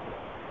 to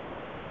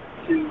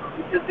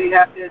because you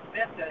have to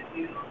admit that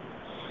you're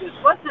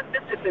supposed to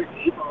admit that they're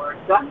evil or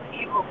done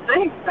evil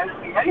things. I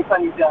don't think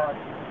anybody does,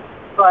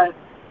 but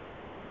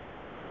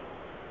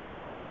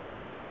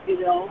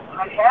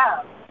I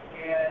have,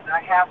 and I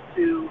have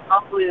to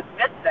humbly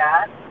admit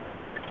that,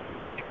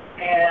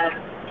 and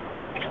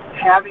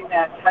having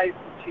that type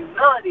of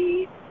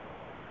humility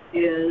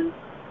is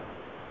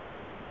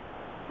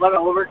what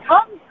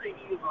overcomes the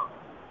evil.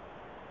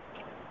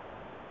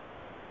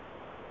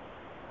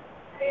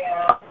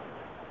 And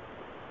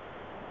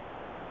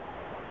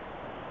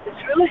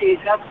it's really,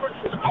 that's what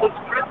those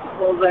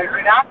principles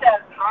are not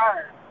that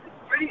hard.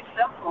 It's pretty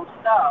simple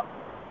stuff.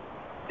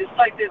 Just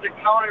like there's a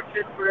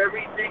counterfeit for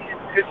everything in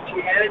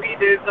Christianity,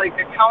 there's like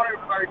a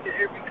counterpart to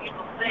every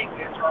evil thing.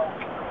 There's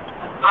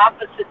an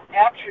opposite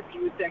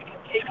attribute that can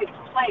take its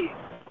place.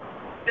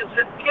 Because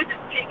it can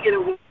just take it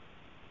away.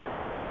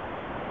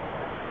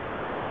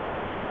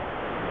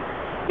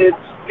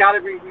 It's got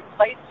to be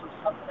replaced with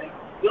something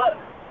good.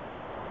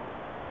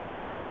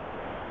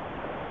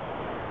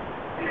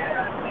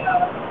 And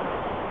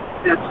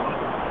that's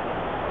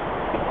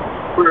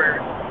what we're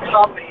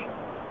coming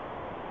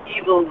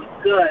evil with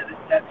good.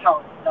 That's how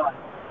it's done.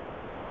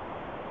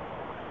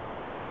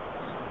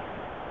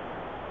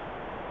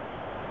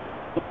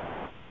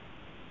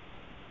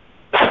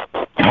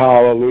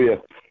 Hallelujah.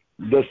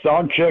 The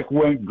sound check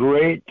went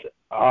great.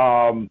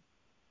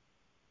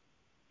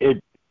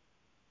 It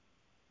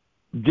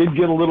did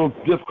get a little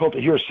difficult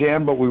to hear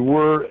Sam, but we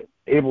were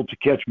able to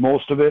catch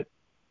most of it.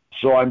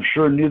 So I'm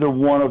sure neither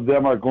one of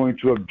them are going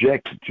to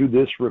object to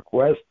this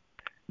request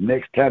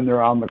next time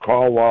they're on the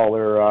call while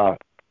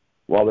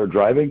they're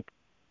driving.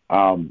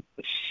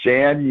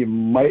 Sam, you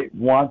might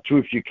want to,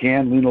 if you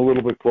can, lean a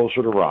little bit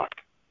closer to Rock.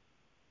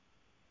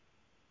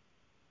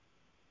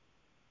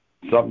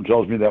 Something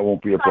tells me that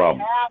won't be a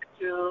problem. I have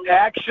to.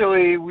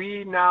 Actually,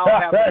 we now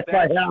have a bench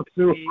I have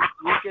to. seat.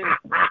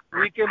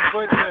 We can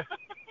put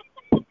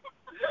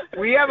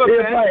we have a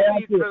bench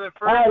seat for the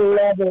first. I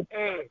love it.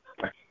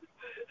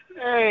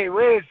 Hey,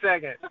 wait a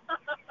second.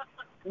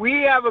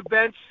 We have a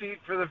bench seat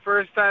for the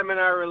first time in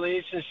our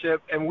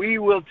relationship, and we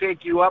will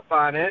take you up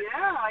on it.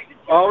 Yeah, I can.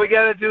 All we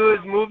got to do is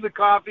move the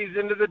coffees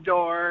into the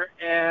door,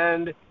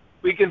 and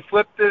we can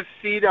flip this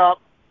seat up,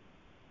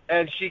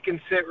 and she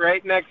can sit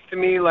right next to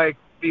me like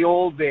the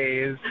old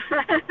days.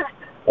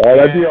 Oh,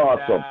 that'd be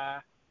awesome.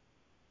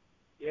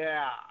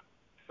 Yeah.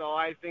 So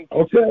I think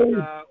you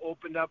just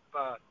opened up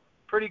a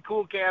pretty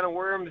cool can of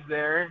worms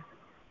there.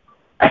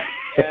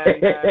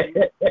 And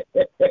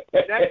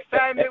next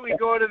time that we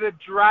go to the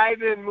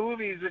drive-in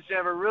movies, which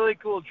have a really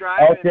cool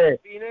drive-in in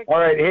Phoenix. All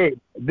right. Hey,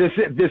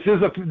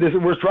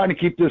 we're trying to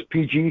keep this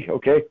PG.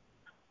 Okay.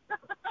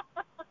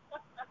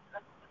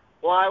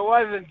 Well, I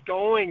wasn't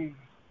going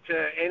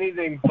to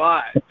anything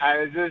but. I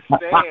was just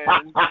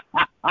saying,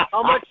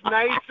 how much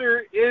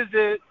nicer is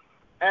it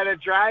at a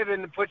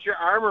drive-in to put your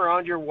arm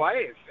around your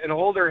wife and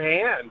hold her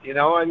hand?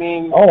 I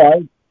mean,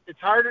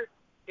 it's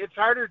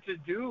harder to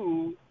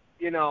do,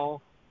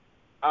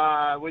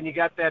 when you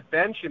got that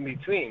bench in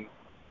between.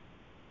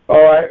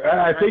 Oh,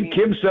 I think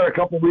Kim said a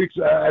couple of weeks.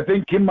 I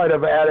think Kim might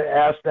have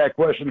asked that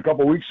question a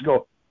couple of weeks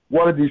ago.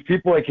 What are these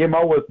people that came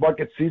out with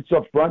bucket seats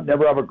up front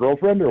never have a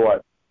girlfriend or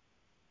what?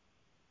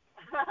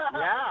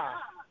 Yeah,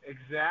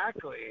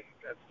 exactly.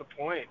 That's the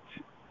point.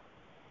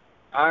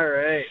 All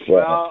right. So-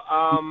 Well,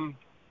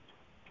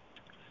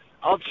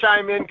 I'll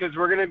chime in because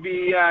we're going to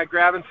be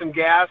grabbing some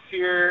gas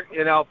here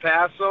in El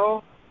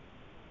Paso.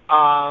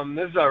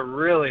 This is a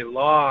really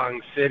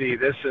long city.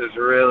 This is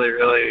really,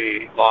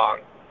 really long.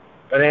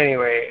 But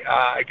anyway,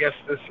 I guess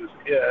this is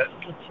it.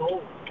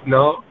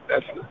 No,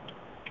 that's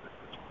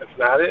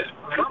not it.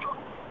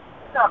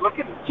 Yeah, look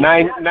at it.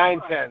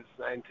 9/10.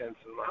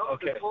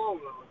 Okay.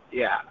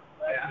 Yeah.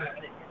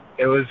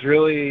 It was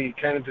really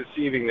kind of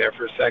deceiving there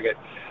for a second.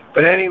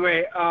 But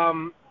anyway,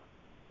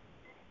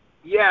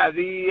 yeah,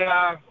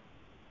 the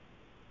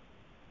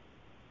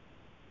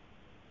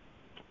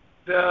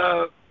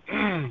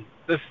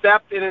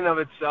step in and of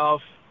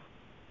itself,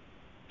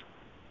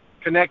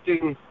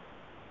 connecting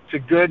to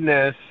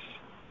goodness,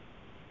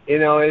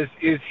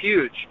 is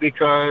huge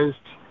because,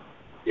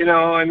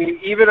 I mean,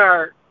 even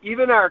our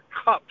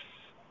cups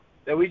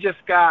that we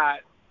just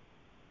got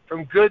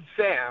from Good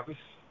Sam's,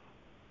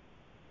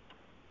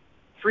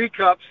 free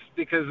cups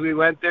because we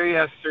went there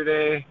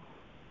yesterday,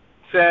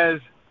 says,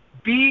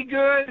 be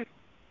good,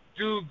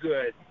 do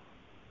good.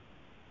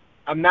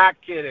 I'm not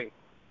kidding.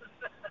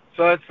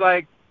 So it's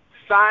like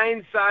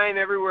sign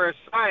everywhere,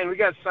 sign. We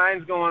got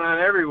signs going on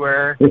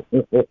everywhere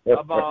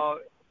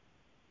about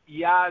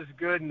Yah's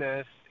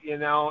goodness,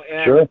 and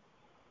Sure.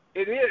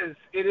 it is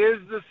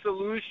the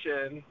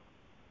solution,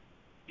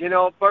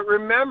 but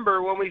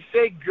remember when we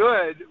say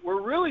good,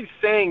 we're really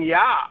saying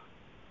Yah,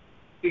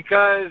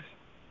 because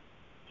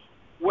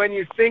when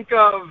you think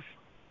of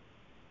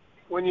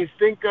when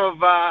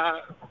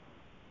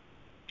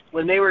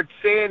they were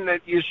saying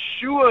that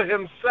Yeshua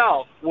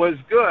himself was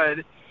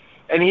good,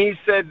 and he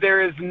said,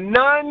 there is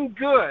none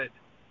good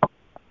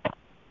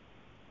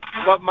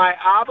but my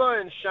Abba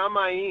and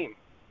Shamayim.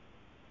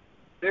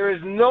 There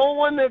is no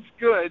one that's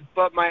good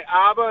but my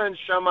Abba and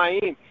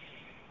Shamayim.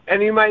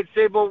 And you might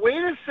say, but wait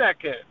a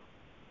second.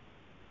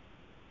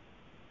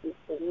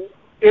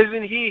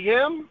 Isn't he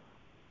him?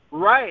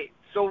 Right.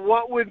 So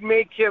what would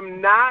make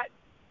him not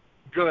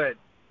good?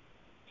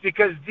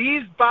 Because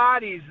these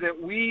bodies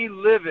that we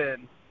live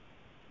in,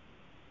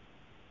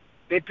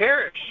 they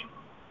perish.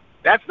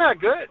 That's not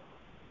good.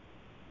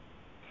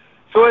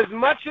 So as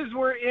much as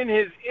we're in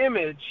his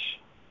image,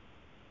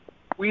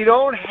 we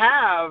don't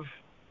have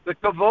the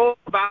kavod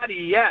body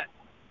yet.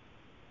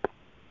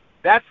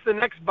 That's the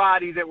next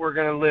body that we're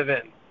going to live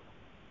in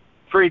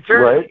for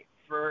eternity, Right.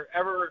 for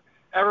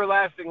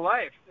everlasting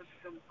life.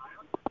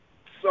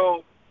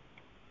 So,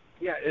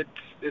 yeah, it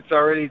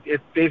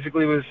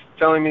basically was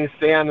telling me to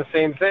stay on the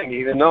same thing,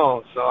 even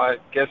though. So I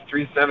guess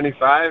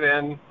 375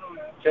 and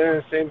 10 are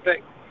the same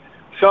thing.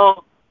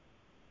 So,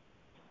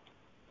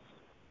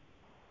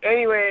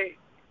 anyway,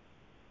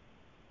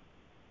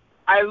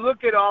 I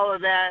look at all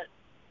of that,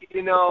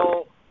 and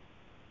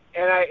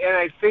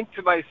I think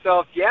to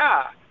myself,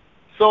 yeah.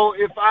 So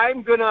if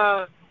I'm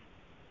gonna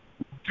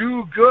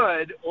do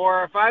good,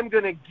 or if I'm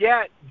gonna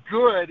get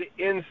good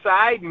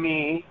inside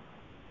me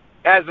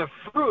as a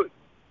fruit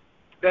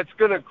that's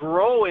gonna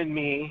grow in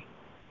me,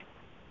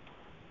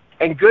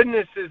 and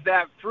goodness is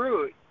that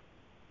fruit,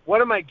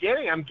 what am I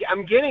getting?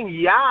 I'm getting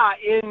Yah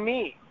in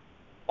me.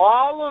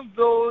 All of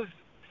those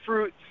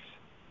fruits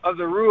of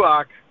the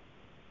Ruach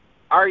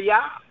are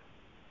Yah.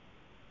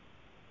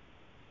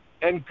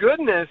 And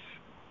goodness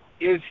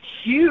is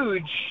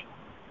huge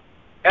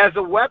as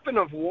a weapon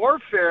of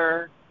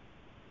warfare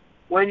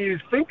when you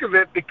think of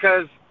it,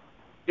 because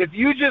if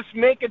you just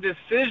make a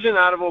decision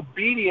out of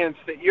obedience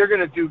that you're going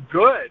to do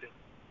good,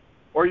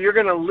 or you're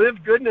going to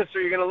live goodness,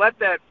 or you're going to let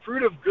that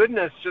fruit of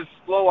goodness just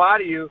flow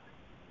out of you,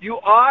 you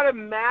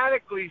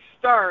automatically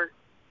start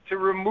to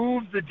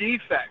remove the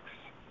defects.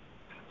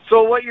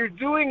 So what you're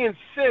doing in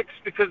 6,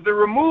 because the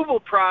removal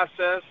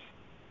process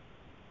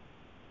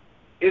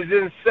is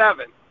in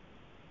 7,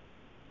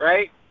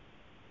 right?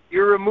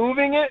 You're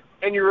removing it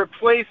and you're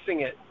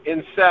replacing it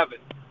in 7.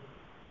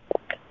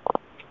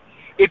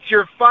 It's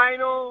your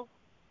final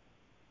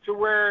to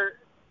where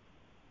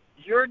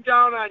you're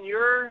down on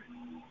your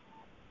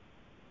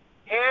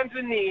hands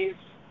and knees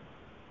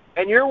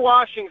and you're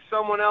washing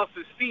someone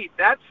else's feet.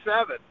 That's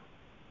 7.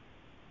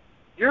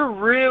 You're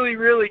really,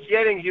 really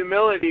getting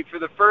humility for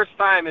the first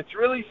time. It's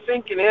really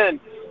sinking in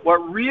what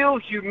real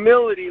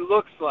humility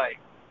looks like.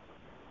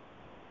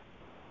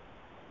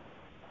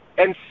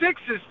 And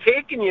 6 is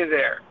taking you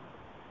there.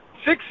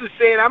 6 is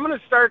saying, I'm going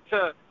to start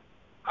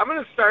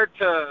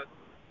to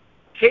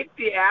take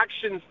the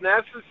actions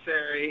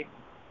necessary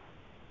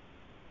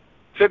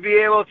to be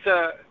able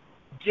to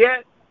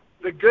get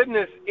the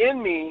goodness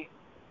in me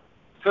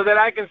so that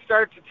I can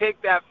start to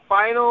take that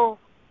final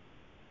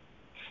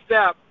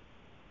step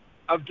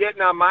of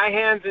getting on my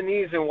hands and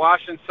knees and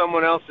washing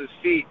someone else's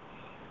feet,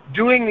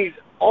 doing these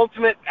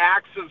ultimate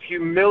acts of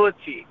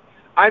humility.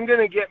 I'm going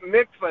to get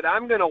mikvah.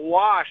 I'm going to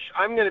wash.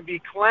 I'm going to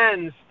be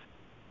cleansed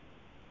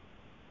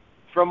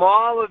from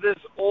all of this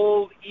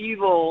old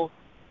evil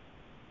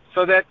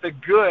so that the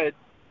good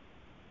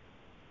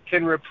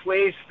can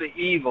replace the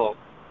evil.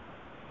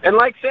 And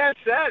like Sam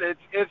said,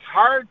 it's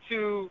hard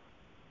to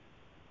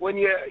when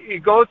you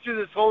go through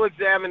this whole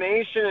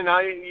examination and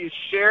now you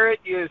share it,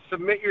 you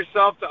submit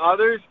yourself to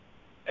others,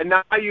 and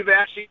now you've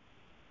actually,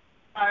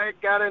 I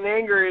got an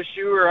anger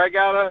issue, or I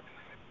got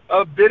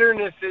a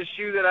bitterness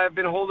issue that I've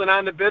been holding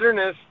on to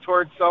bitterness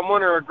towards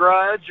someone, or a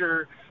grudge,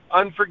 or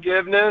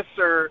unforgiveness,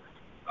 or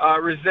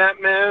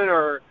resentment,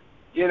 or,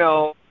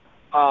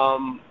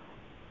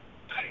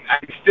 I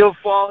still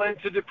fall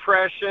into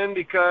depression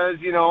because,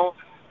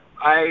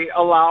 I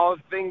allow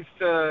things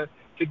to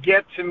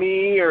get to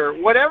me, or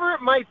whatever it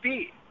might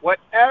be.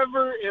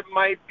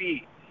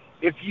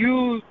 If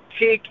you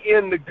take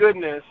in the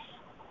goodness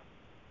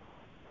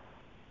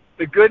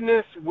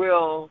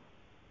will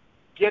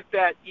get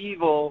that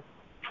evil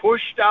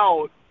pushed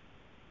out,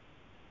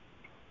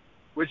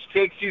 which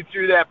takes you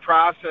through that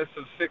process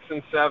of 6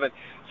 and 7.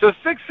 So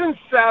 6 and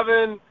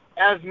 7,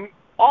 as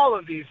all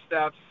of these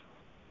steps,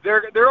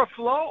 they're a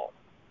flow.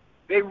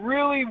 They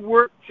really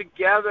work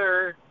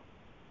together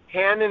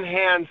hand in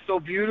hand so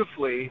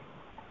beautifully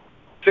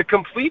to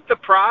complete the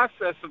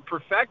process of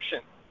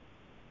perfection.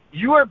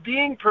 You are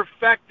being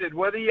perfected,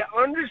 whether you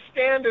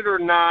understand it or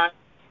not.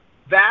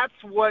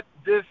 That's what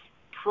this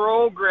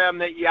program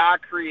that Yah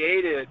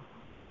created,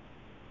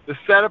 the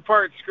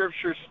set-apart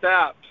scripture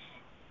steps,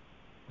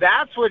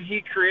 that's what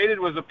he created,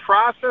 was a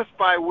process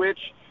by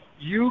which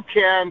you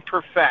can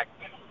perfect.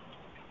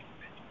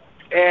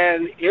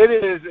 And it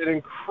is an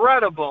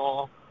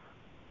incredible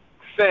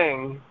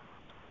thing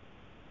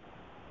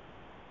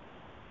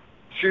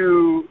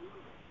to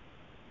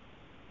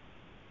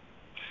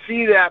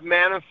see that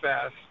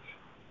manifest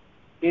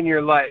in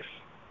your life.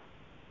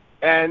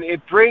 And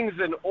it brings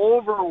an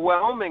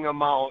overwhelming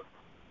amount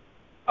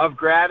of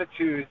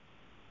gratitude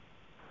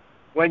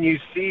when you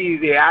see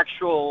the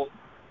actual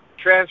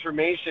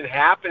transformation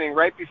happening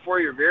right before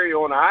your very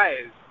own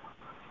eyes.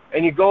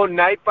 And you go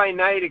night by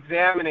night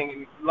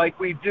examining like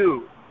we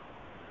do.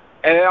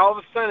 And then all of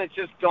a sudden it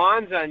just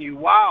dawns on you,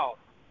 wow,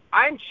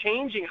 I'm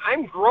changing,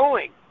 I'm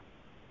growing.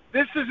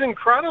 This is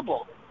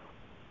incredible.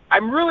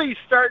 I'm really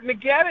starting to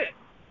get it.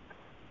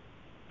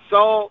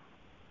 So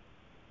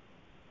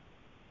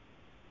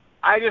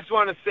I just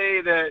want to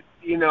say that,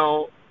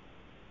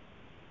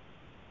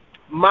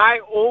 my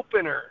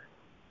opener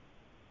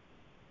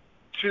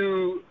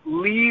to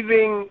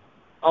leaving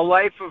a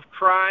life of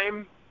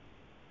crime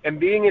and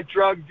being a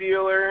drug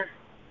dealer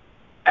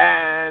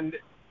and,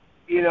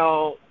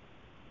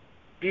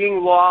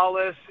 being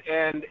lawless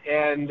and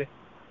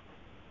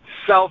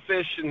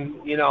selfish and,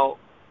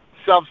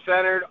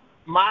 self-centered,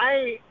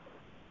 my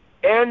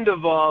end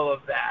of all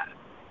of that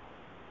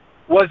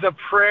was a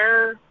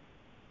prayer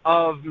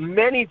of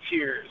many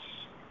tears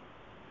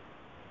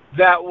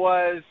that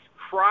was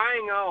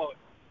crying out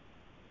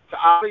to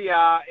Abba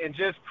Yah and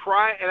just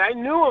crying. And I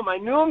knew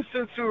him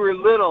since we were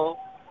little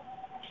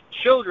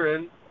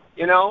children,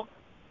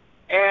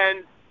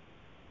 and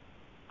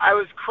I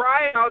was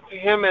crying out to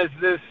him as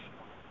this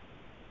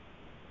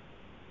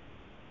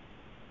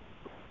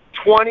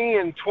 20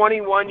 and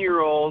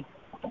 21-year-old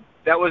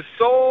that was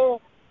so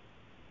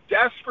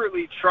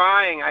desperately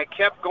trying. I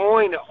kept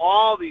going to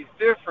all these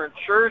different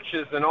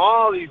churches and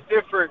all these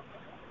different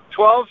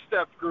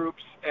 12-step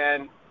groups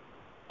and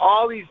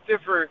all these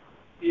different,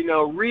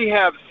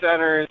 rehab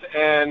centers,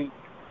 and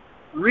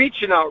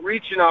reaching out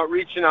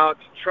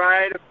to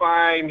try to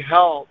find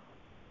help.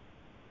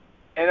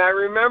 And I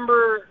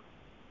remember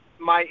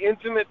my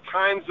intimate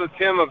times with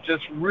him of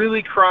just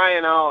really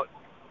crying out.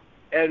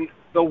 And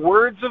the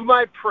words of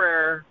my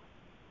prayer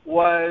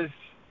was,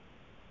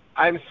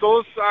 I'm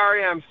so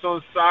sorry,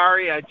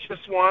 I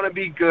just want to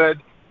be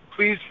good.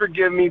 Please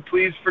forgive me,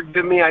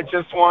 I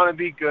just want to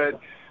be good.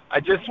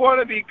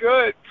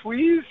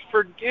 Please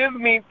forgive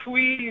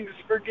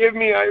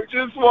me, I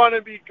just want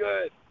to be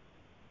good.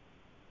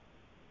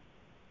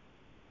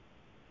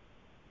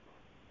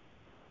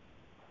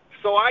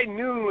 So I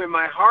knew in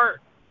my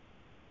heart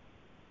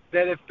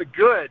that if the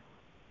good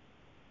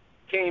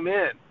came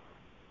in,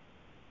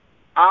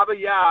 Abba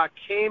Yah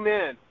came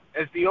in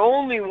as the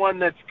only one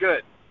that's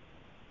good,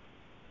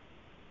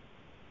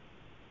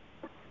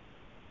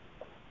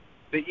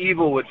 the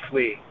evil would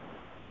flee.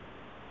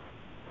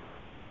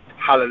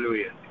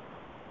 Hallelujah.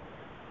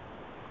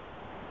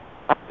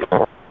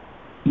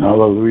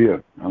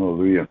 Hallelujah.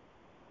 Hallelujah.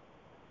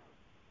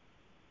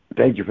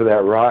 Thank you for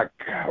that, Rock.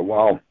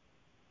 Wow.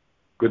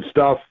 Good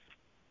stuff.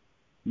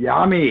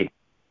 Yami,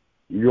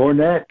 you're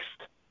next.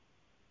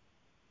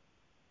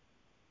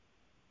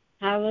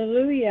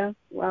 Hallelujah.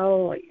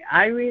 Well,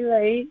 I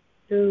relate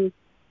to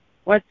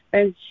what's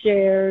been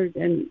shared,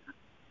 and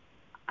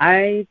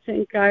I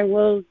think I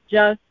will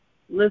just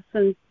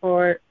listen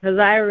for it, because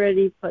I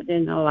already put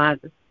in a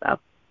lot of stuff.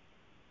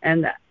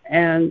 And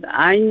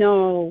I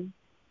know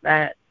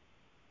that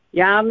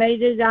Yah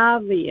made it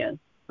obvious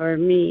for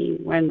me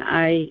when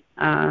I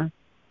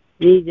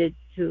needed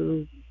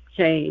to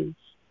change.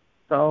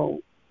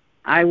 So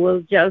I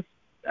will just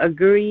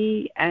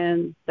agree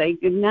and say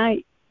good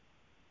night.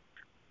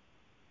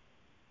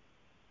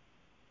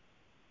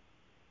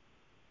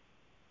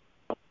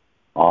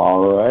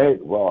 All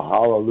right. Well,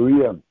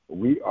 hallelujah.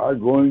 We are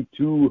going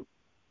to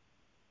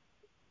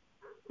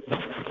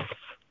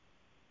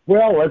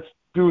Well, let's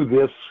do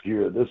this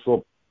here. This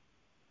will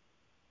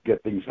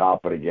get things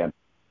hopping again.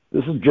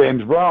 This is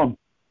James Brown.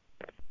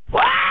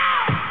 Wow,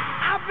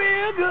 I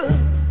feel good.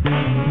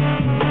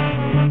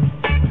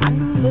 I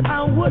knew that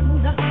I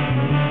wouldn't.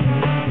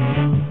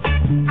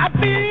 I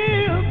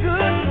feel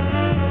good.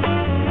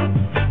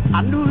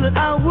 I knew that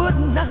I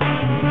wouldn't.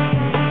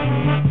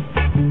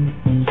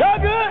 So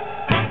good,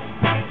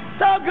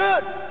 so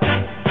good.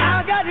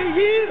 I got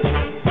you.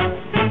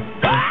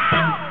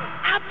 Wow,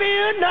 I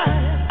feel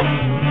nice.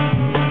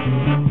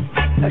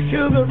 The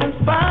sugar is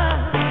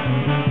fine.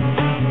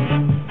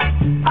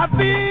 I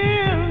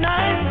feel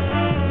nice.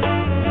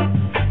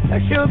 The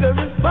sugar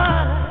is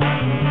fine.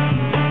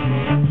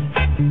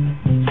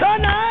 So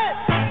nice,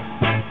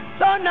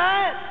 so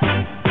nice.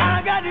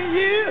 I got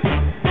you.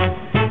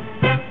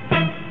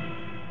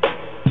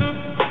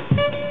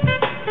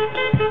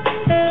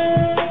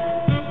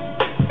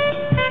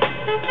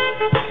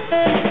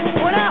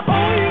 When I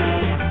hold you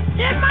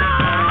in my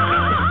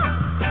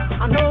arms,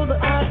 I know that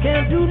I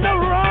can't do no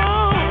wrong.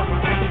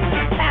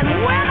 And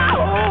when I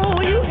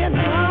hold you in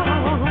my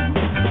arms,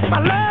 my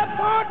love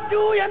won't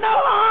do you no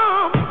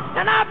harm.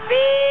 And I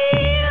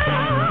feel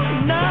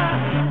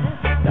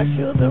nice. The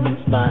sugar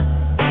is fine.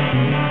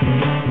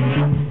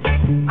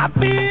 I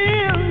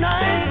feel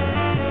nice.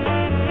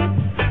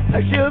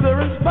 The sugar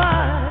is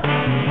fine.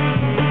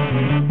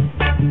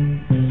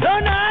 So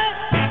nice,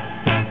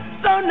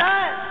 so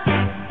nice.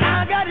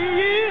 I got you.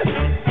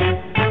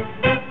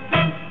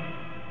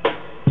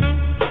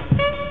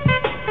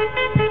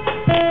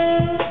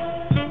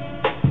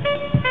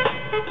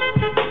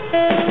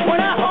 When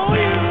I hold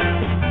you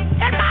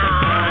in my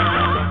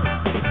arms,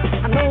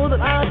 I know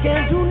that I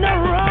can't do no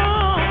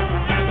wrong.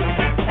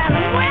 And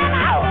when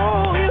I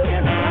hold you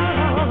in my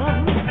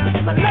arms,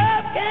 my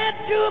love can't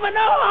do me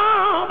no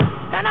harm.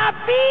 And I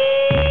feel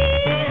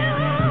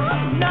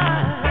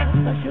nice.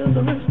 The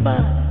sugar is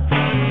fine.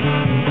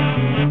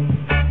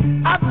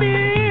 I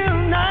feel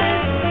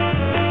nice.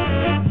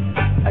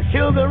 The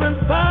sugar is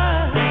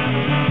fine.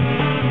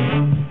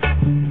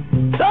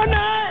 So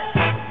nice,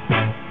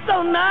 so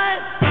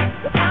nice.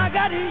 I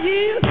got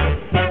you.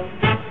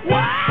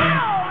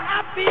 Wow, I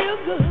feel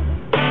good.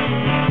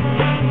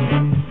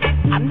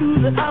 I knew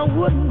that I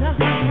wouldn't.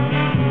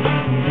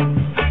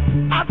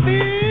 I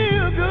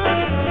feel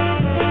good.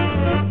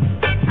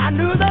 I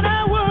knew that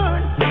I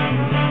would.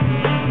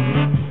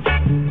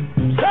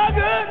 So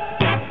good,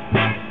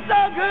 so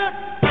good.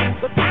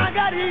 But I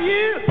got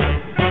you.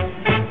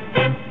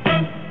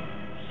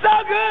 So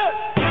good,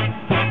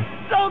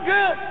 so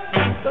good.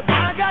 But I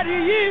got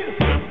you.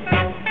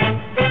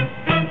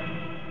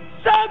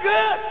 So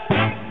good,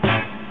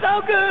 so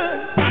good.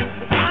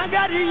 But I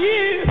got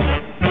you.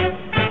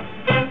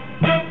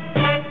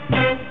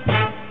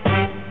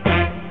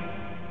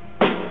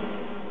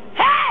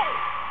 Hey!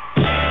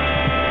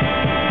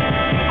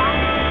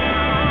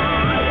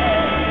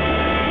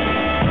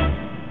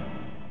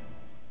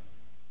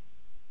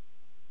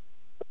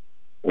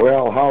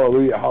 Well,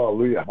 hallelujah,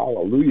 hallelujah,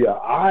 hallelujah.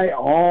 I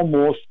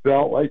almost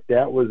felt like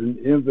that was an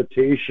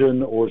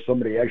invitation or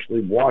somebody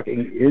actually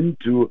walking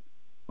into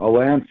a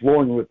land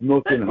flowing with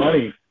milk and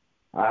honey.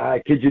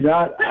 I kid you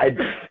not, I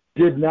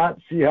did not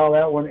see how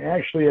that one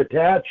actually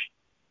attached.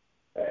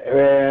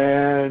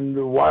 And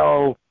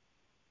while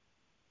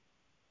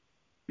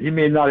he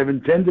may not have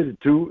intended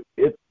it to,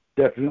 it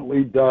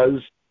definitely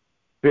does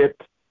fit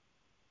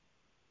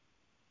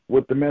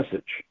with the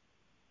message.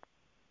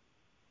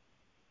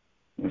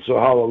 And so,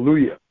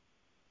 hallelujah.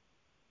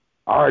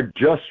 Our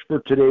just for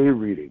today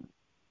reading,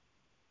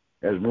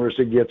 as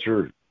Marissa gets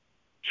her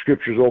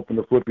scriptures open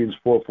to Philippians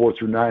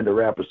 4:4-9 to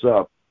wrap us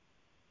up.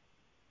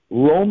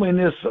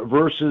 Loneliness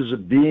versus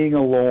being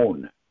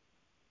alone.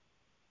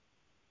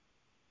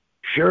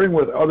 Sharing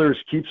with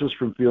others keeps us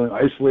from feeling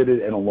isolated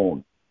and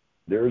alone.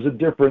 There is a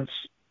difference.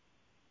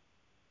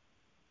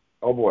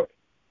 Oh boy.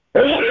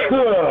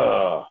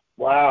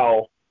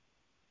 Wow.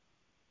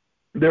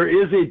 There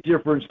is a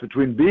difference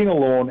between being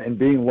alone and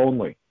being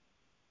lonely.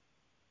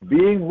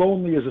 Being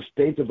lonely is a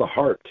state of the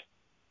heart,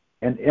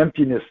 an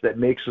emptiness that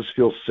makes us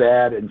feel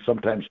sad and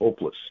sometimes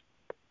hopeless.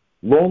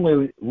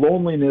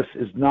 Loneliness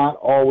is not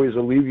always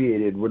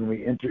alleviated when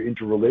we enter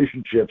into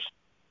relationships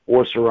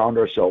or surround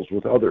ourselves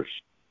with others.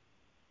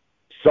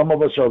 Some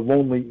of us are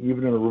lonely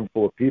even in a room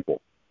full of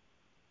people.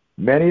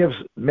 Many of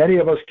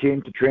us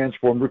came to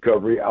transform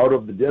recovery out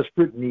of the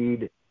desperate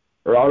need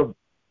or out of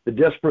the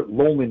desperate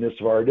loneliness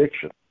of our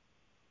addiction.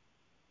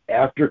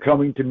 After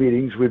coming to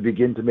meetings, we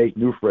begin to make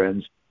new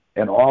friends,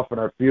 and often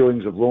our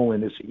feelings of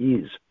loneliness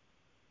ease.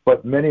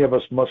 But many of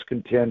us must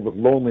contend with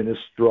loneliness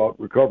throughout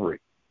recovery.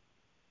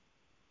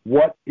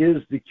 What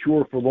is the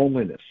cure for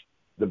loneliness?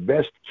 The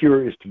best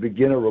cure is to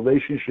begin a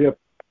relationship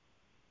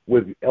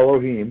with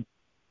Elohim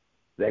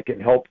that can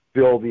help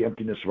fill the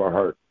emptiness of our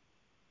heart.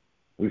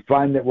 We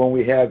find that when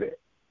we have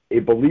a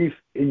belief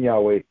in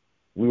Yahweh,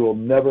 we will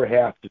never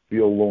have to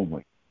feel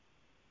lonely.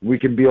 We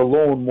can be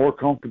alone more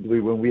comfortably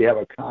when we have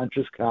a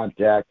conscious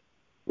contact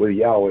with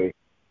Yahweh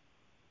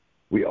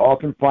We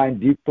often find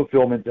deep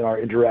fulfillment in our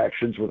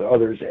interactions with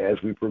others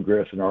as we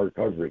progress in our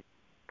recovery.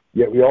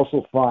 Yet we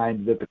also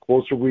find that the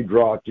closer we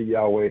draw to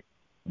Yahweh,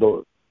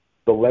 the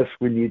less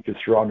we need to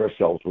surround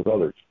ourselves with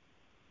others.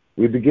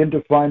 We begin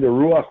to find a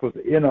Ruach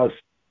within us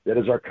that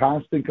is our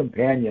constant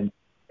companion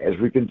as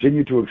we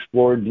continue to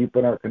explore and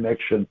deepen our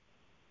connection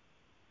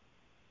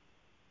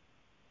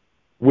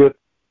with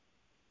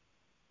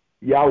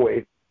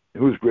Yahweh,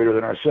 who is greater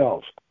than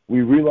ourselves.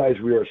 We realize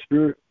we are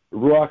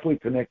ruachly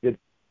connected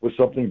with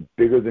something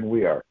bigger than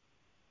we are.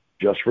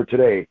 Just for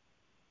today,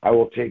 I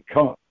will take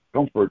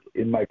comfort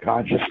in my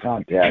conscious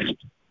contact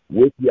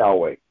with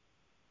Yahweh.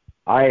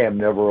 I am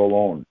never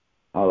alone.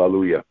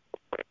 Hallelujah.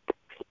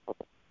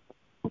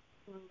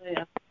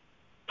 Hallelujah.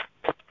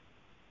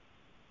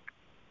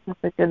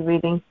 That's a good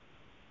reading.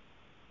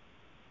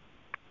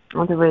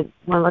 I'll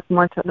look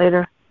more to it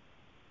later.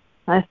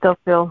 I still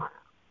feel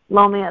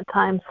lonely at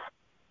times.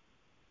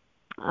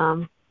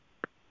 I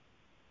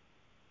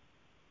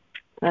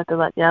have to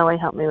let Yahweh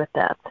help me with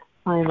that.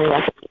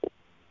 Hallelujah.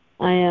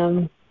 I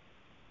am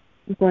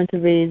going to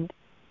read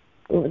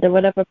the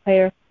whatever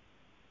prayer.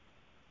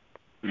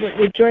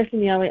 Rejoice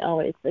in Yahweh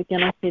always.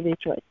 Again, I say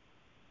rejoice.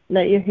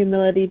 Let your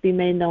humility be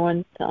made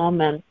known to all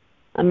men.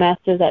 A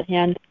master is at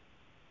hand.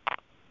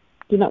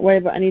 Do not worry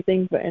about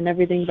anything, but in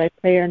everything by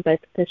prayer and by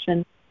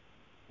petition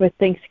with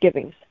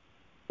thanksgivings.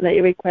 Let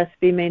your requests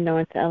be made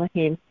known to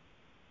Elohim.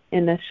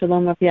 And the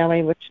shalom of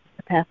Yahweh, which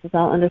surpasses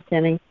all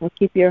understanding, will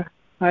keep your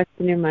hearts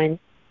and your minds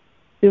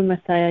through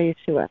Messiah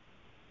Yeshua.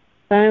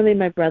 Finally,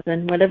 my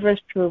brethren, whatever is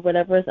true,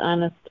 whatever is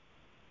honest,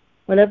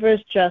 whatever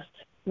is just,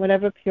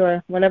 whatever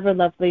pure, whatever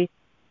lovely,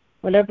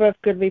 whatever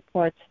of good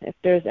report, if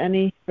there is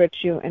any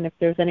virtue and if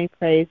there is any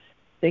praise,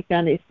 think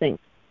on these things.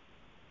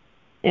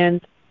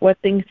 And what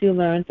things you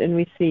learned and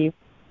received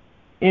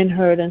and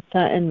heard and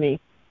saw in me,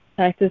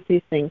 practice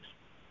these things.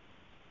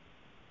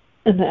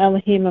 And the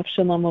Elohim of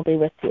Shalom will be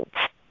with you.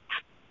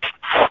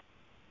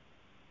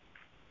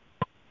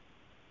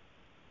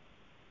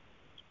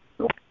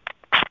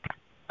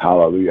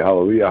 Hallelujah,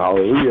 hallelujah,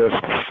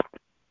 hallelujah.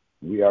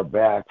 We are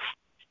back.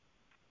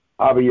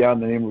 Abba, Yah, in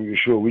the name of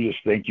Yeshua, we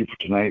just thank you for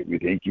tonight. We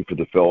thank you for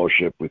the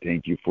fellowship. We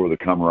thank you for the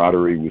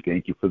camaraderie. We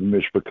thank you for the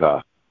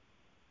mishpachah.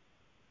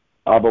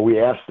 Abba, we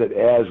ask that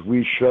as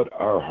we shut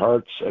our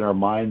hearts and our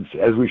minds,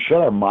 as we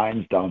shut our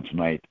minds down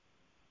tonight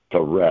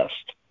to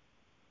rest,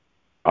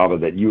 Abba,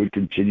 that you would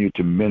continue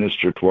to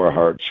minister to our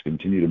hearts,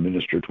 continue to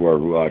minister to our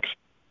ruachs,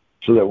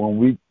 so that when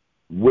we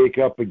wake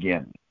up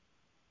again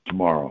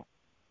tomorrow,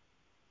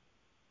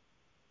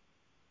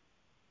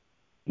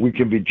 we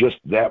can be just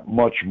that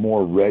much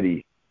more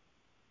ready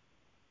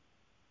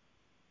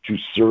to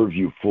serve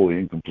you fully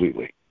and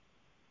completely.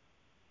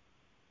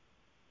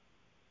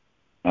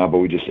 But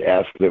we just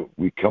ask that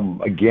we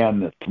come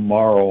again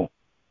tomorrow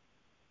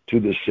to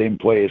the same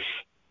place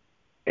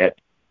at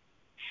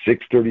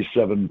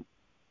 6:37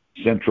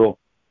 Central,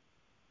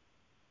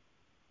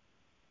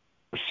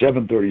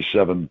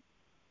 7:37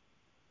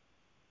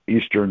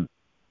 Eastern,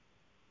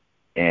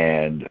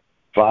 and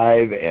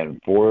 5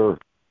 and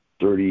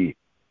 4:30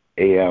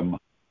 a.m.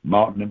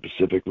 Mountain and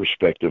Pacific,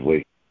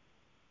 respectively.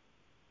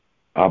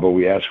 Abba,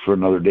 we ask for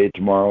another day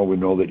tomorrow. We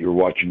know that you're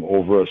watching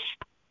over us.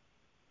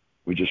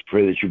 We just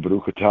pray that you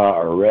Baruch atah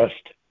our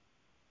rest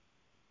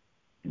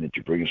and that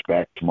you bring us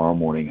back tomorrow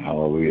morning.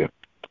 Hallelujah.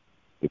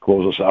 To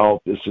close us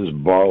out, this is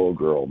Borrow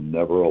Girl,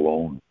 Never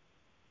Alone.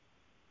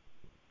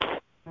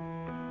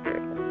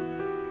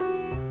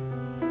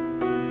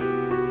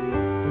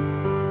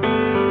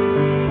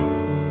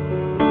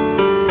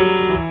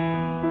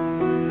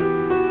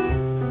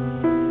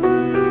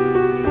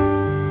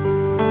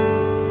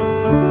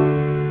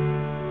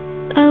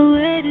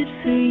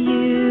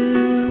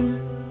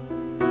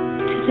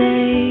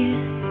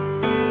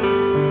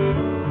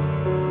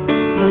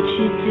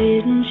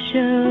 Didn't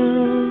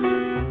show.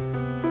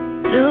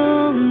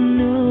 No,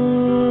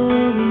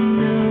 no,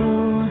 no.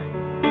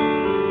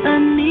 I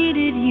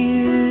needed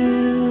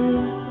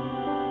you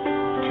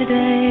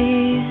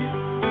today.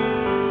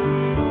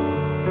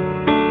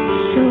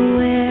 So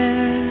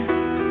where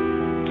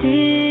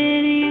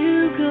did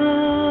you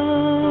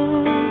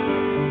go?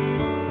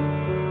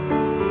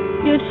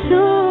 You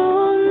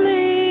told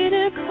me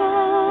to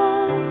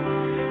call,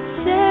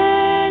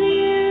 said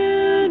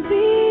you'd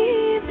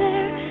be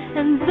there,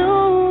 and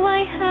though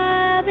I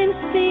haven't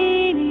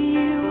seen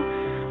you,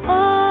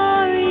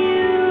 are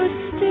you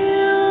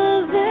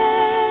still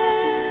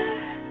there?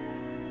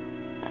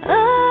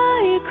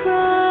 I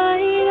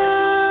cried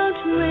out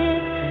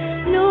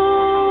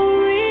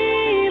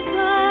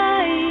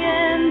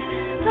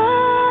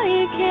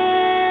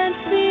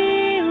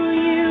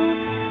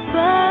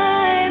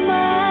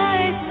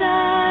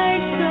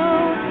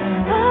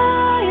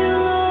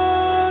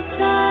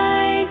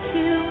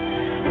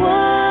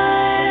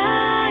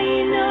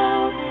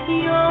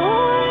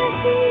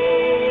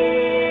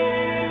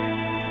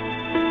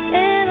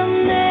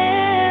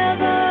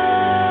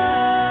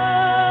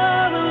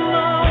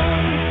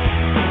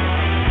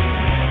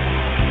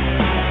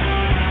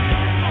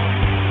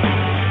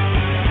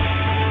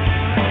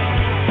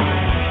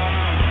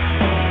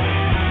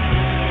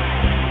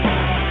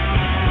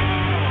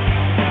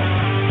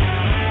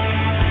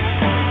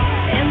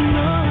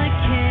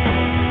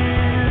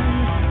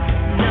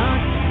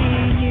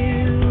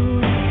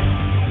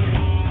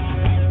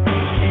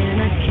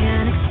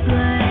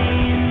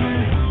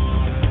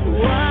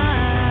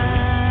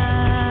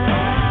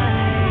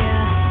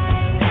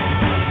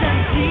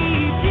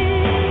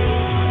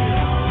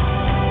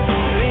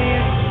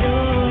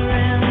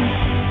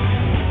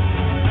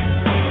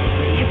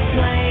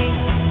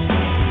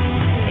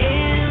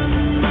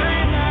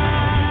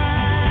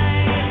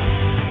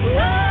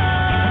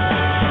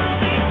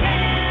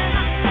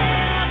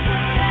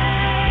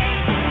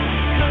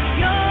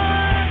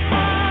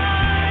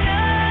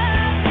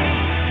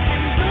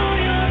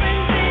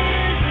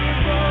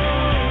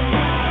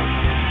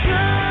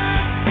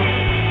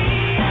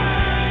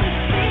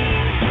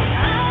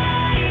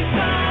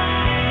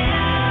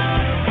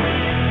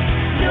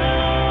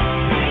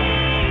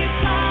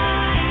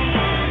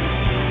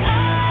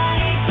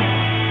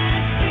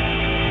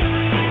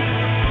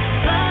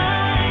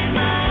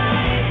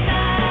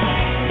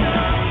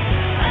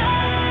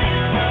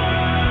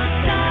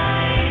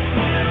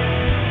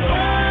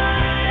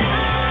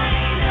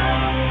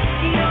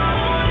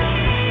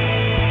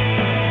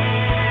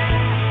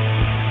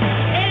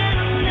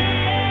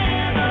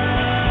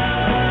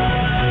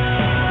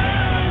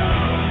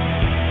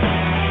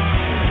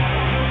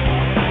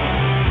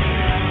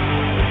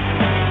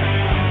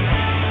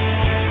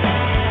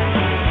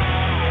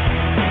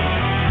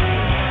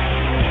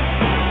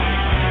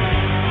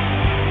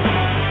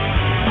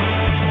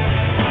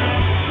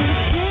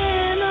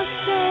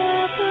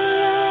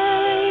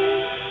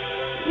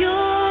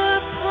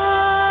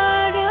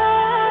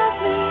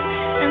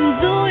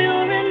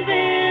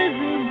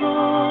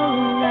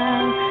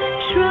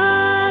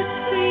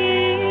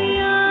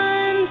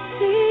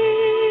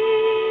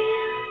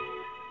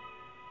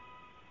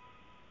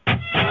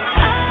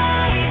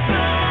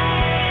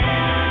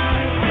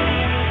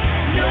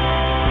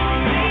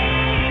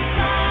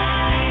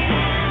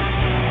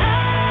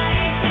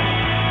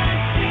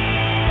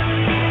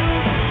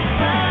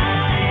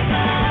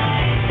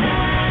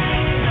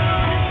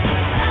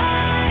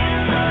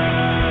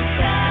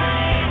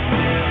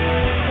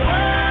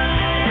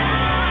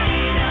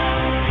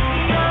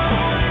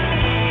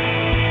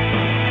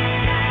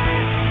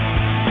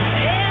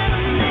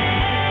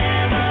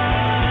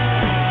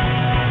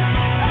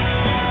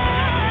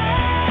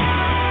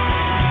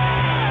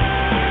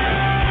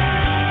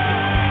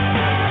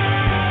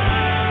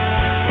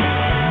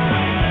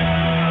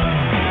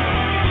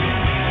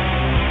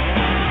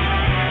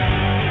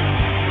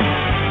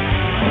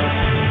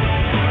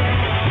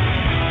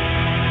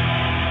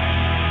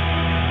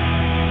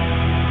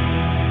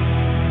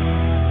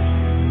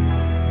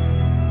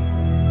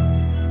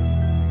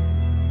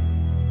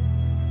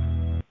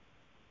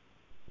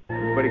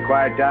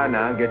quiet down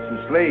now and get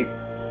some sleep.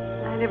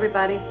 Good night,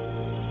 everybody.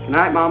 Good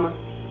night, Mama.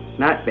 Good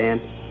night, Ben.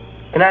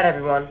 Good night,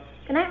 everyone.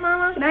 Good night,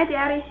 Mama. Good night,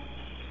 Daddy.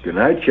 Good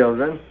night,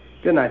 children.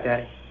 Good night,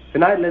 Daddy.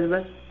 Good night,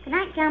 Elizabeth. Good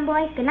night, John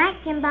Boy. Good night,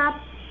 Jim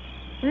Bob.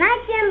 Good night,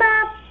 Jim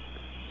Bob.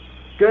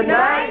 Good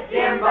night,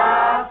 Jim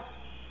Bob.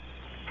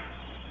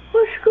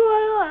 What's going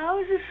on? I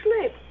was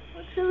asleep.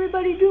 What's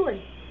everybody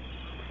doing?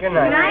 Good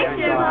night, Good night,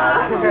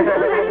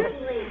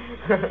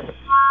 Jim Bob.